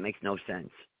Nazi? That makes no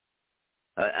sense.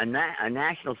 A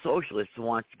national socialist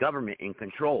wants government in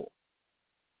control.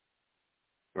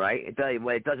 Right? It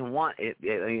doesn't want it.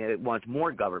 It wants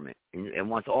more government. It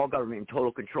wants all government in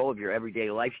total control of your everyday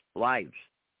lives.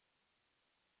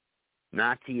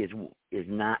 Nazi is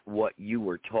not what you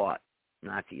were taught.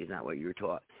 Nazi is not what you were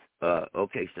taught.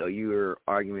 Okay, so your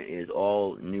argument is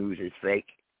all news is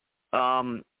fake.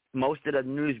 Most of the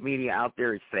news media out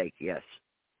there is fake. Yes,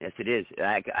 it is.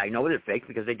 I know they're fake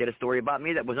because they did a story about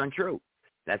me that was untrue.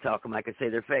 That's how come I could say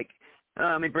they're fake.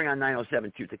 Let me bring on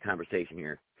 907 to the conversation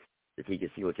here. If he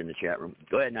can see what's in the chat room.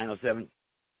 Go ahead, 907.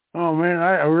 Oh, man,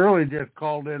 I really just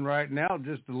called in right now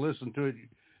just to listen to it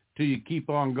till you keep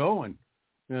on going.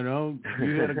 You know,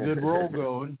 you had a good roll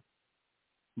going.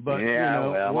 But, yeah, you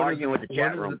know, well, I'm arguing with the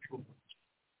chat room.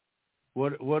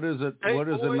 What is it? Hey, what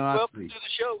is boys, a Nazi? welcome to the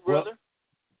show, brother.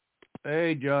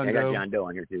 Hey, John Doe. I got John Doe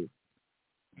on here, too.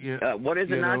 Yeah, what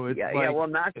is a Nazi? Nazi.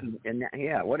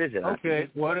 Yeah, what is it? Okay,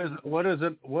 what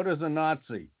is a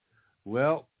Nazi?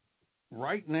 Well,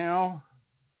 right now,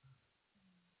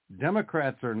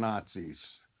 Democrats are Nazis.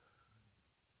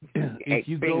 If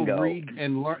you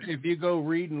go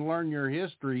read and learn your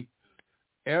history,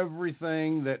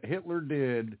 everything that Hitler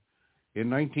did in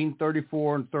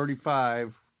 1934 and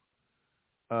 35,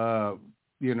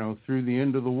 you know, through the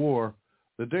end of the war,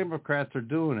 the Democrats are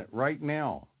doing it right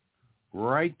now,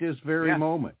 right this very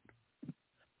moment.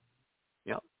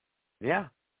 Yep. Yeah.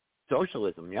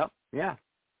 Socialism. Yep. Yeah.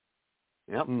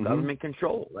 Yep. Mm-hmm. Government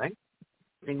control, right?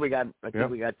 I think we got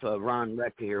Ron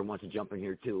Reck here wants to jump in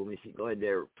here too. Let me see. Go ahead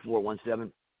there,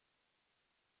 417.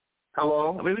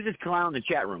 Hello. I mean, we just clown in the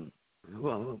chat room.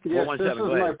 Yes, this is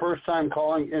my first time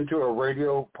calling into a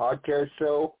radio podcast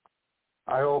show.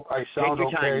 I hope I sound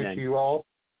okay to you all.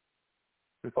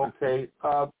 Okay.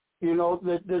 You know,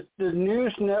 the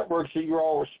news networks that you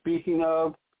all were speaking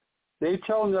of, they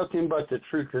tell nothing but the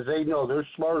truth because they know they're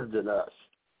smarter than us.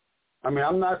 I mean,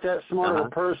 I'm not that smart of a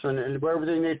person, and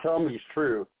everything they tell me is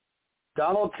true.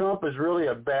 Donald Trump is really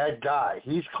a bad guy.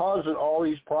 He's causing all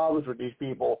these problems with these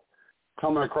people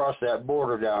coming across that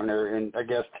border down there in, I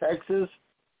guess, Texas.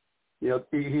 You know,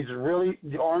 he's really,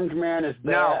 the orange man is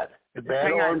bad.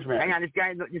 Bad orange man. Hang on, this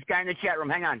guy in the chat room.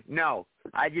 Hang on. No,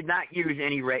 I did not use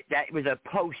any rate. That was a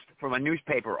post from a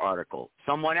newspaper article.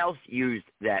 Someone else used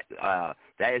that.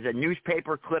 That is a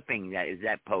newspaper clipping. That is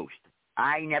that post.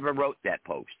 I never wrote that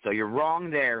post. So you're wrong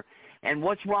there. And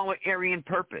what's wrong with Aryan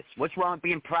purpose? What's wrong with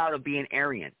being proud of being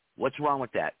Aryan? What's wrong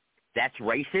with that? That's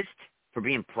racist for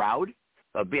being proud?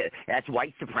 That's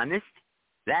white supremacist?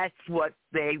 That's what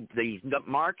the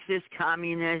Marxist,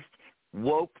 communist,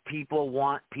 woke people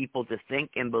want people to think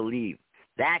and believe.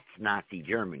 That's Nazi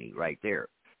Germany right there,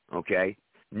 okay?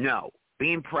 No.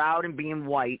 Being proud and being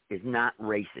white is not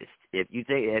racist. If you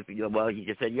say, well, he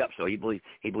just said, yep, so he believes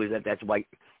that that's white,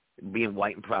 being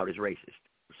white and proud is racist.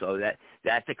 So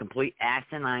that's a complete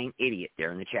asinine idiot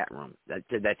there in the chat room. That's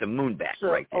a moonbat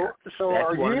right there. So that's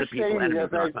are one you of the people saying enemies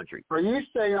in our country. Are you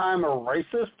saying I'm a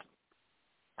racist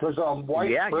because I'm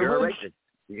white privileged? You're a racist.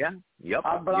 Yeah, yep,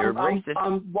 but you're I'm racist.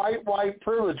 I'm white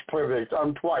privileged.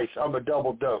 I'm twice. I'm a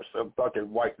double dose of fucking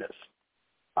whiteness.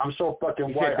 I'm so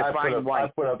fucking white. I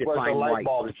put a light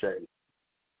bulb in shade.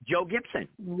 Joe Gibson.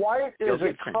 White is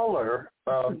a color.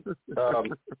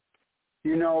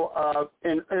 You know,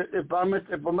 and if I'm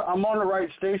on the right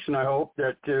station, I hope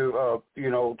that to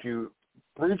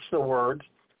preach the words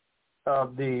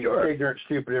of the ignorant,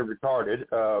 stupid, and retarded.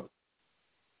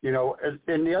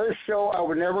 In the other show I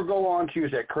would never go on to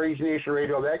is that Crazy Nation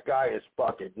Radio. That guy is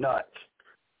fucking nuts.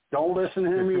 Don't listen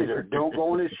to him either. Don't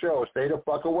go on his show. Stay the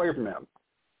fuck away from him.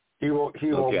 He will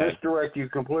misdirect you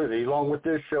completely. Along with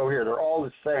this show here, they're all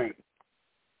the same.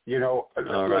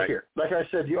 Look here. Like I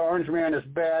said, the Orange Man is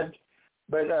bad.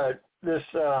 But this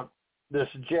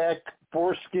Jack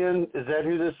Foreskin, is that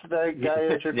who this guy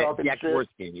is? Jack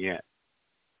Foreskin, yeah.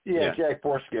 Yeah, Jack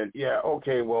Foreskin. Yeah,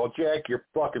 okay, well, Jack, you're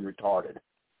fucking retarded.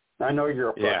 I know you're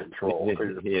a fucking troll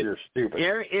because you're stupid.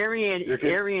 Aryan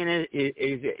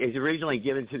is originally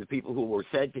given to the people who were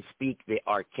said to speak the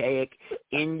archaic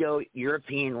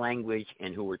Indo-European language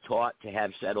and who were taught to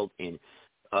have settled in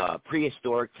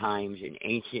prehistoric times in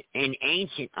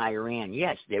ancient Iran.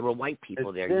 Yes, there were white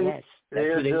people there. Yes,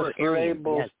 they're they just were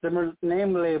labels. Yes. They're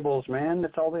name labels, man.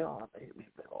 That's all they are.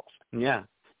 Labels. Yeah.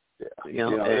 They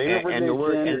The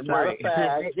word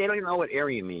they don't even know what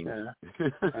Aryan means.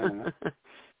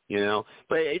 Yeah.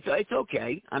 But it's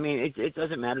okay. I mean, it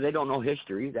doesn't matter. They don't know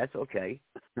history. That's okay.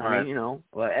 Right. I mean,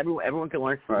 everyone can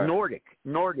learn. Right.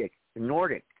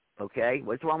 Nordic. Okay,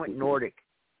 what's wrong with Nordic?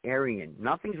 Aryan.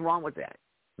 Nothing's wrong with that.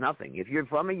 Nothing. If you're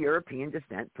from a European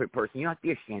descent person, you don't have to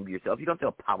be ashamed of yourself. You don't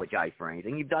have to apologize for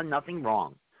anything. You've done nothing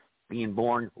wrong. Being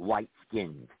born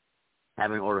white-skinned,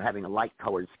 having a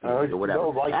light-colored skin or whatever.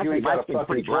 Actually, you ain't got a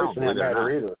fucking choice in that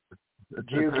matter either.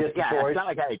 Do you get the choice? It's not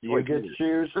like I had a choice. You get to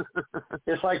choose.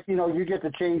 It's like, you get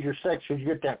to change your sex, so you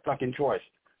get that fucking choice.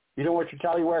 You don't want your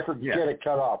tallywhacker, get it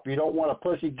cut off. You don't want a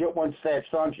pussy, get one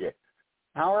snatched on you.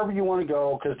 However you want to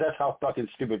go, because that's how fucking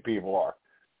stupid people are.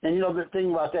 And the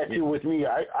thing about that too with me,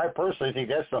 I personally think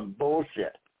that's some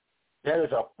bullshit. That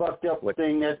is a fucked up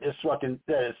thing that is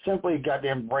simply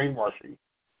goddamn brainwashing.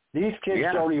 These kids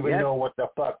don't even know what the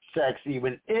fuck sex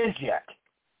even is yet.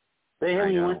 They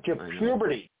haven't even went to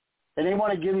puberty. And they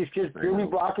want to give these kids puberty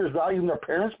blockers without even their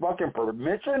parents' fucking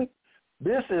permission?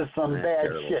 This is some bad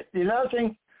shit. Another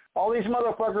thing, all these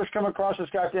motherfuckers come across this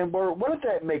goddamn border. What does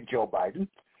that make Joe Biden?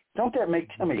 Don't that make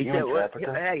some of you in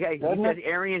Africa? He says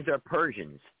Aryans are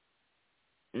Persians.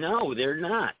 No, they're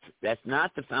not. That's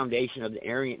not the foundation of the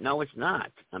Aryan. No, it's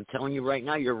not. I'm telling you right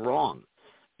now, you're wrong.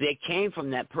 They came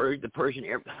from the Persian.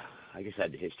 I just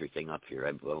had the history thing up here.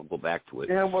 I'll go back to it.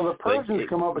 Yeah, well, the Persians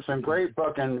come up with some great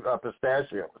fucking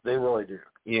pistachios. They really do.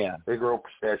 Yeah. They grow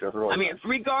pistachios really nice.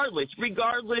 Regardless,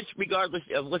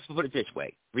 let's put it this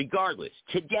way. Regardless,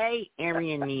 today,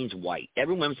 Aryan means white.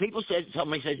 When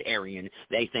somebody says Aryan,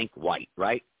 they think white,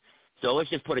 right? So let's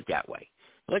just put it that way.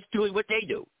 Let's do what they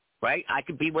do, right? I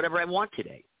could be whatever I want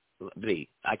today.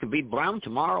 I could be brown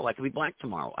tomorrow. I could be black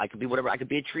tomorrow. I could be whatever. I could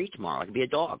be a tree tomorrow. I could be a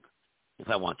dog if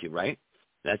I want to, right?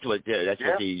 That's what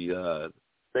the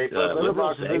they put litter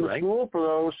boxes in the school for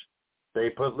those. They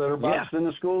put litter boxes in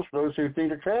the schools for those who think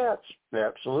they're cats.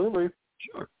 Absolutely.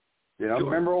 Sure.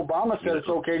 Remember Obama said it's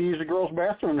okay to use the girls'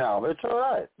 bathroom now. It's all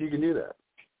right. You can do that.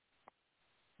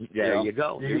 There you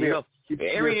go. You're a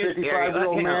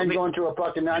 55-year-old man going to a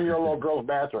fucking 9-year-old girl's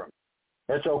bathroom.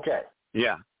 That's okay.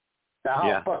 Yeah. Now,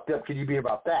 how fucked up could you be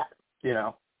about that?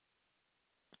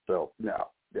 So, no.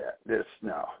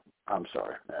 I'm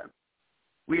sorry, man.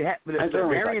 The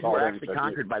Aryans were actually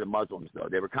conquered by the Muslims, though.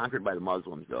 They were conquered by the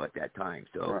Muslims, though, at that time.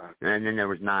 So, and then there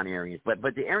was non-Aryans, but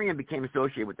the Aryan became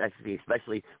associated with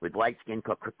especially with light-skinned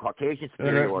Caucasian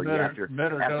superiority after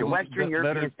Western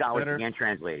European scholars began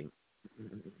translating.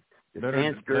 The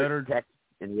Sanskrit text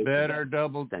better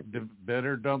double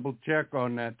check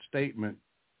on that statement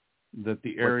that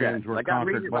the Aryans were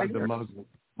conquered by the Muslims.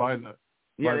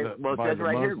 It says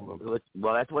right here.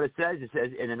 Well, that's what it says. It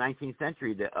says in the 19th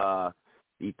century that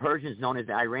the Persians, known as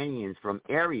the Iranians, from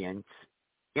Aryans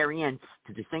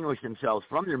to distinguish themselves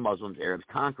from their Muslims, Arabs,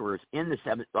 conquerors in the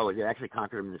 7th. Oh, they actually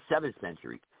conquered them in the 7th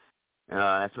century.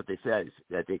 That's what they says,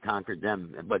 that they conquered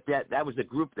them. But that was the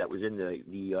group that was in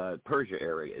the Persia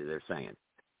area. They're saying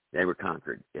they were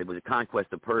conquered. It was a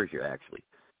conquest of Persia, actually.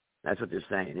 That's what they're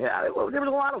saying. Yeah, well, there was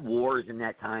a lot of wars in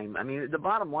that time. I mean, the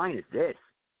bottom line is this.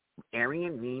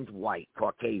 Aryan means white,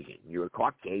 Caucasian. You're a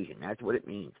Caucasian. That's what it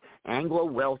means.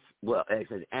 Anglo-Welsh, well, it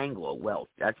says Anglo-Welsh.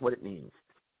 That's what it means.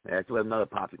 That's what another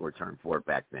popular term for it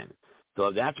back then.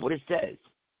 So that's what it says.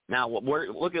 Now,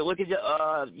 look at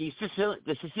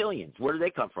the Sicilians. Where do they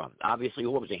come from? Obviously,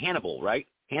 what was it? Hannibal, right?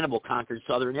 Hannibal conquered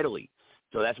southern Italy.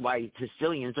 So that's why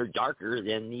Sicilians are darker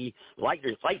than the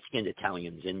light-skinned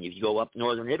Italians. And if you go up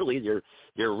northern Italy,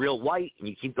 they're real white, and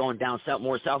you keep going down south,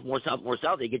 more south,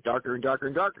 they get darker and darker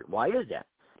and darker. Why is that?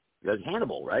 Because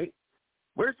Hannibal, right?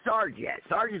 Where's Sarge at?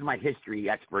 Sarge is my history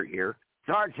expert here.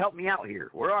 Sarge, help me out here.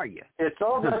 Where are you? It's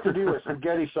all got to do with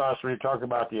spaghetti sauce when you talk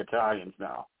about the Italians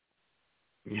now.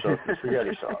 So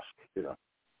spaghetti sauce, you know.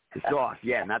 The sauce,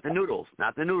 yeah, not the noodles.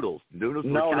 Noodles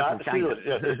no, not the noodles.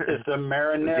 It's the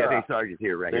marinara. Jeff Sarge is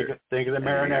here right here. Think of the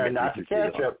marinara, not the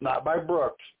ketchup, not by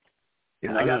Brooks.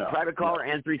 Yeah, I got a private caller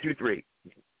and 323.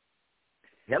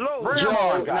 Hello,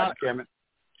 Joe.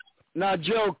 Now,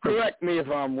 Joe, correct me if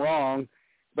I'm wrong,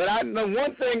 but the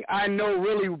one thing I know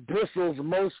really bristles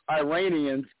most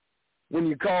Iranians when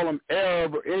you call them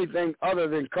Arab or anything other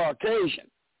than Caucasian.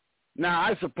 Now,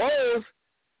 I suppose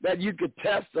that you could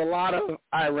test a lot of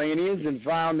Iranians and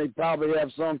found they probably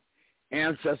have some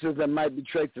ancestors that might be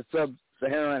traced to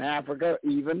sub-Saharan Africa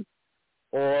even,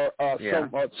 or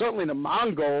certainly the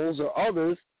Mongols or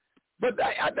others. But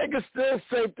I think it's still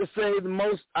safe to say that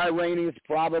most Iranians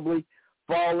probably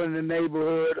fall in the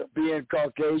neighborhood of being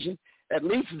Caucasian, at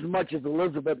least as much as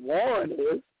Elizabeth Warren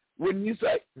is. Wouldn't you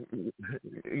say?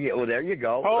 Yeah, well, there you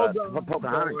go. Hold on.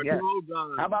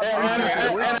 How about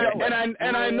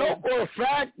and I know for a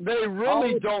fact they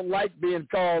really don't like being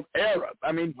called Arab.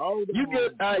 I mean,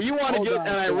 you want to get an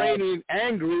Iranian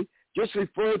angry, just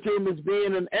refer to him as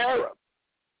being an Arab.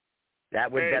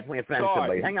 That would definitely offend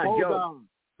somebody. Hang on, Joe.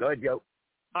 Go ahead, Joe.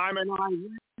 I'm an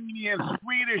Iranian,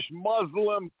 Swedish,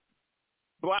 Muslim,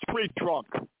 black Trump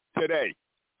today.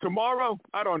 Tomorrow,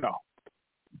 I don't know.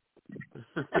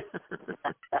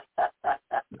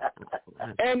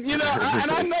 And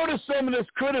I noticed some of this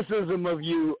criticism of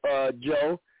you,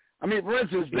 Joe. I mean, for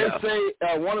instance, they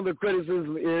say one of the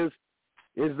criticisms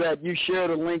is that you shared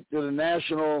a link to the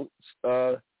national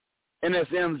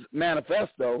NSM's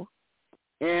manifesto,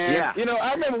 and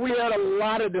I remember we had a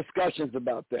lot of discussions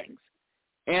about things,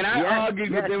 and I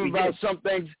argued with them about some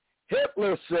things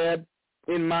Hitler said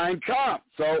in Mein Kampf.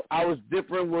 So I was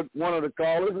different with one of the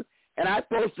callers. And I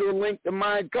posted a link to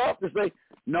Mein Kampf to say,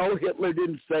 no, Hitler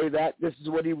didn't say that. This is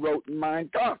what he wrote in Mein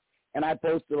Kampf. And I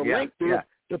posted a link to it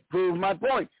to prove my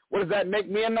point. What, does that make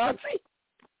me a Nazi?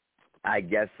 I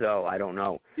guess so. I don't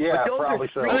know. Yeah, probably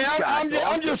so. I mean,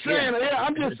 I'm just saying. Yeah,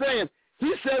 I'm just saying.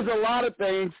 He says a lot of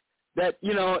things that,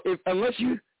 unless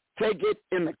you take it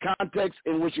in the context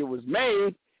in which it was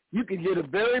made, you can get a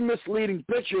very misleading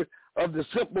picture of the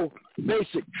simple,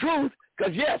 basic truth.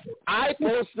 Because, yes, I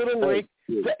posted a link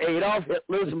to Adolf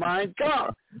Hitler's Mein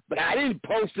Kampf. But I didn't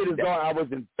post it as though I was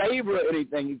in favor of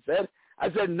anything he said. I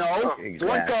said, no. Exactly.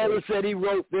 One caller said he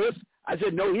wrote this. I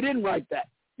said, no, he didn't write that.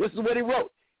 This is what he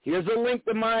wrote. Here's a link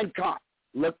to Mein Kampf.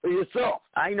 Look for yourself.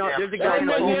 I know. There's a guy on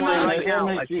the phone right now.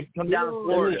 Come down to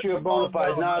Florida. You're a bona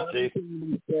fide Nazi.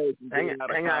 Hang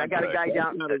on. I got a guy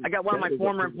down. I got one of my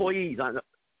former employees on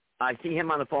I see him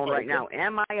on the phone right now.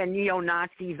 Am I a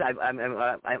neo-Nazi?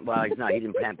 Well, he's not. He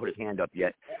didn't put his hand up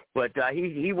yet. But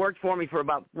he worked for me for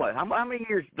about, what, how many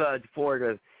years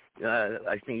Florida?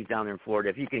 I think he's down there in Florida.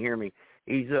 If you can hear me.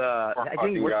 I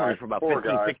think he worked for me for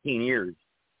about 16 years.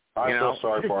 I feel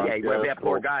sorry for him. Yeah, that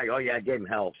poor guy. Oh, yeah, I gave him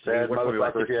help. Sad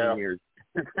motherfucker, 16 years.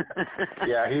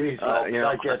 Yeah, he needs help.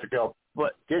 Psychiatric help.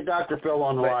 But get Dr. Phil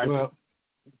on the line. Well,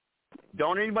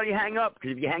 don't anybody hang up,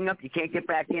 because if you hang up, you can't get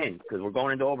back in, because we're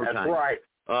going into overtime. That's right.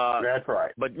 That's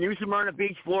right. But New Smyrna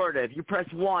Beach, Florida, if you press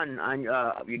 1,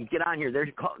 you can get on here.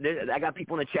 I got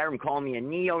people in the chat room calling me a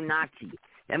neo-Nazi.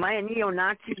 Am I a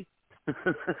neo-Nazi?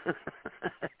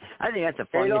 I think that's the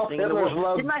funniest Adolf thing Hitler's in the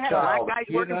world. Didn't I have black guys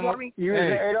working for me?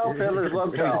 Adolf Hitler's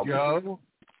love child.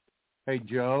 Hey,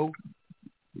 Joe.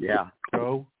 Yeah.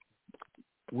 Joe,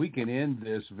 we can end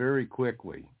this very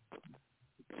quickly.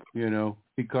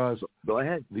 Because go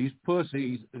ahead. These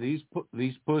pussies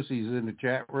in the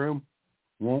chat room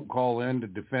won't call in to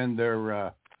defend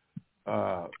their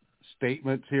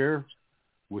statements here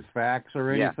with facts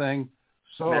or anything. Yeah.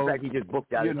 So matter of fact, he just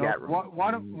booked out of the chat room.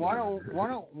 Why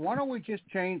don't we just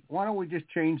change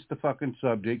the fucking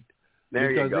subject? There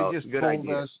because you go. They just Good trolled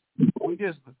idea. us.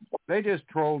 They just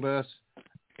trolled us,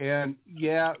 and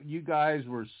you guys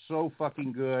were so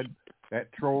fucking good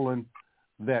at trolling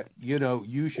that you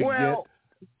should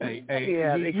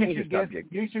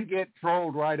you should get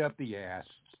trolled right up the ass.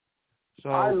 So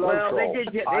I love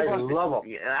they did. I love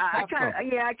them. I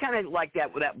kind of like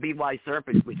that. With that BY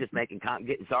Serpent was just getting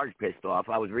Sarge pissed off.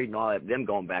 I was reading all of them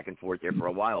going back and forth there for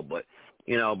a while, but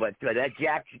that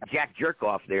Jack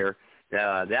Jerkoff there,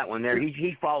 that one there,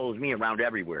 he follows me around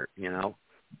everywhere.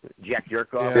 Jack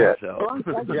Jerkoff. Yeah. So.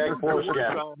 Jack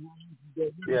Foreskin.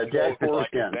 Yeah, Jack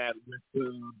Foreskin.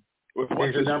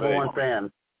 He's the number one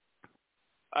fan.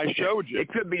 I showed you. It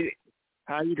could be.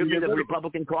 How you could be the it?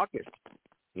 Republican caucus.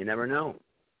 You never know.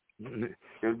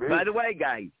 By the way,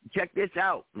 guys, check this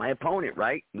out. My opponent,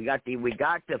 right? We got the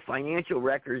financial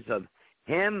records of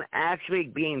him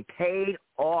actually being paid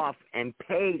off and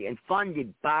paid and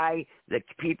funded by the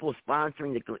people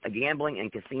sponsoring the gambling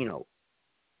and casino.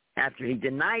 After he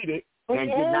denied it and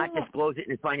did not disclose it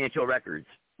in his financial records,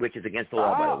 which is against the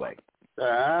law, by the way.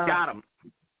 Got him.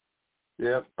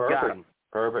 Yep. Perfect. Got him.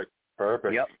 Perfect.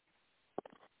 Yep.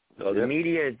 So the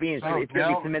media is being it's going to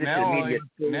be submitted to the media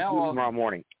tomorrow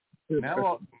morning.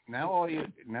 Now all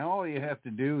you have to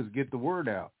do is get the word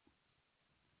out.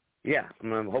 Yeah,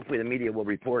 hopefully the media will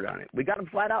report on it. We got them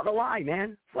flat out to lie,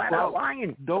 man. Flat out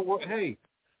lying. Don't worry.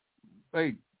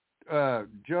 Hey,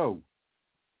 Joe.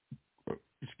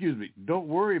 Excuse me. Don't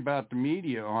worry about the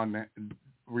media on that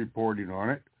reporting on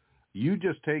it. You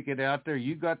just take it out there.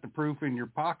 You got the proof in your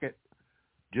pocket.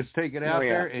 Just take it out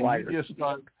there, and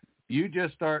you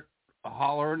just start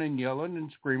hollering and yelling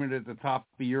and screaming at the top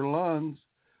of your lungs,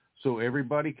 so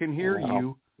everybody can hear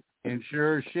you. And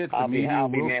sure as shit, the media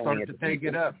will start to take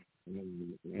it up.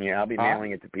 Yeah, I'll be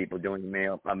mailing it to people, doing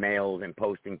mails and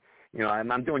posting.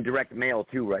 I'm doing direct mail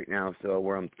too right now, so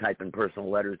where I'm typing personal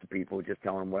letters to people, just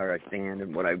telling them where I stand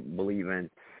and what I believe in.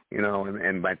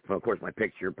 And of course my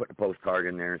picture, put a postcard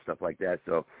in there and stuff like that.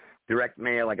 So direct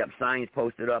mail. I got signs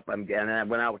posted up. I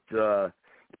went out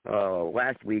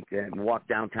last week and walked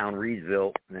downtown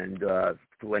Reedsville and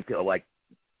went to like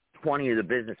 20 of the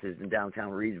businesses in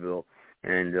downtown Reedsville,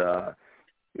 and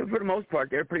for the most part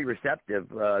they're pretty receptive.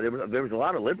 There was a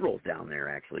lot of liberals down there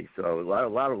actually, so a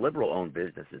lot of liberal-owned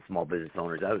businesses, small business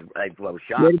owners. I was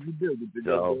shocked. What did you do? Did you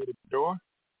go door to door?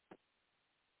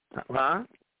 Huh?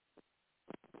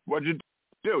 What did you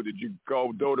do? Did you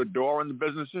go door to door in the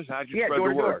businesses? How'd you spread door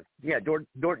the to word?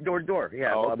 Door to door.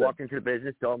 Yeah, okay. I walked into the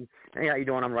business, told them, "Hey, how you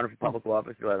doing? I'm running for public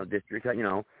office, district,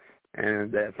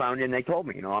 And found in, they told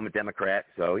me, I'm a Democrat,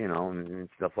 so, and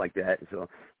stuff like that. So,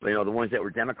 but, the ones that were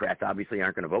Democrats obviously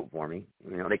aren't going to vote for me.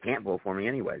 They can't vote for me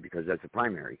anyway because that's a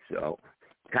primary. So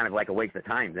it's kind of like a waste of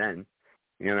time then,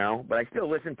 But I still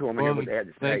listen to them and hear what they had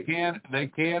to say. They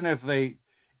can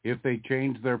if they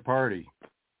change their party.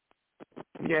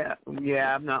 Yeah,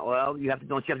 I'm not. Well, don't you have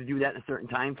to do that in a certain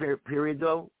time period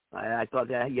though? I thought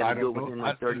that you have to do it within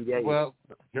like 30 days. Well,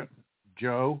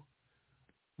 Joe,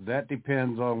 that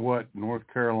depends on what North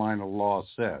Carolina law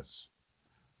says.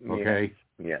 Okay.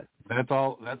 Yes. That's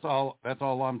all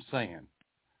I'm saying.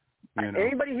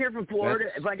 Anybody here from Florida?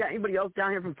 If I got anybody else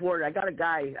down here from Florida,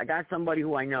 I got somebody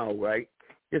who I know, right?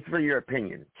 Just for your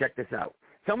opinion, check this out.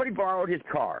 Somebody borrowed his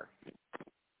car.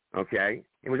 Okay,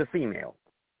 it was a female.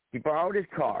 He borrowed his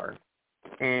car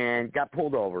and got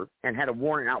pulled over and had a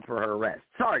warrant out for her arrest.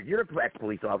 Sorry, you're an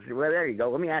ex-police officer. Well, there you go.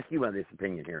 Let me ask you on this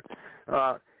opinion here.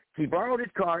 He borrowed his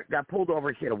car, got pulled over,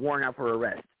 and she had a warrant out for her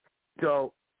arrest.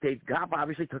 So the cop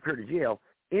obviously took her to jail,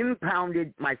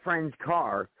 impounded my friend's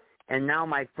car, and now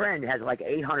my friend has like an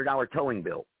 $800 towing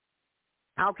bill.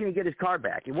 How can he get his car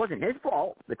back? It wasn't his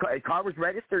fault. The car was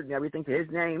registered and everything to his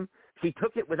name. She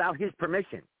took it without his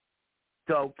permission.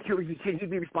 So should he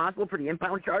be responsible for the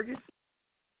impound charges?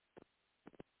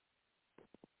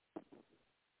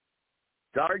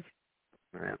 Sarge?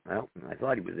 Well, I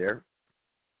thought he was there.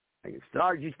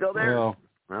 Sarge, you still there?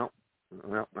 Well,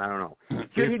 I don't know.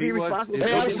 Should he be responsible?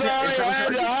 Hey, I'm sorry.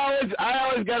 I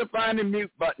always got to find the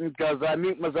mute button because I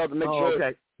mute myself to make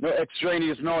sure no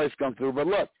extraneous noise comes through. But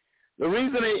look, the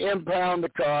reason they impound the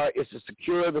car is to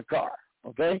secure the car.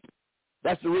 Okay,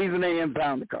 that's the reason they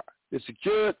impound the car. To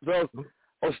secure it, so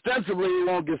ostensibly it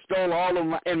won't get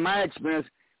stolen. In my experience,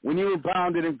 when you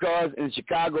impounded in cars in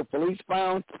Chicago, police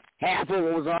found half of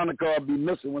what was on the car be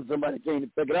missing when somebody came to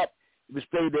pick it up. to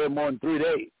stay there more than 3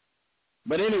 days.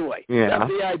 But anyway, Yeah.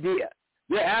 that's the idea.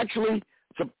 They're actually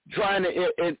trying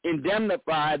to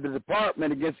indemnify the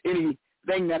department against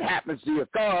anything that happens to your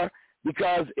car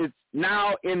because it's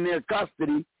now in their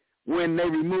custody when they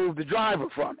remove the driver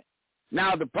from it.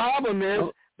 Now, the problem is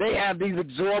they have these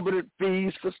exorbitant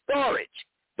fees for storage.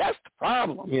 That's the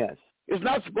problem. Yes. It's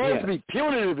not supposed to be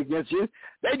punitive against you.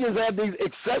 They just have these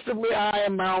excessively high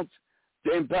amounts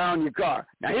to impound your car.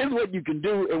 Now, here's what you can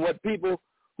do and what people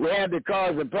who have their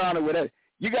cars impounded with it.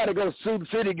 You got to go sue the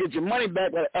city to get your money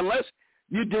back. But unless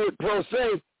you do it pro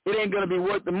se, it ain't going to be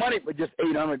worth the money for just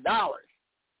 $800.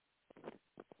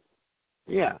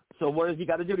 Yeah. So what does he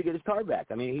got to do to get his car back?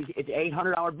 I mean, it's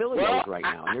 $800 bill he owes right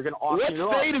now, and you're going to auction it off.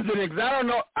 What state is it in? 'Cause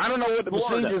I don't know what the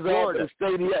procedures are for the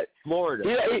state yet.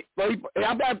 Florida.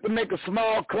 I'm about to make a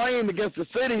small claim against the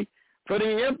city for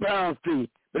the impound fee,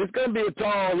 but it's going to be a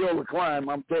tall hill to climb.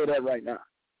 I'm telling you that right now.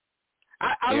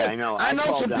 I know. I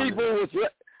know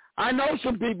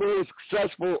some people who are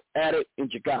successful at it in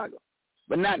Chicago,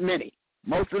 but not many.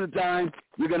 Most of the time,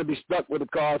 you're going to be stuck with the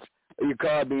cost of your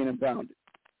car being impounded.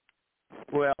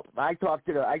 Well, I talked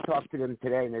to them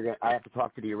today, and I have to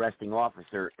talk to the arresting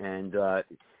officer, and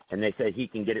they said he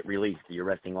can get it released. The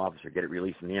arresting officer get it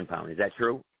released from the impound. Is that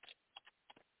true?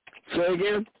 Say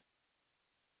again.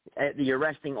 The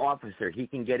arresting officer, he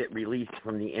can get it released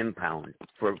from the impound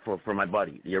for my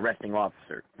buddy, the arresting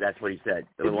officer. That's what he said.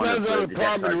 It depends on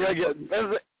department regulations.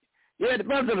 Yeah, it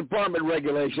depends on department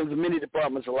regulations. Many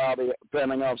departments allow the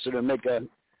impounding officer to make a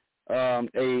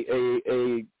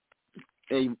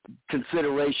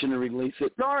consideration to release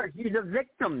it. Sarge, he's a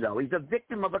victim, though. He's a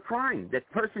victim of a crime. That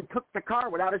person took the car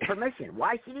without his permission.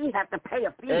 Why should he have to pay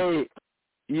a fee? Hey,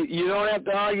 you don't have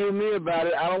to argue with me about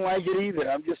it. I don't like it either.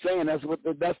 I'm just saying that's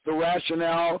the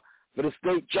rationale for the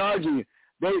state charging you.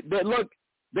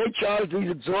 They charge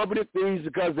these exorbitant fees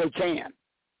because they can.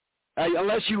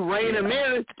 Unless you rein them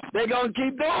in, they're going to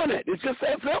keep doing it. It's just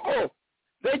that simple.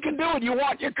 They can do it. You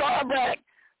want your car back.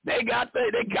 They got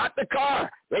the car.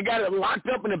 They got it locked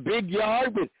up in a big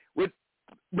yard with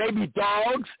maybe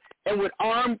dogs and with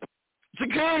armed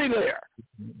security there.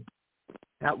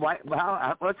 Now,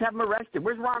 let's have him arrested.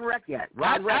 Where's Ron Reck at?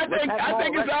 I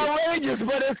think it's outrageous,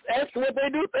 but that's what they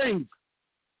do things.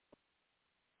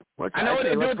 I know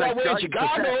they do it that way in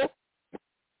Chicago.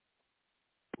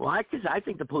 Well, I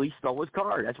think the police stole his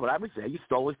car. That's what I would say. You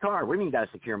stole his car. What do you mean you got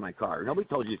to secure my car? Nobody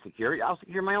told you to secure it. I'll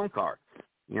secure my own car.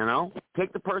 You know,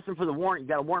 take the person for the warrant. You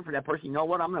got a warrant for that person. You know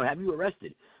what? I'm going to have you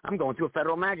arrested. I'm going to a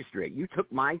federal magistrate. You took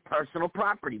my personal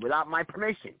property without my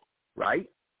permission, right?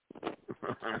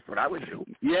 That's what I would do.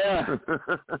 Yeah.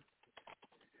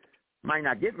 Might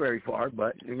not get very far,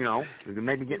 but, you know, you can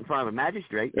maybe get in front of a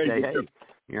magistrate and say, hey,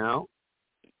 you know.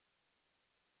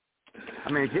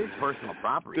 I mean, it's his personal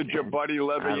property. Did your buddy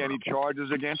levy any charges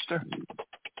against her?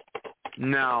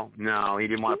 No, he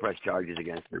didn't want to press charges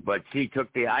against her. But she took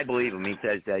I believe him. He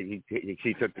says that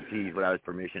she took the keys without his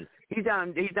permission. He's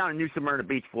down in New Smyrna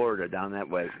Beach, Florida, down that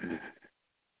way.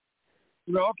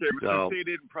 No, okay, but since they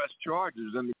didn't press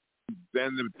charges,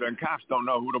 then the cops don't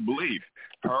know who to believe,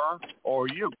 her or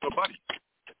you, the buddy.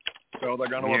 So they're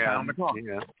going to impound the car.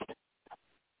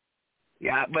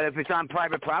 Yeah, but if it's on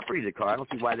private property, the car, I don't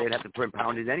see why they'd have to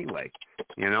impound it anyway.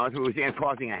 You know, if it was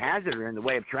causing a hazard or in the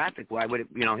way of traffic, why would it,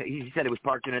 you know, he said it was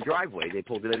parked in a driveway. They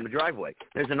pulled it in the driveway.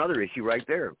 There's another issue right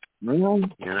there. You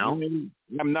know?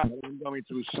 I'm not going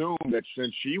to assume that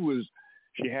since she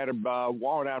had a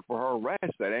warrant out for her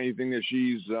arrest, that anything that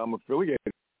she's affiliated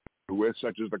with,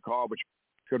 such as the car, which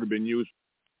could have been used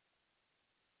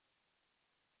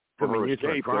for her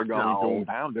escape, they're going to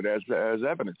impound it as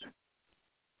evidence.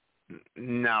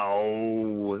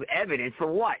 No. Evidence for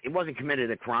what? It wasn't committed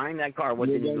a crime. That car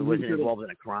wasn't involved in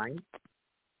a crime.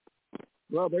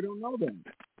 Well, they don't know that.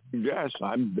 Yes,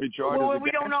 I'm big charges. Well,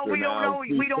 we don't know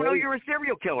you're a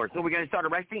serial killer. So we're going to start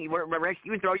arresting you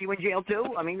and throw you in jail too?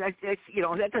 I mean, that's you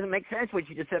know, that doesn't make sense what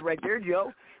you just said right there,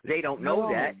 Joe. They don't know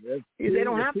that. They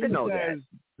don't have to know that.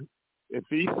 If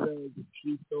he says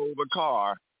she stole the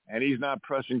car and he's not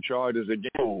pressing charges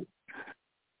again.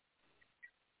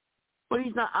 But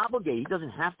he's not obligated. He doesn't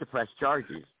have to press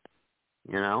charges.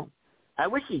 You know? I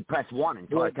wish he'd press one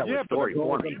until I tell the story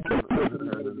for me.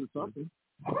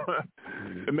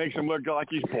 It makes him look like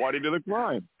he's party to the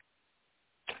crime.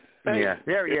 Hey, yeah,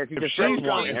 there he is. He just pressed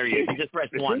one. There he is. He just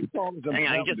pressed one. Hang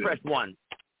on, he just pressed one.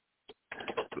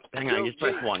 Hang on, he just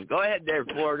pressed one. Go ahead there,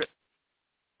 Florida.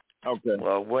 Okay.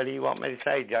 Well, what do you want me to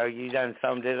say, Joe? You done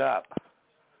summed it up.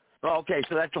 Oh, okay,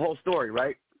 so that's the whole story,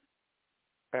 right?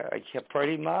 Yeah,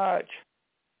 pretty much.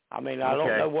 I mean, I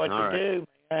don't know what to do,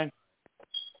 man.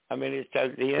 I mean, it's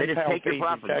the impound fees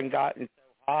have gotten so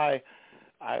high.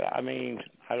 I mean,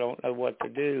 I don't know what to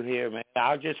do here, man.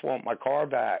 I just want my car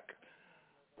back.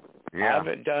 Yeah. I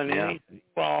haven't done anything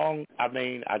wrong. I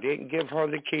mean, I didn't give her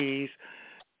the keys.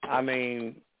 I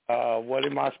mean, what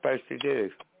am I supposed to do?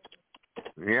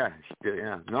 Yeah.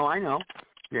 No, I know.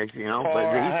 Yeah, but he's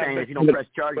saying if you don't press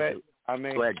charges.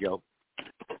 Go ahead, Joe.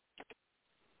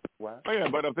 What? Oh, yeah,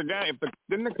 but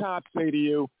didn't the cops say to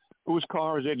you, whose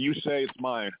car is it? You say it's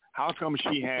mine. How come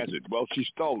she has it? Well, she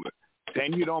stole it.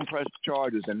 Then you don't press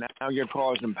charges, and now your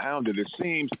car's impounded. It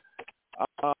seems,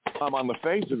 on the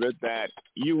face of it, that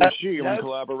you and she are in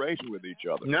collaboration with each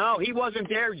other. No, he wasn't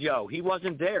there, Joe. He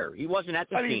wasn't there. He wasn't at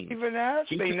the scene. Nobody even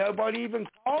asked me. Nobody even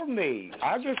called me.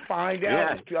 I just find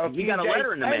out a few got a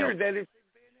letter in the mail that it's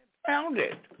been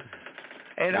impounded.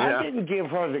 And I didn't give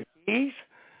her the keys.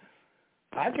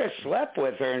 I just slept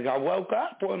with her, and I woke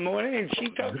up one morning, and she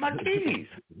took my keys.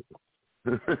 I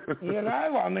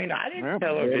mean, I didn't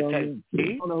tell her to take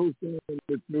keys. I don't know who's saying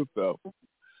the truth, though.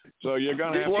 So you're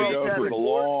going to have to go through the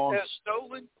law.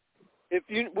 Stolen?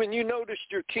 When you noticed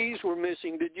your keys were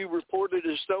missing, did you report it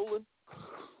as stolen?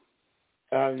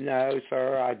 No,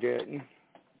 sir, I didn't.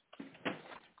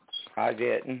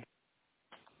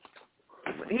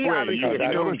 He obviously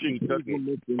didn't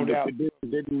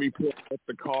report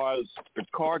the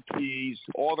car keys,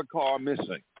 or the car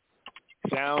missing.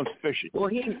 Sounds fishy.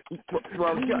 Well,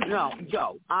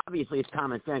 Joe, obviously it's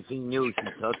common sense. He knew she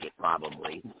took it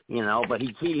probably, but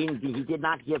he did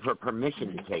not give her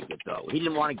permission to take it, though. He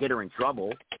didn't want to get her in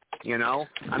trouble, I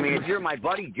mean, if you're my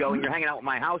buddy, Joe, and you're hanging out at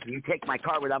my house and you take my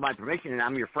car without my permission and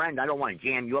I'm your friend, I don't want to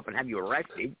jam you up and have you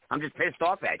arrested. I'm just pissed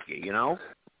off at you,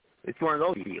 It's one of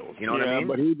those deals, you know what I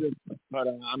mean?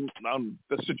 I'm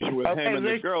the situation with him and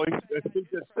the girl. He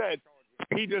just said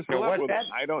he just slept with her.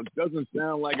 Doesn't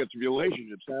sound like it's a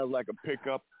relationship. Sounds like a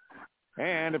pickup.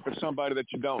 And if it's somebody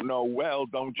that you don't know well,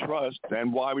 don't trust,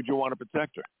 then why would you want to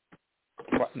protect her?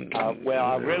 Well,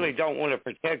 I really don't want to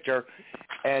protect her.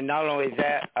 And not only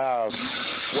that,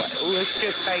 let's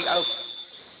just say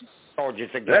charges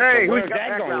against her. Where's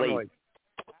that going to lead? How is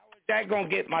that going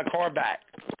to get my car back?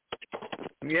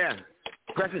 Yeah.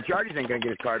 Pressing charges ain't going to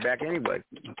get his car back anyway.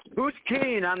 Who's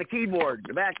keying on the keyboard,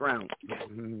 the background?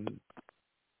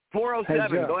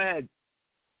 407, go ahead.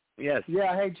 Yes.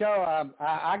 Yeah, hey, Joe,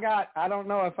 I don't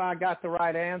know if I got the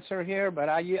right answer here, but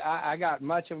I got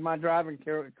much of my driving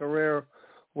career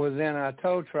was in a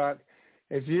tow truck.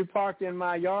 If you parked in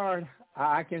my yard,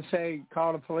 I can say,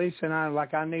 call the police and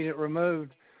I need it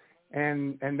removed,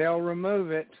 and they'll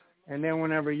remove it. And then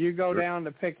whenever you go down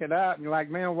to pick it up, you're like,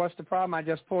 man, what's the problem? I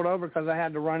just pulled over because I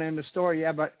had to run in the store.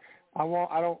 Yeah, but I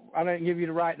didn't give you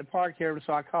the right to park here,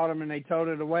 so I called them and they towed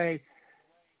it away.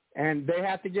 And they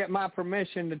have to get my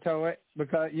permission to tow it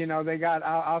because, they got,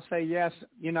 I'll say yes,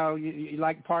 you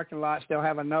like parking lots, they'll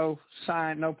have a no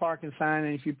parking sign.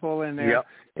 And if you pull in there,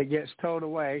 it gets towed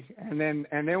away. And then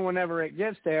whenever it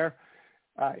gets there,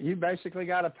 you basically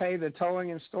got to pay the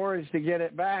towing and storage to get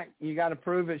it back. You got to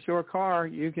prove it's your car.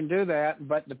 You can do that.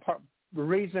 But the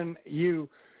reason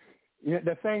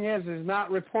the thing is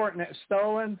not reporting it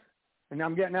stolen. And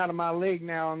I'm getting out of my league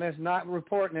now on this, not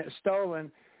reporting it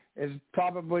stolen is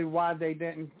probably why they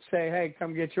didn't say, hey,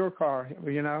 come get your car. If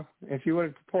you would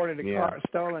have reported a car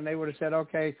stolen, they would have said,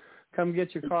 okay, come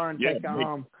get your car and take it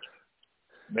home.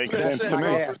 Makes sense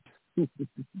to me.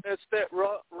 That's that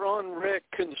Ron Rec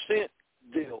consent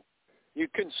deal. You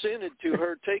consented to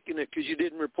her taking it because you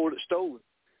didn't report it stolen.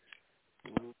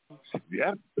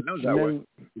 Yeah, it knows that way.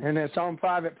 And it's on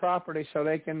private property, so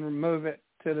they can remove it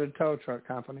to the tow truck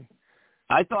company.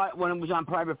 I thought when it was on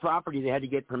private property, they had to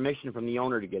get permission from the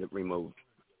owner to get it removed.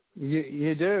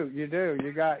 You do. You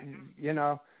got,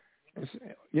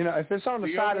 if it's on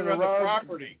the side of the road,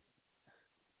 property.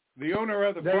 The owner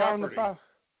of the property.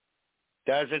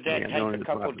 Doesn't that take a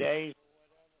couple of days?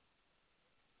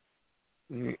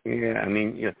 Yeah, I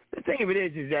mean, the thing of it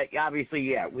is that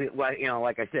obviously,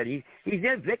 like I said, he's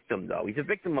a victim though. He's a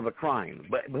victim of a crime.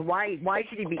 But why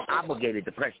should he be obligated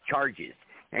to press charges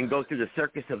and go through the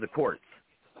circus of the courts?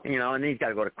 And then he's got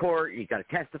to go to court. He's got to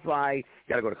testify. He's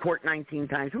got to go to court 19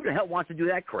 times. Who the hell wants to do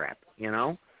that crap?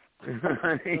 Yeah.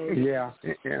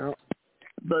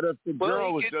 But if the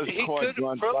girl was just caught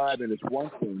drunk driving, it's one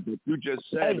thing. But you just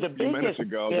said a few minutes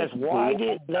ago that why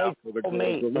did they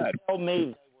tell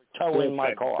me towing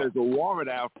my car? There's a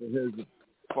warrant out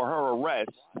for her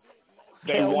arrest.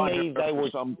 Tell me they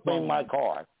were towing my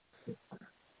car.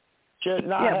 Should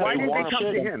not why didn't they come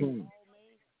to him?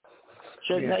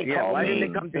 Shouldn't they call why me?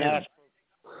 Didn't they come to him?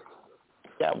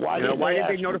 Why did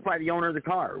they notify the owner of the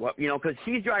car? Well, because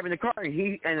she's driving the car,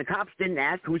 and the cops didn't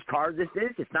ask whose car this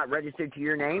is. It's not registered to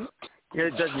your name.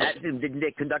 Didn't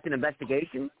they conduct an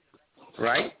investigation?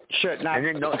 right? Should not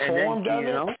performed of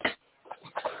it.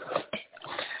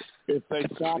 If they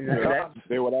stopped her,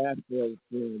 they would ask for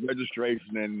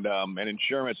registration and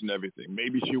insurance and everything.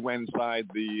 Maybe she went inside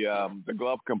the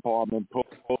glove compartment,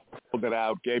 pulled it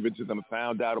out, gave it to them,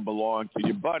 found out it belonged to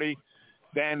your buddy.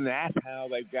 Then that's how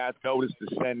they got notice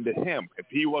to send to him. If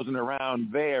he wasn't around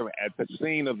there at the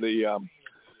scene of the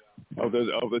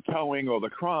towing or the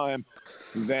crime,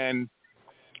 then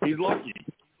he's lucky.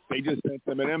 They just sent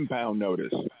them an impound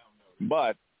notice.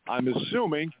 But I'm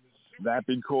assuming that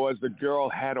because the girl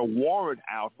had a warrant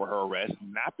out for her arrest,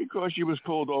 not because she was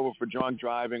pulled over for drunk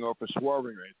driving or for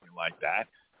swerving or anything like that,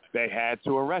 they had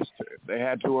to arrest her. They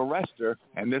had to arrest her,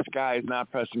 and this guy is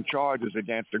not pressing charges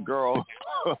against a girl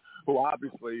who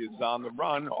obviously is on the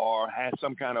run or has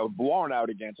some kind of warrant out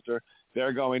against her.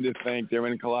 They're going to think they're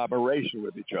in collaboration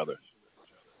with each other.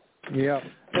 Yeah.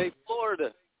 Hey,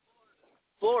 Florida.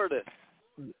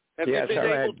 Have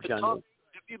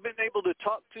you been able to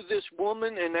talk to this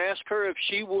woman and ask her if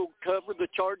she will cover the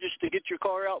charges to get your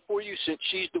car out for you, since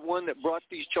she's the one that brought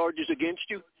these charges against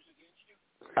you?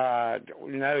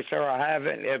 No, sir, I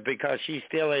haven't, because she's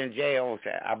still in jail.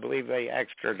 I believe they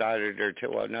extradited her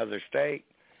to another state,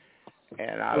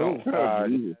 and I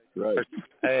don't. Right.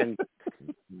 And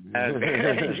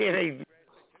any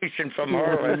information from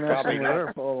her is probably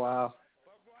not for a while.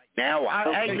 Now,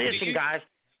 hey, listen, guys.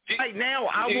 Right now,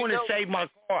 I want to save my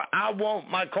car. I want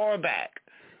my car back.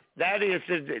 That is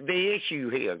the issue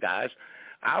here, guys.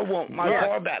 I want my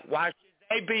car back. Why should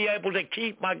they be able to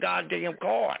keep my goddamn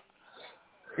car?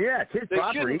 Yeah, it's his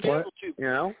property. You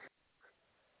know.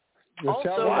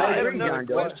 Also, I have another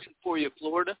question for you,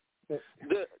 Florida.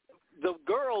 The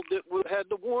girl that had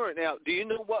the warrant out, do you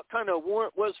know what kind of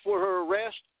warrant was for her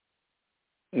arrest?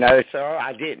 No, sir.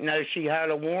 I didn't know she had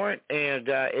a warrant, and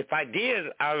if I did,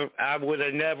 I would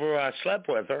have never slept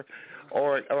with her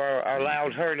or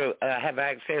allowed her to have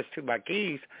access to my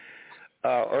keys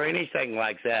or anything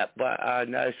like that. But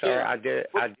no, sir, I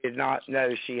did not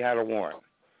know she had a warrant.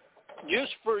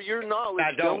 Just for your knowledge,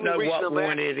 I don't know what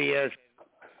warrant it is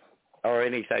or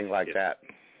anything like that.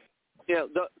 Yeah,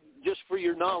 just for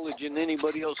your knowledge, and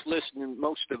anybody else listening,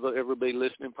 most of everybody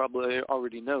listening probably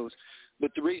already knows.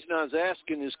 But the reason I was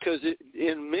asking is because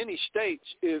in many states,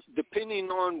 depending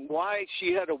on why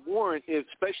she had a warrant,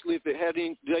 especially if it had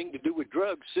anything to do with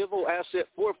drugs, civil asset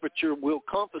forfeiture will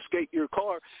confiscate your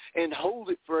car and hold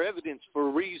it for evidence for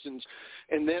reasons,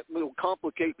 and that will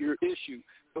complicate your issue.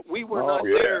 But we were not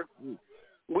there.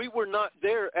 We were not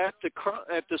there at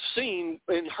the scene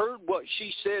and heard what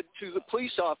she said to the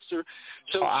police officer,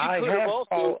 so she could have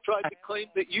also tried to claim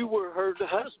that you were her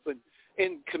husband.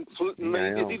 And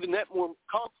made it even that more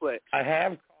complex. I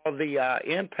have called the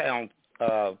impound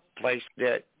place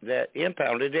that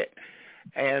impounded it,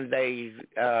 and they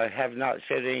have not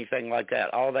said anything like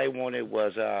that. All they wanted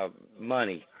was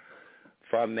money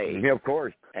from me. Yeah, of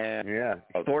course. And,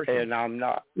 of course. And I'm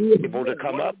not able to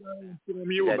come up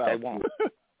that they want.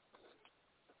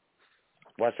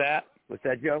 What's that? What's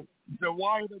that, Joe? So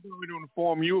why are they going to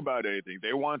inform you about anything?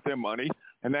 They want their money,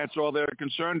 and that's all they're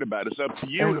concerned about. It's up to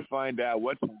you to find out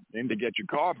what's happening to get your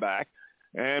car back.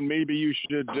 And maybe you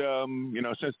should,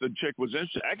 since the chick was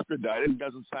extradited, it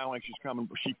doesn't sound like she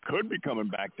could be coming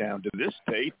back down to this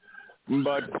state.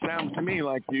 But it sounds to me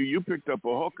like you picked up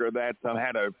a hooker that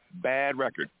had a bad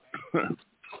record.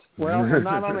 Well, and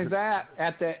not only that,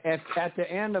 at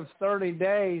the end of 30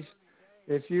 days,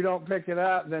 if you don't pick it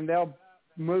up, then they'll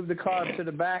move the car to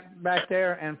the back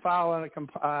there and file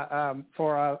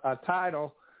for a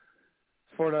title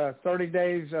for the 30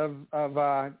 days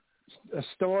of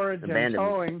storage and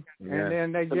towing, and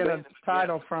then they get a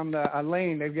title from a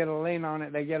lien. They get a lien on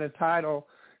it. They get a title,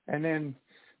 and then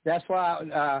that's why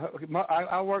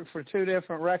I worked for two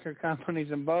different record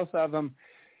companies, and both of them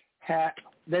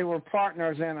they were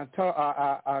partners in a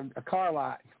car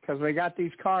lot, because they got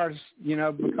these cars,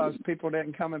 because people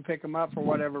didn't come and pick them up for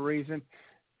whatever reason.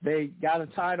 They got a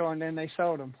title and then they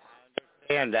sold them.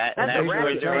 And that's a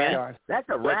racket. That's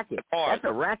a racket. That's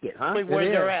a racket, huh? Where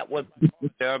they're at,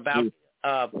 they're about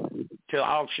to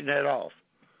auction it off.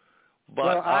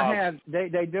 But well,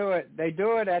 they do it. They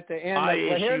do it at the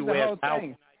end. Here's the whole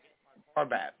thing.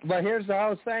 But here's the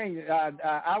whole thing.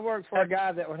 I worked for a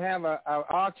guy that would have an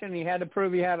auction. He had to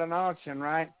prove he had an auction,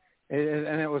 right?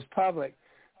 And it was public.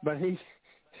 But he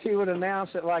would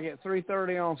announce it like at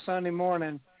 3:30 on Sunday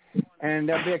morning, and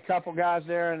there'd be a couple guys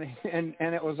there, and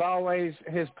it was always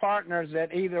his partners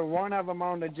that either one of them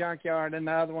owned the junkyard and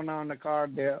the other one owned the car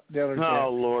dealership.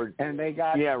 Oh Lord! And they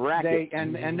got racket.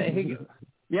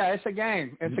 It's a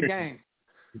game. It's a game.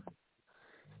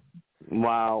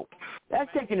 Wow,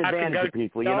 that's taking advantage of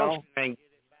people,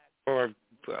 for,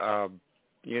 a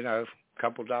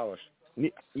couple dollars.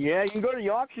 Yeah, you can go to the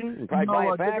auction and probably buy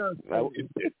it back.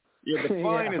 Yeah, the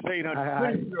fine is $800.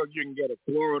 Pretty sure you can get a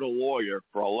Florida lawyer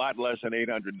for a lot less than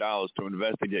 $800 to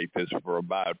investigate this for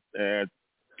about 2,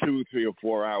 3, or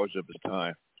 4 hours of his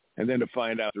time, and then to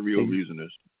find out the real reason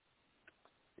is.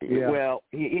 Yeah. Well,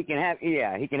 he can have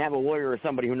a lawyer or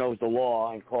somebody who knows the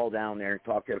law and call down there and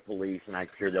talk to the police, and I'm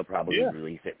sure they'll probably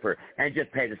release it and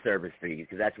just pay the service fee,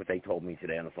 because that's what they told me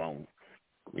today on the phone.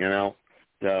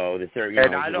 So the service.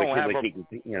 And I don't have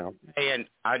and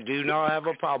I do not have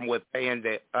a problem with paying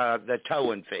the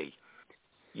towing fee.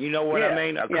 You know what I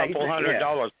mean? A couple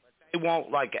 $100. They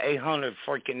want like $800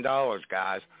 freaking dollars,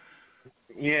 guys.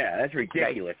 Yeah, that's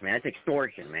ridiculous, man. That's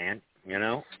extortion, man.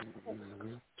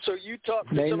 So you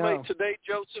talked to somebody today,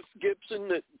 Joseph Gibson,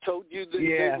 that told you that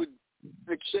they would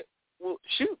accept. Well,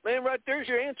 shoot, man, right there's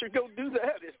your answer. Go do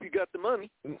that if you got the money.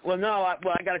 Well, no, I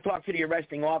got to talk to the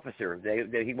arresting officer.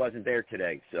 He wasn't there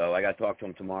today, so I got to talk to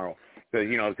him tomorrow.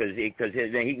 Because he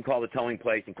can call the towing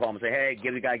place and call him and say, hey,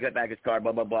 give the guy back his car,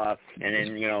 blah, blah, blah, and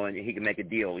then, and he can make a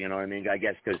deal, you know what I mean? I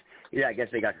guess because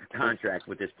they got a contract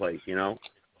with this place,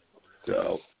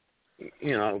 So,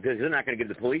 because they're not going to give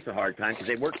the police a hard time because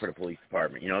they work for the police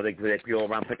department. They go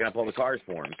around picking up all the cars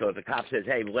for them. So if the cop says,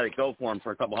 hey, let it go for them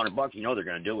for a couple $100, they're going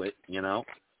to do it,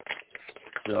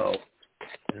 So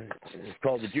it's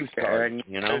called the juice card,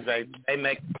 They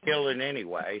make a killing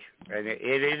anyway. And it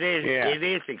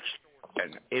is extortion.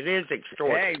 It is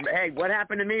extortion. Hey, what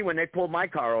happened to me when they pulled my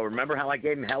car over? Remember how I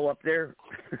gave them hell up there?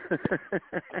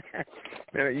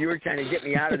 You were trying to get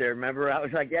me out of there, remember? I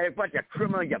was like, yeah, a bunch of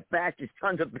criminals, you bastards,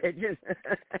 tons of bitches.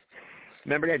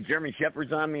 Remember they had German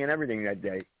Shepherds on me and everything that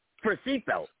day? For a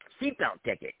seatbelt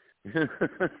ticket.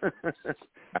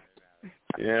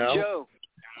 Joe,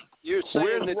 you're saying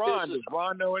where's Ron? Does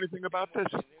Ron know anything about this?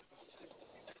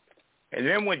 And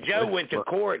then when Joe went to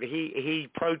court, he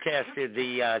protested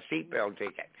the seatbelt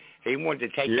ticket. He wanted to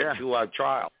take it to a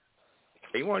trial.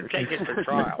 He wanted to take it to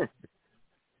trial.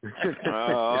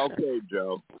 Okay,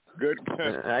 Joe. Good.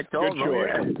 I told him. Choice.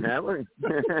 Yeah, that was.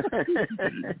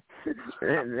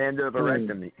 They ended up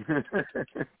arresting me.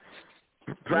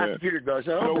 Prosecutor goes,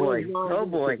 oh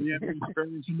boy.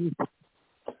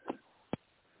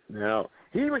 No,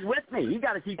 he was with me. He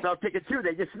got a seatbelt ticket too.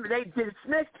 They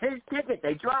dismissed his ticket.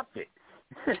 They dropped it.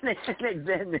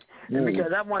 And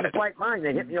because I wanted to fight mine,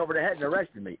 they hit me over the head and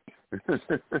arrested me.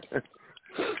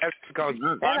 That's because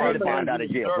I had to bond out of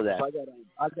jail for that.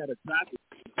 I got a traffic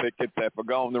ticket for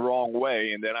going the wrong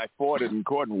way, and then I fought it in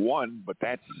court and won. But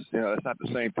that's not the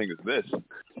same thing as this.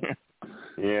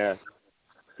 Yeah.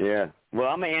 Well,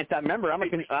 I'm an anti-member. I'm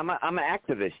an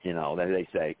activist. That they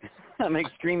say. I'm an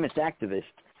extremist activist.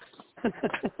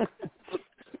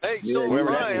 Hey, so am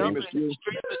I. I'm an extremist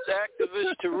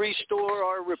activist to restore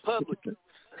our republic.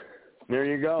 There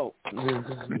you go.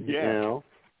 Yeah.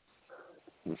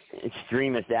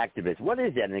 Extremist activist. What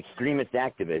is that, an extremist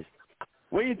activist?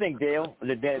 What do you think, Dale?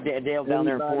 Dale down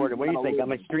there in Florida. What do you think?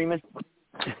 I'm an extremist?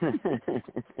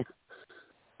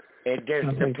 It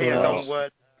just depends on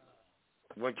what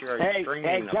you're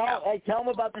extreming about. Hey, tell him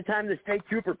about the time the state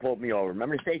trooper pulled me over.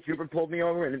 Remember the state trooper pulled me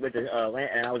over and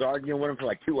I was arguing with him for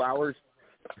like 2 hours?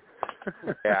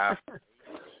 Yeah.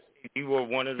 You were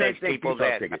one of those people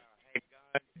that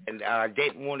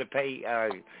didn't want to pay,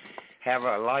 have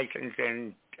a license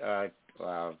and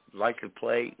license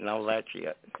plate and all that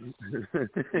shit.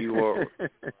 You were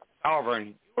sovereign.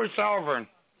 You were sovereign.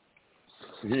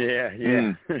 Yeah.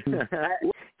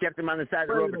 Kept him on the side of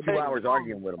the road for 2 hours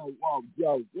arguing with him.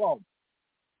 Whoa.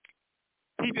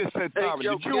 He just said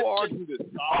sovereign. Did you argue the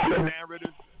sovereign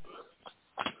narrative?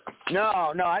 No,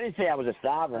 I didn't say I was a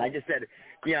sovereign. I just said,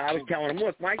 I was telling him,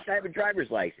 look, Mike, I have a driver's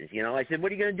license. I said,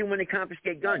 what are you going to do when they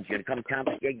confiscate guns? You going to come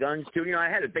confiscate guns too? I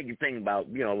had a big thing about,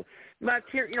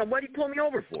 what do you pull me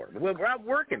over for? We're out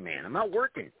working, man. I'm out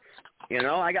working.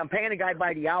 I'm paying a guy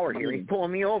by the hour here. He's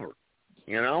pulling me over.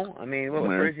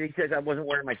 First he says I wasn't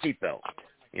wearing my seatbelt.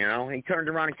 He turned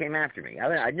around and came after me.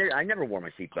 I never wore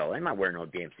my seatbelt. I'm not wearing no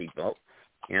damn seatbelt.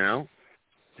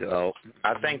 So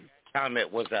I think time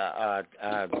it was a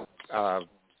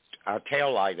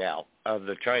tail light out of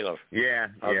the trailer. Yeah.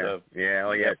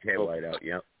 Tail light out.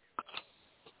 Yep.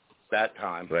 That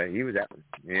time. But he was that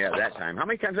time. How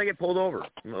many times did I get pulled over?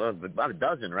 About a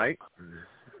dozen, right?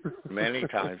 Many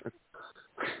times.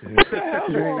 You got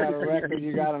a record?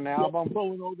 You got an album?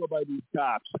 Pulling over by these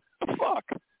cops. Fuck.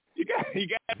 You got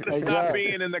to stop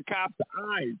being in the cops'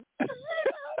 eyes.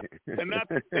 They're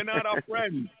not our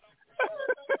friends.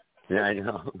 Yeah, I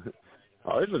know.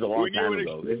 Oh, this was a long time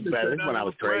ago. This is when I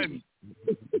was crazy.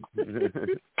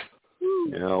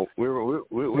 You know, we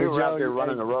were out there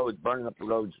running the roads, burning up the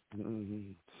roads.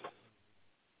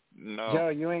 No. Joe,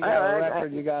 you ain't got a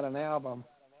record. You got an album.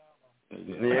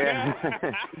 Yeah.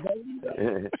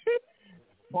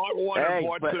 Part 1 and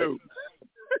part 2.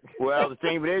 Well, the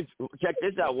thing is, check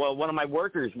this out. Well, one of my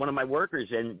workers,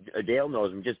 and Dale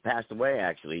knows him, just passed away.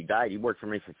 Actually, he died. He worked for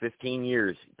me for 15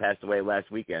 years. He passed away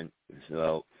last weekend.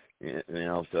 So, you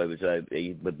know, so it was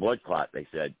with blood clot. They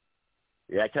said.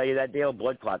 Did I tell you that, Dale?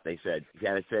 Blood clot. They said.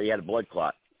 Yeah, they said he had a blood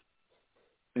clot.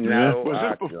 No.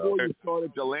 Was this before you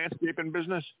started the landscaping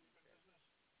business?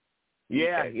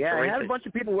 Yeah. I had a bunch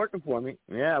of people working for me.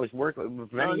 Yeah, I was working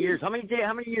for many years. How many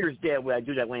years did I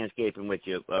do that landscaping with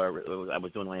you? I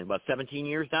was doing land about 17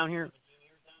 years down here.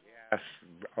 Yes,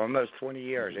 almost 20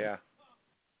 years. Yeah.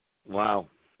 Wow.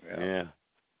 Yeah.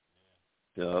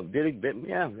 So did it,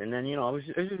 yeah, and then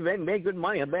it made good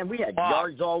money. Man, we had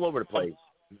yards all over the place.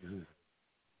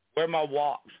 Where are my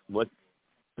walks? What?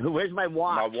 Where's my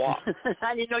walk? My walk.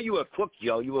 I didn't know you were a cook,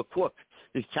 Joe. You were a cook.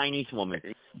 This Chinese woman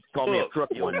called me a crook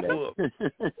one day.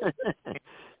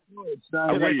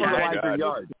 I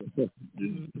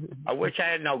wish I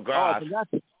had no grass.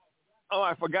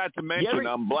 I forgot to mention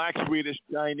I'm black, Swedish,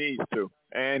 Chinese too,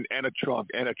 and a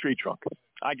tree trunk.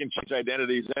 I can change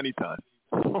identities anytime.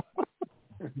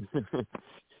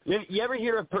 You ever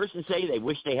hear a person say they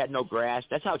wish they had no grass?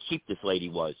 That's how cheap this lady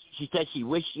was. She said she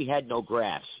wished she had no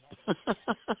grass.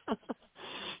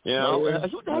 You know,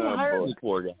 what the hell you hired me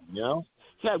for then? You know,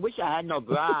 she said, I wish I had no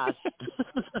grass.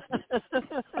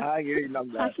 I hear no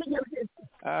grass.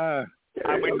 I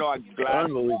would not glass.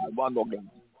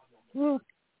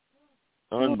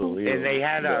 Unbelievable. And they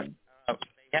had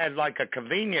like a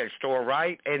convenience store,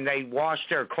 right? And they washed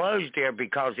their clothes there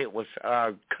because it was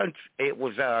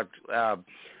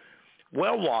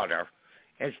well water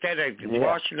instead of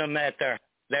washing them at their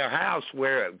house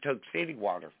where it took city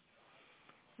water.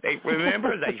 They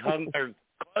hung their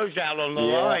clothes out on the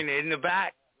line in the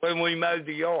back when we mowed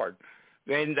the yard.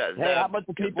 And how about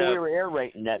the people we were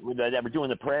aerating that were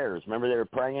doing the prayers? Remember they were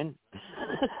praying?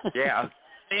 Yeah,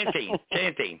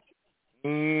 chanting.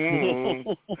 Mm.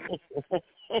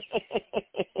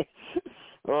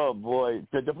 Oh boy!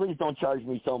 Please don't charge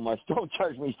me so much. Don't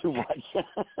charge me too much.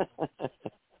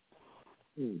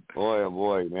 Boy, oh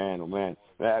boy, man, oh man.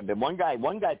 But one guy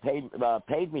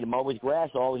paid me to mow his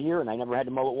grass all year, and I never had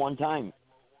to mow it one time.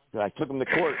 So I took him to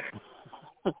court.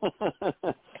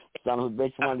 Son of a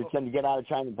bitch wanted to get out of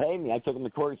trying to pay me. I took him to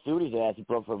court, sued his ass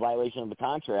for violation of the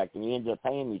contract, and he ended up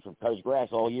paying me for his grass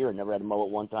all year and never had to mow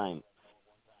it one time.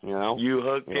 You know? You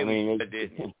hooked him,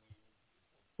 didn't you?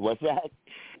 What's that?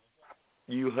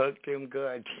 You hooked him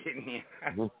good, didn't you?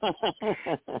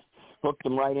 Hooked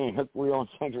him right in, hooked wheel and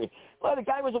sinker. Well, the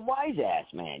guy was a wise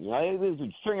ass, man. You know, he was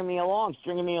stringing me along.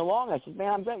 I said,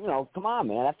 man, come on,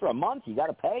 man. After a month, you got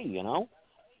to pay, you know?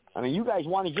 I mean, you guys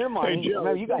wanted your money. Hey, Joe,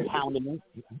 remember, you guys hounded me.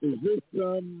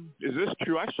 Is this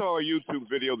true? I saw a YouTube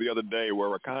video the other day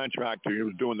where a contractor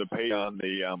was doing the pay on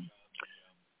the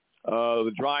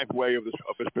driveway of this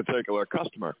particular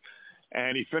customer,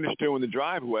 and he finished doing the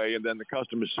driveway, and then the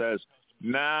customer says,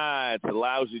 "Nah, it's a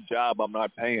lousy job. I'm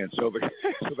not paying." So the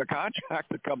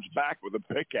contractor comes back with a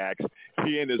pickaxe,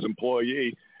 he and his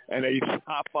employee, and they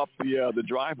chop up the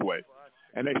driveway,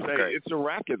 and they say it's a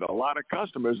racket. A lot of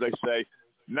customers, they say,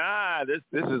 "Nah, this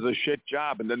is a shit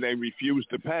job," and then they refuse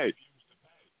to pay.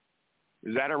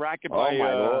 Is that a racket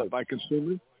by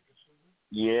consumers?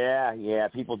 Yeah,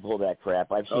 people pull that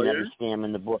crap. I've seen every scam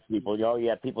in the book. People,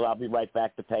 people, I'll be right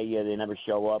back to pay you. They never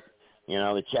show up. You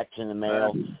know, the check's in the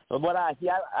mail. But I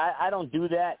don't do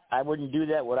that. I wouldn't do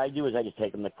that. What I do is I just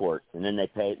take them to court, and then they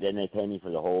pay me for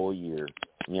the whole year.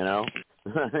 You know,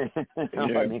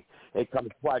 I mean, they come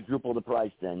quadruple the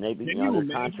price. Then they, their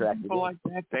contract. People like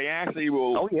that, they actually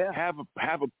will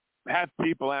have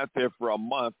people out there for a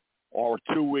month or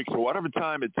 2 weeks or whatever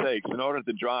time it takes in order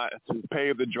to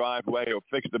pave the driveway or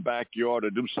fix the backyard or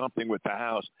do something with the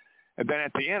house. And then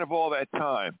at the end of all that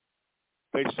time,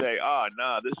 they say,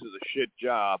 this is a shit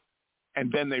job.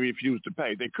 And then they refuse to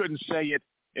pay. They couldn't say it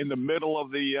in the middle of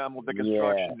the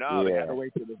construction. They had to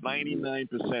wait till it was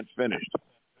 99% finished.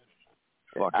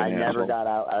 I never got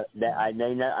out. I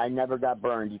never got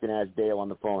burned. You can ask Dale on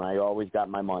the phone. I always got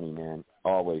my money, man.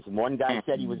 Always. One guy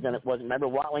said he wasn't. Remember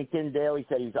Watlington Dale? He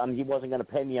said he wasn't going to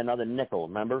pay me another nickel.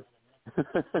 Remember?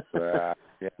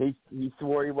 He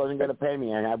swore he wasn't going to pay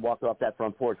me, and I walked off that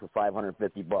front porch for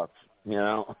 $550. You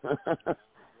know.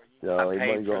 So he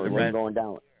wasn't going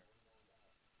down.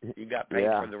 You got paid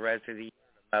for the rest of the year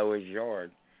to mow his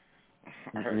yard.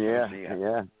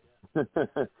 Yeah.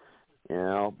 You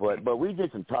know, but we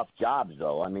did some tough jobs,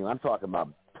 though. I mean, I'm talking about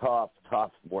tough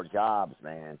more jobs,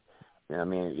 man. I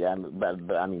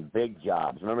mean, big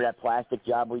jobs. Remember that plastic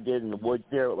job we did in the woods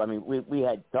there? I mean, we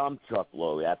had dump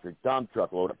truckload after dump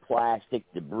truckload of plastic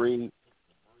debris.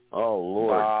 Oh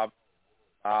Lord,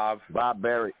 Bob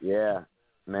Berry, yeah,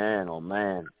 man, oh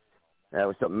man, that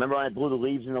was something. Remember when I blew the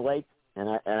leaves in the lake, and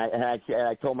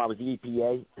I told him I was the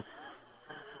EPA.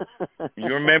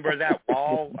 You remember that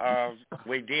wall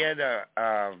we did? It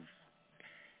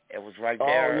was right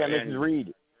there. Oh yeah, Mrs.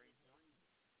 Reed.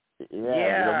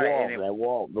 Yeah, the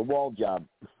wall job.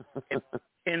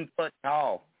 10 foot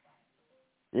tall.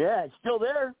 Yeah, it's still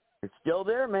there. It's still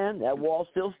there, man. That wall's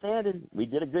still standing. We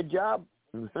did a good job.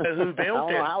 Who built it? I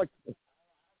don't know how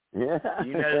yeah.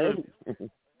 You know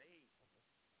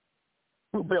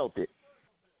who built it?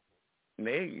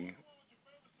 Me.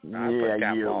 Yeah,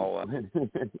 you.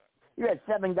 You had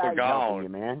 7 guys helping you,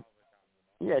 man.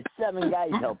 You had 7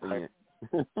 guys helping you.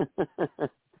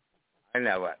 I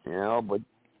know it. You know, but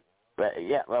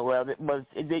yeah, well,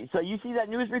 so you see that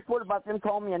news report about them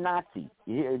calling me a Nazi?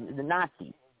 The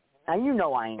Nazi. Now you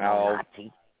know I ain't no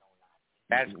Nazi.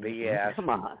 That's BS. Come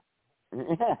on.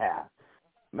 Yeah,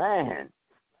 man.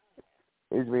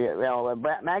 Well,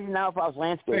 imagine now if I was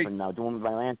landscaping now, doing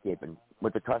my landscaping,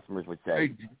 what the customers would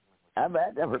say. I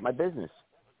bet that hurt my business.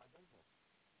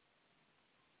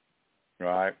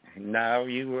 Right. No,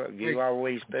 you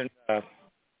always been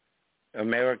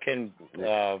American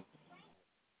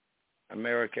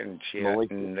shit.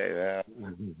 And,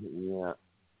 yeah.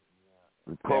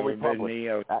 Pro-Republic.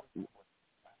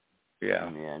 Yeah,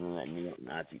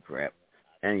 Nazi crap.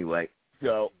 Anyway,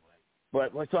 so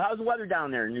how's the weather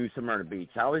down there in New Smyrna Beach?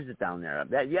 How is it down there?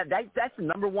 That's the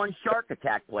 #1 shark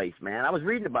attack place, man. I was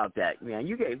reading about that. Man,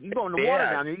 you go in the water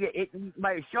down there, you get eaten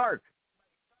by a shark.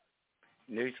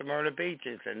 New Smyrna Beach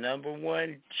is the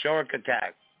 #1 shark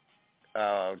attack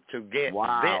to get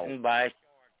bitten by a shark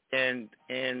in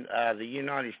the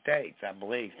United States, I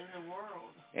believe. In the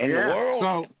world. In the world?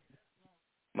 So,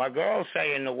 my girls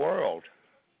say in the world.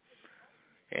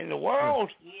 In the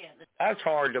world? Yeah. That's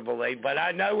hard to believe, but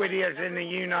I know it is in the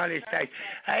United States.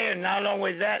 Hey, and not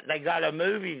only that, they got a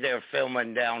movie they're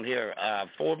filming down here,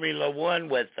 Formula One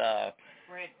with Brad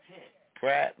Pitt.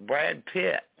 Brad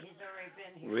Pitt. He's already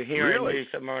been here. We're here in New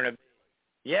Smyrna.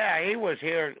 Yeah, he was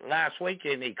here last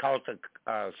weekend. He caused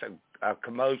a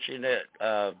commotion at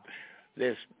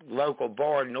this local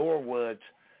bar, Norwoods,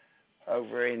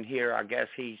 over in here. I guess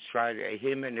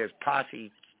him and his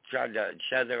posse tried to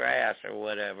show their ass or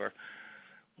whatever.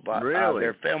 But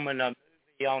they're filming a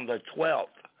movie on the 12th.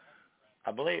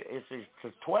 I believe it's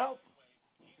the 12th.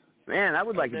 Man, I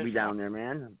would like to be down there,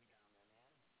 man.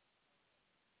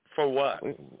 For what?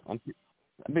 I'll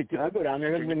go down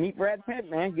there and meet Brad Pitt,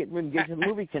 man. Get some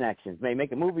movie connections. Maybe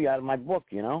make a movie out of my book,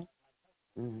 you know?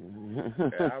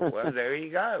 Yeah, well, there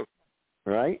you go.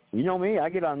 Right? You know me. I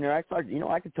get on there. I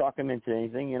could talk him into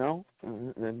anything, you know?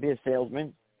 Be a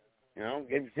salesman. You know,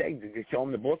 show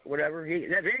him the book, whatever. There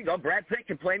you go. Brad Pitt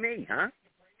can play me, huh?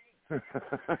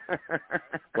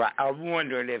 Well, I'm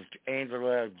wondering if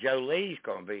Angela Jolie's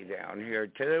going to be down here,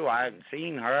 too. I haven't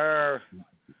seen her.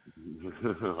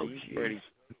 She's pretty...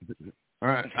 All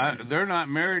right. They're not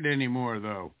married anymore,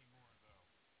 though.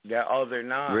 Yeah, they're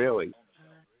not. Really?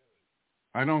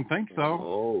 I don't think so.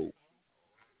 Oh.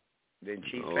 Then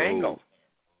she's single.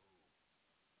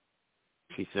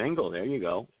 She's single. There you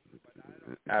go.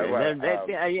 I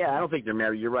don't think they're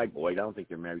married. You're right, Boyd. I don't think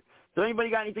they're married. So anybody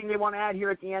got anything they want to add here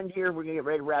at the end here? We're going to get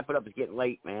ready to wrap it up. It's getting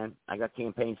late, man. I got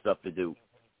campaign stuff to do.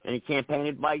 Any campaign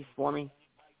advice for me?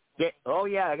 I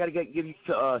got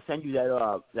to send you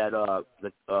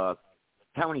that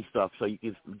county stuff so you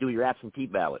can do your absentee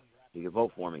ballot. So you can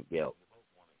vote for me, Gail.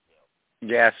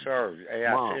 Yes, sir.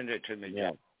 Yeah, send it to me.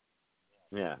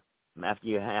 Yeah. After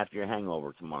your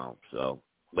hangover tomorrow. So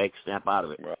snap out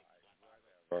of it. Right.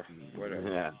 Or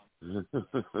whatever. Yeah.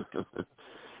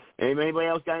 Anybody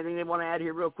else got anything they want to add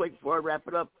here real quick before I wrap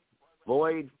it up?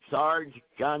 Boyd, Sarge,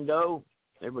 John Doe,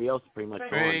 everybody else is pretty much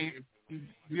gone.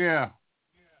 Yeah.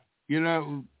 You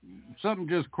know, something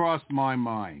just crossed my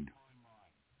mind.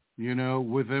 You know,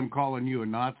 with them calling you a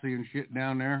Nazi and shit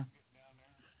down there.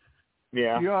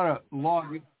 Yeah. You ought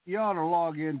to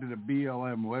log into the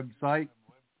BLM website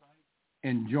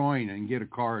and join and get a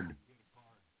card.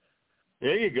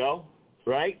 There you go.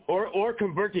 Right? Or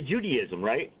convert to Judaism,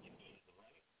 right?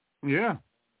 Yeah.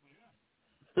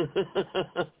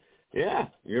 Yeah,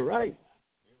 you're right.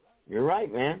 You're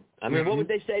right, man. I mean, what would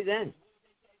they say then?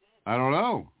 I don't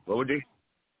know. What would they?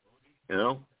 You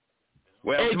know?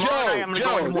 Well, hey,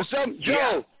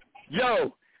 Joe,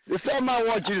 Joe, there's something I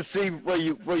want you to see before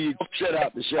you shut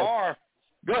out the show.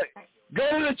 Go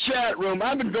go to the chat room.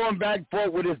 I've been going back and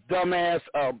forth with this dumbass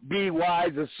Be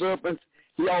Wise as Serpents.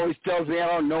 He always tells me I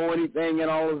don't know anything and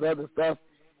all this other stuff.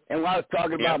 And when I was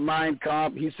talking about Mein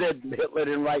Kampf, he said Hitler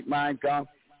didn't write Mein Kampf.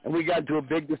 And we got into a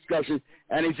big discussion,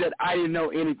 and he said I didn't know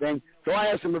anything. So I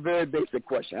asked him a very basic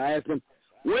question. I asked him,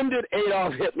 when did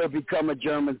Adolf Hitler become a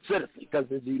German citizen? Because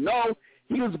as you know,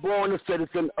 he was born a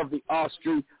citizen of the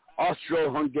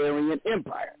Austro-Hungarian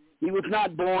Empire. He was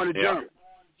not born a German.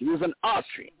 He was an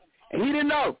Austrian. And he didn't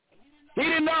know. He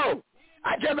didn't know.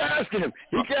 I kept asking him.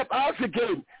 He kept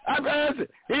asking. I've asked him.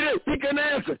 He couldn't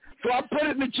answer. So I put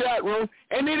it in the chat room,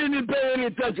 and he didn't pay any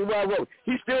attention to what I wrote.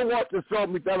 He still wants to insult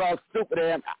me because how stupid I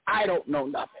am. I don't know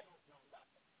nothing.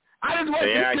 I just want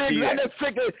you to see it because I get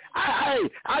sick of it.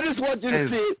 I just want you to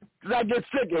see it because I get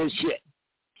sick of his shit.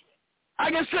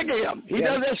 I get sick of him. He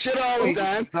does that shit all the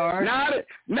time.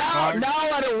 Now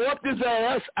I done whooped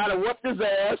his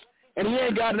ass. And he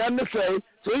ain't got nothing to say.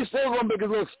 So he's still going to make his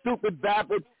little stupid,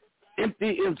 vapid,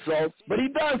 empty insults. But he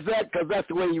does that because that's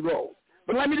the way he rolls.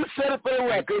 But let me just set it for the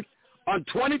record. On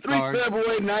 23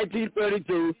 February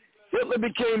 1932, Hitler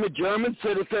became a German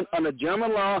citizen under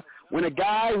German law when a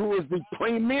guy who was the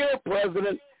premier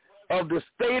president of the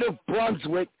state of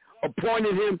Brunswick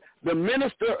appointed him the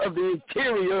minister of the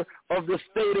interior of the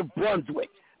state of Brunswick.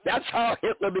 That's how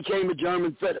Hitler became a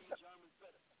German citizen.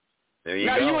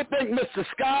 You would think Mr.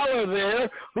 Scholar there,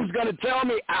 who's going to tell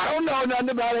me, I don't know nothing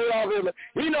about Adolf Hitler.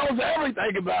 He knows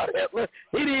everything about Hitler.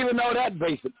 He didn't even know that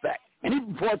basic fact. And he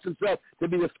reports himself to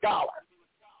be a scholar.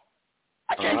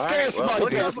 I can't stand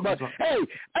smarty pants motherfuckers.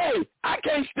 Hey, I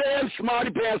can't stand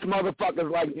smarty pants motherfuckers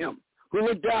like him, who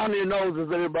look down their noses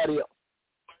at everybody else.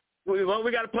 Well,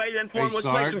 we got to play then for him. Let's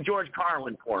play some George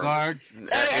Carlin for him.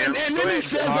 And then he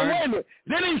says, wait a minute.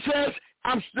 Then he says,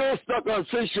 I'm still stuck on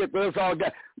censorship, but it's all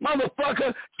got.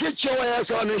 Motherfucker, get your ass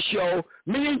on this show.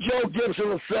 Me and Joe Gibson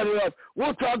will set it up.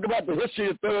 We'll talk about the history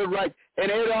of the Third Reich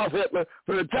and Adolf Hitler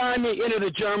from the time he entered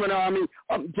the German army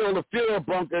up until the Führer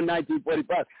bunker in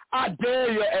 1945. I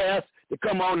dare your ass to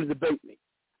come on and debate me.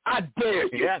 I dare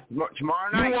you. Yeah,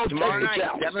 tomorrow night,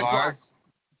 7 o'clock.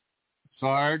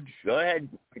 Sarge. Go ahead.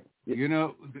 You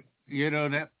know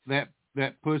that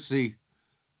pussy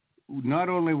not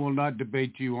only will not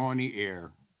debate you on the air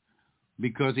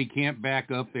because he can't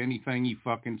back up anything he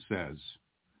fucking says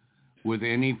with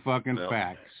any fucking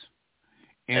facts.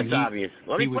 And that's obvious.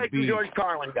 Let me play some George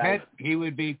Carlin, guys. He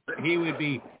would be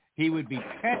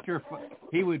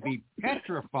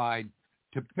petrified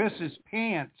to piss his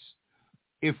pants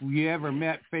if we ever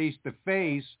met face to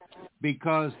face,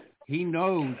 because he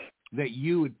knows that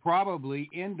you would probably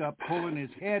end up pulling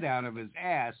his head out of his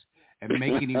ass and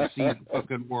making him see the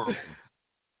fucking world.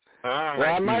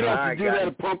 Well, I might have to do that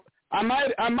to pump. I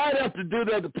might have to do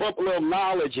that to pump a little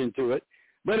knowledge into it.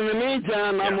 But in the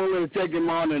meantime, I'm willing to take him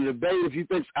on in a debate if he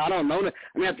thinks I don't know that.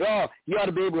 I mean, after all, he ought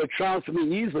to be able to transfer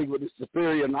me easily with his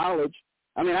superior knowledge.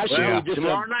 I mean, I should be just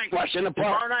a flesh in the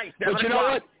park. Tomorrow night, but you know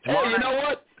what? Hey, you know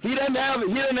what? He doesn't have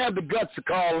the guts to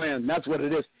call in. That's what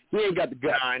it is. He ain't got the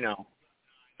guts. I know.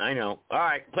 All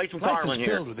right, play some Carlin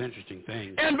here. Filled with interesting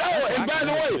things. And by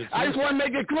the way, I just want to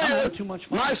make it clear,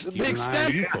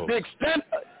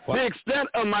 the extent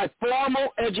of my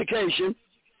formal education,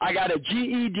 I got a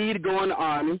GED to go in the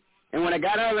Army, and when I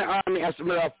got out of the Army, I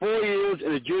spent about 4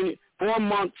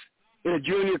 months in a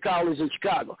junior college in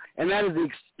Chicago, and that is the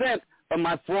extent of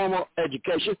my formal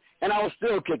education, and I will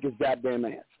still kick his goddamn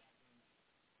ass.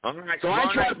 All right, so I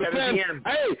ain't trying to pretend.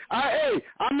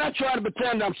 I'm not trying to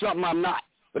pretend I'm something I'm not.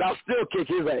 But I'll still kick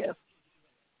his ass.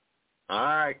 All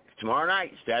right. Tomorrow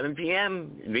night, 7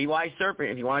 p.m., VY Serpent,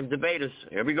 if you want to debate us.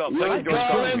 Here we go.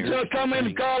 Come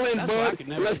in, bud.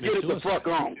 Let's get it the fuck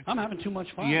on. I'm having too much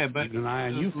fun. Yeah, but keeping an eye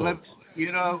on you folks.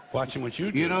 Watching what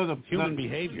you do. The human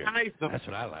behavior. That's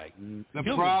what I like. Humans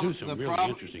do some really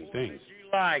interesting things.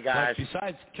 Guys. But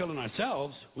besides killing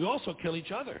ourselves, we also kill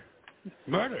each other.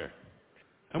 Murder.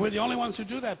 And we're the only ones who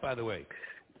do that, by the way.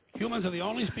 Humans are the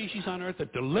only species on Earth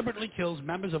that deliberately kills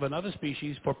members of another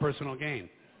species for personal gain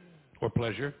or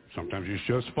pleasure. Sometimes it's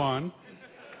just fun.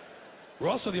 We're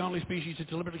also the only species that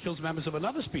deliberately kills members of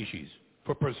another species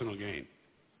for personal gain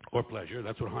or pleasure.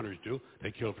 That's what hunters do.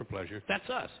 They kill for pleasure. That's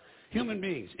us. Human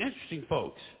beings. Interesting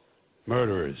folks.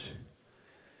 Murderers.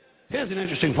 Here's an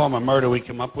interesting form of murder we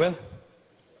come up with.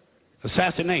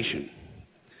 Assassination.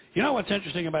 You know what's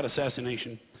interesting about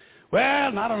assassination?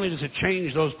 Well, not only does it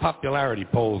change those popularity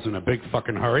polls in a big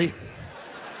fucking hurry,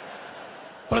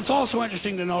 but it's also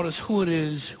interesting to notice who it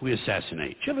is we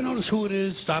assassinate. You ever notice who it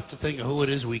is? Stop to think of who it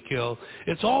is we kill.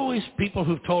 It's always people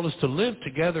who've told us to live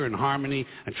together in harmony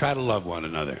and try to love one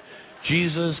another.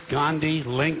 Jesus, Gandhi,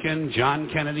 Lincoln, John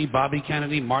Kennedy, Bobby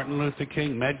Kennedy, Martin Luther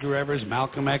King, Medgar Evers,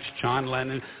 Malcolm X, John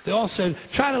Lennon. They all said,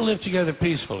 try to live together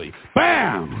peacefully.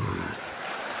 Bam!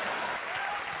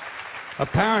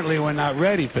 Apparently, we're not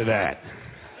ready for that.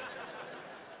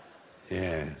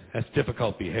 Yeah, that's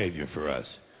difficult behavior for us.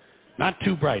 Not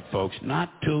too bright, folks, not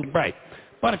too bright.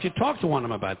 But if you talk to one of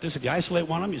them about this, if you isolate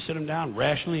one of them, you sit them down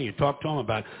rationally, and you talk to them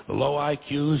about the low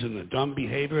IQs and the dumb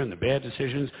behavior and the bad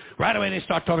decisions, right away they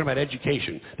start talking about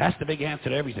education. That's the big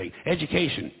answer to everything.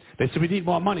 Education. They say we need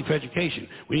more money for education.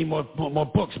 We need more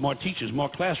books, more teachers, more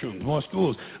classrooms, more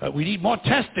schools. We need more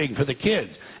testing for the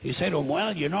kids. You say to them,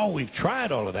 well, you know, we've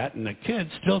tried all of that, and the kids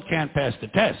still can't pass the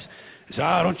test. They say,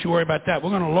 oh, don't you worry about that.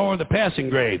 We're going to lower the passing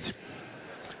grades.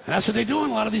 And that's what they do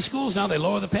in a lot of these schools now. They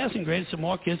lower the passing grades so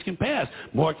more kids can pass.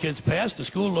 More kids pass, the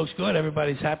school looks good,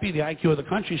 everybody's happy, the IQ of the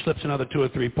country slips another 2 or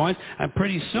 3 points, and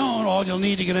pretty soon all you'll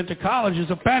need to get into college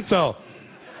is a pencil.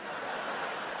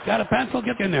 Got a pencil?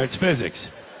 Get in there, it's physics.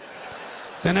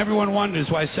 Then everyone wonders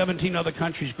why 17 other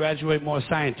countries graduate more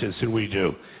scientists than we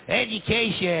do.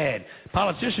 Education.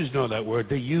 Politicians know that word.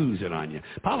 They use it on you.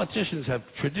 Politicians have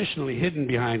traditionally hidden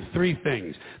behind 3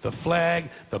 things: the flag,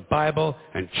 the Bible,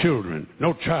 and children.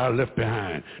 No child left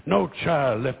behind. No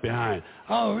child left behind.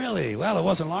 Oh, really? Well, it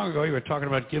wasn't long ago you were talking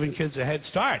about giving kids a head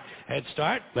start. Head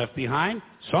start, left behind.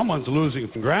 Someone's losing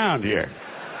some ground here.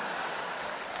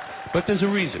 But there's a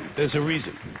reason. There's a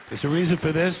reason. There's a reason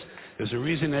for this. There's a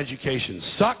reason education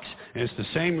sucks, and it's the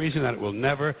same reason that it will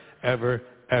never, ever,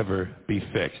 ever be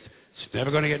fixed. It's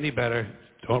never going to get any better.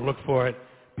 Don't look for it.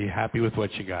 Be happy with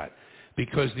what you got.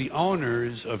 Because the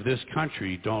owners of this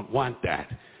country don't want that.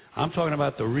 I'm talking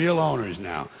about the real owners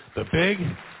now. The big,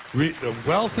 the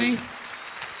wealthy,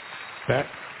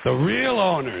 the real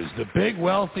owners, the big,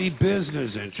 wealthy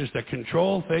business interests that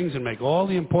control things and make all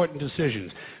the important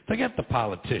decisions. Forget the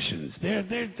politicians.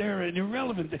 They're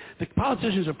irrelevant. The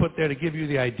politicians are put there to give you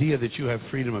the idea that you have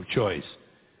freedom of choice.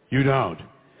 You don't.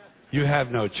 You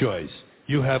have no choice.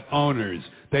 You have owners.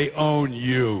 They own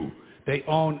you. They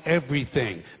own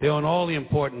everything. They own all the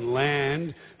important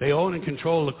land. They own and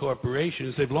control the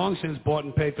corporations. They've long since bought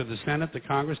and paid for the Senate, the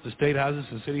Congress, the state houses,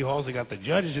 the city halls. They got the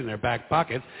judges in their back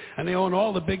pockets, and they own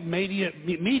all the big media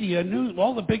news,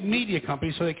 all the big media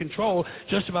companies. So they control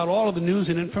just about all of the news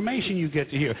and information you get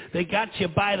to hear. They got you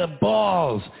by the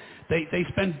balls. They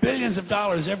spend billions of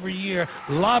dollars every year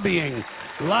lobbying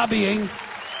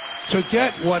to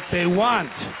get what they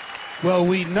want. Well,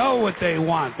 we know what they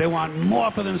want. They want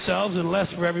more for themselves and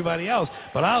less for everybody else.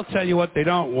 But I'll tell you what they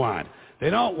don't want.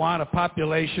 They don't want a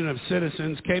population of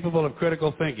citizens capable of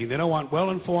critical thinking. They don't want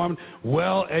well-informed,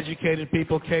 well-educated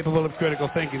people capable of critical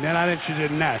thinking. They're not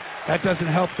interested in that. That doesn't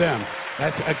help them.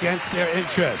 That's against their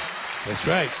interest. That's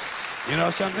right. You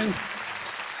know something?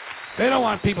 They don't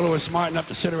want people who are smart enough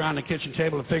to sit around the kitchen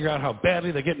table and figure out how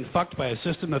badly they're getting fucked by a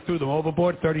system that threw them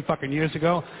overboard 30 fucking years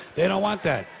ago. They don't want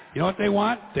that. You know what they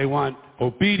want? They want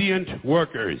obedient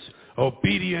workers.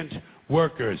 Obedient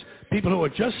workers. People who are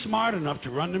just smart enough to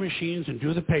run the machines and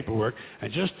do the paperwork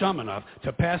and just dumb enough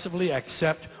to passively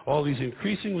accept all these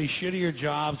increasingly shittier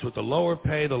jobs with the lower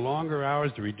pay, the longer hours,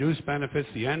 the reduced benefits,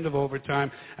 the end of overtime,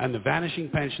 and the vanishing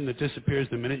pension that disappears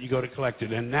the minute you go to collect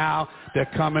it. And now they're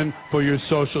coming for your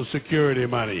Social Security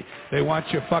money. They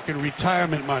want your fucking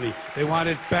retirement money. They want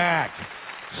it back,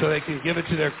 so they can give it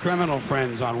to their criminal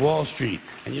friends on Wall Street.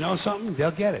 And you know something? They'll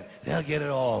get it. They'll get it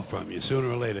all from you sooner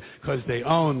or later because they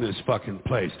own this fucking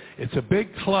place. It's a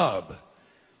big club,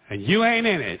 and you ain't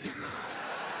in it.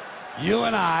 You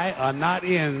and I are not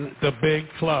in the big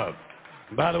club.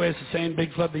 And by the way, it's the same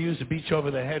big club they use to beat you over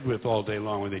the head with all day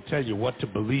long when they tell you what to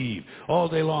believe. All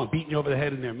day long, beating you over the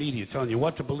head in their media, telling you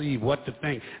what to believe, what to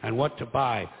think, and what to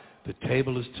buy. The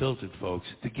table is tilted, folks.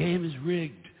 The game is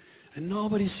rigged. And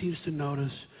nobody seems to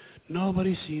notice.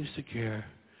 Nobody seems to care.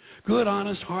 Good,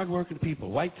 honest, hard-working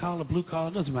people, white collar, blue collar,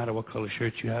 doesn't matter what color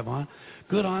shirt you have on.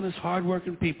 Good, honest,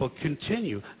 hard-working people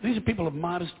continue. These are people of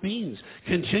modest means.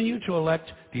 Continue to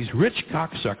elect these rich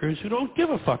cocksuckers who don't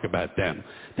give a fuck about them.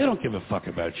 They don't give a fuck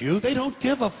about you. They don't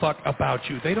give a fuck about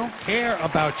you. They don't care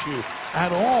about you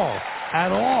at all.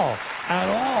 At all. At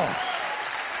all.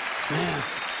 Man.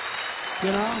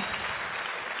 You know?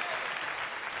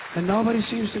 And nobody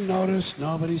seems to notice.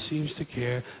 Nobody seems to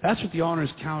care. That's what the owners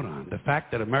count on, the fact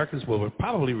that Americans will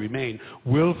probably remain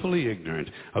willfully ignorant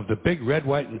of the big red,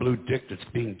 white, and blue dick that's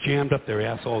being jammed up their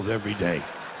assholes every day.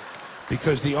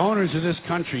 Because the owners of this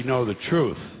country know the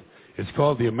truth. It's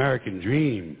called the American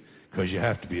dream, because you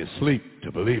have to be asleep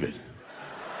to believe it.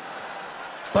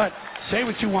 But say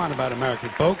what you want about American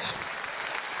folks.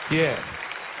 Yeah.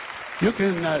 You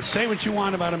can say what you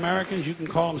want about Americans. You can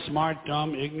call them smart,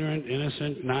 dumb, ignorant,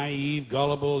 innocent, naive,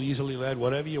 gullible, easily led,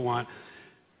 whatever you want.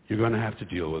 You're going to have to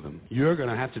deal with them. You're going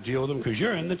to have to deal with them because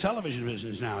you're in the television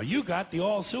business now. You got the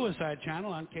all-suicide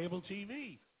channel on cable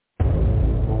TV.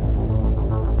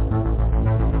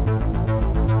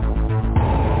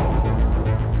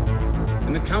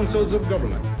 In the councils of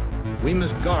government, we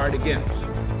must guard against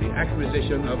the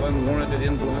acquisition of unwarranted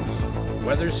influence,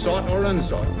 whether sought or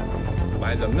unsought,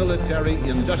 by the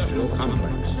military-industrial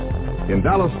complex. In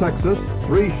Dallas, Texas,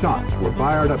 3 shots were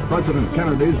fired at President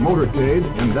Kennedy's motorcade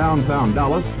in downtown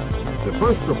Dallas. The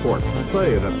first reports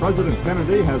say that President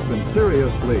Kennedy has been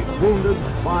seriously wounded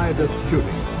by this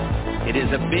shooting. It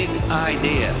is a big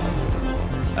idea,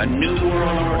 a new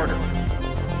world order.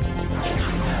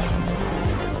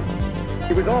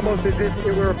 It was almost as if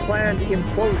it were a planned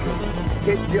implosion.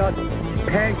 It just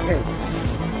pancaked.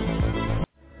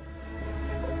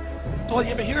 All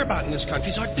you ever hear about in this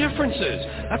country are differences.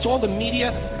 That's all the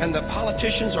media and the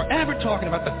politicians are ever talking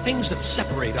about, the things that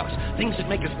separate us, things that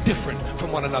make us different from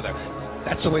one another.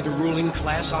 That's the way the ruling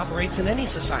class operates in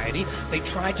any society. They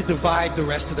try to divide the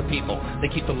rest of the people. They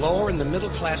keep the lower and the middle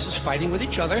classes fighting with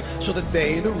each other so that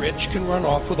they, the rich, can run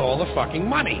off with all the fucking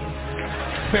money.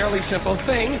 Fairly simple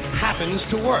thing happens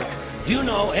to work. Do you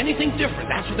know anything different?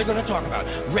 That's what they're going to talk about.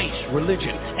 Race,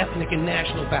 religion, ethnic and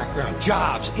national background,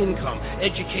 jobs, income,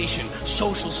 education,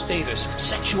 social status,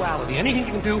 sexuality. Anything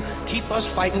you can do, keep us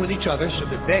fighting with each other so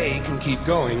that they can keep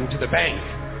going to the bank.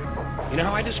 You know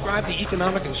how I describe the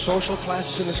economic and social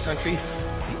classes in this country?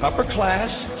 The upper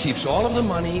class keeps all of the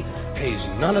money, pays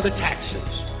none of the taxes.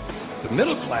 The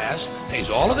middle class pays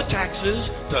all of the taxes,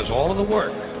 does all of the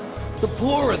work. The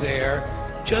poor are there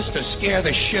just to scare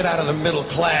the shit out of the middle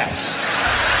class.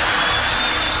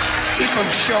 Keep them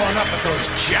showing up at those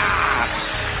jobs.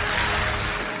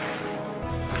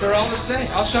 They're all the same.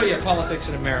 I'll show you politics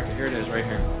in America. Here it is, right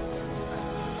here.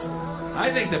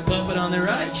 I think the puppet on the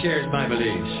right shares my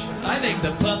beliefs. I think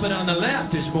the puppet on the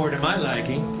left is more to my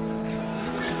liking.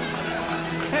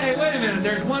 Hey, wait a minute.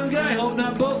 There's one guy holding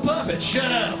up both puppets. Shut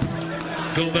up.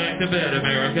 Go back to bed,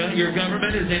 America. Your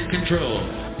government is in control.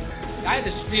 I had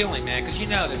this feeling, man, because you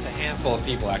know there's a handful of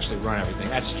people actually run everything.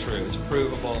 That's true. It's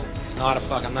provable. It's not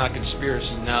I'm not a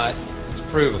conspiracy nut. It's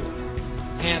provable.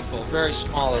 Handful, very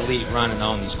small elite run and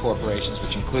own these corporations,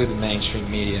 which include the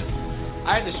mainstream media.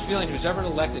 I had this feeling who's ever an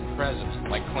elected president,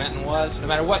 like Clinton was, no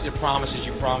matter what your promises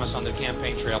you promise on the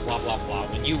campaign trail, blah, blah, blah,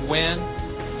 when you win,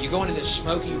 you go into this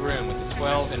smoky room with the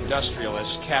 12 industrialist,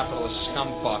 capitalist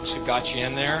scumfucks who got you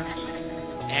in there,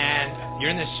 and you're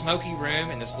in this smoky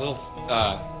room, and this little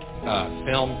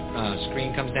film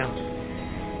screen comes down,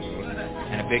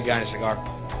 and a big guy in a cigar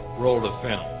roll the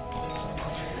film,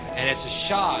 and it's a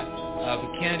shot of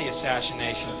the Kennedy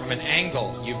assassination from an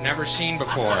angle you've never seen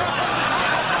before.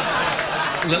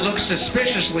 It looks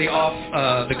suspiciously off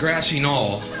the grassy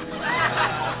knoll,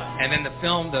 and then the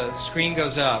screen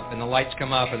goes up and the lights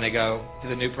come up and they go to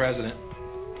the new president.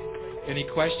 Any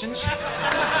questions?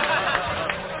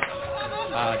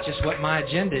 Just what my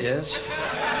agenda is.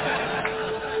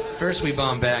 First we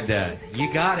bomb Baghdad.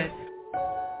 You got it.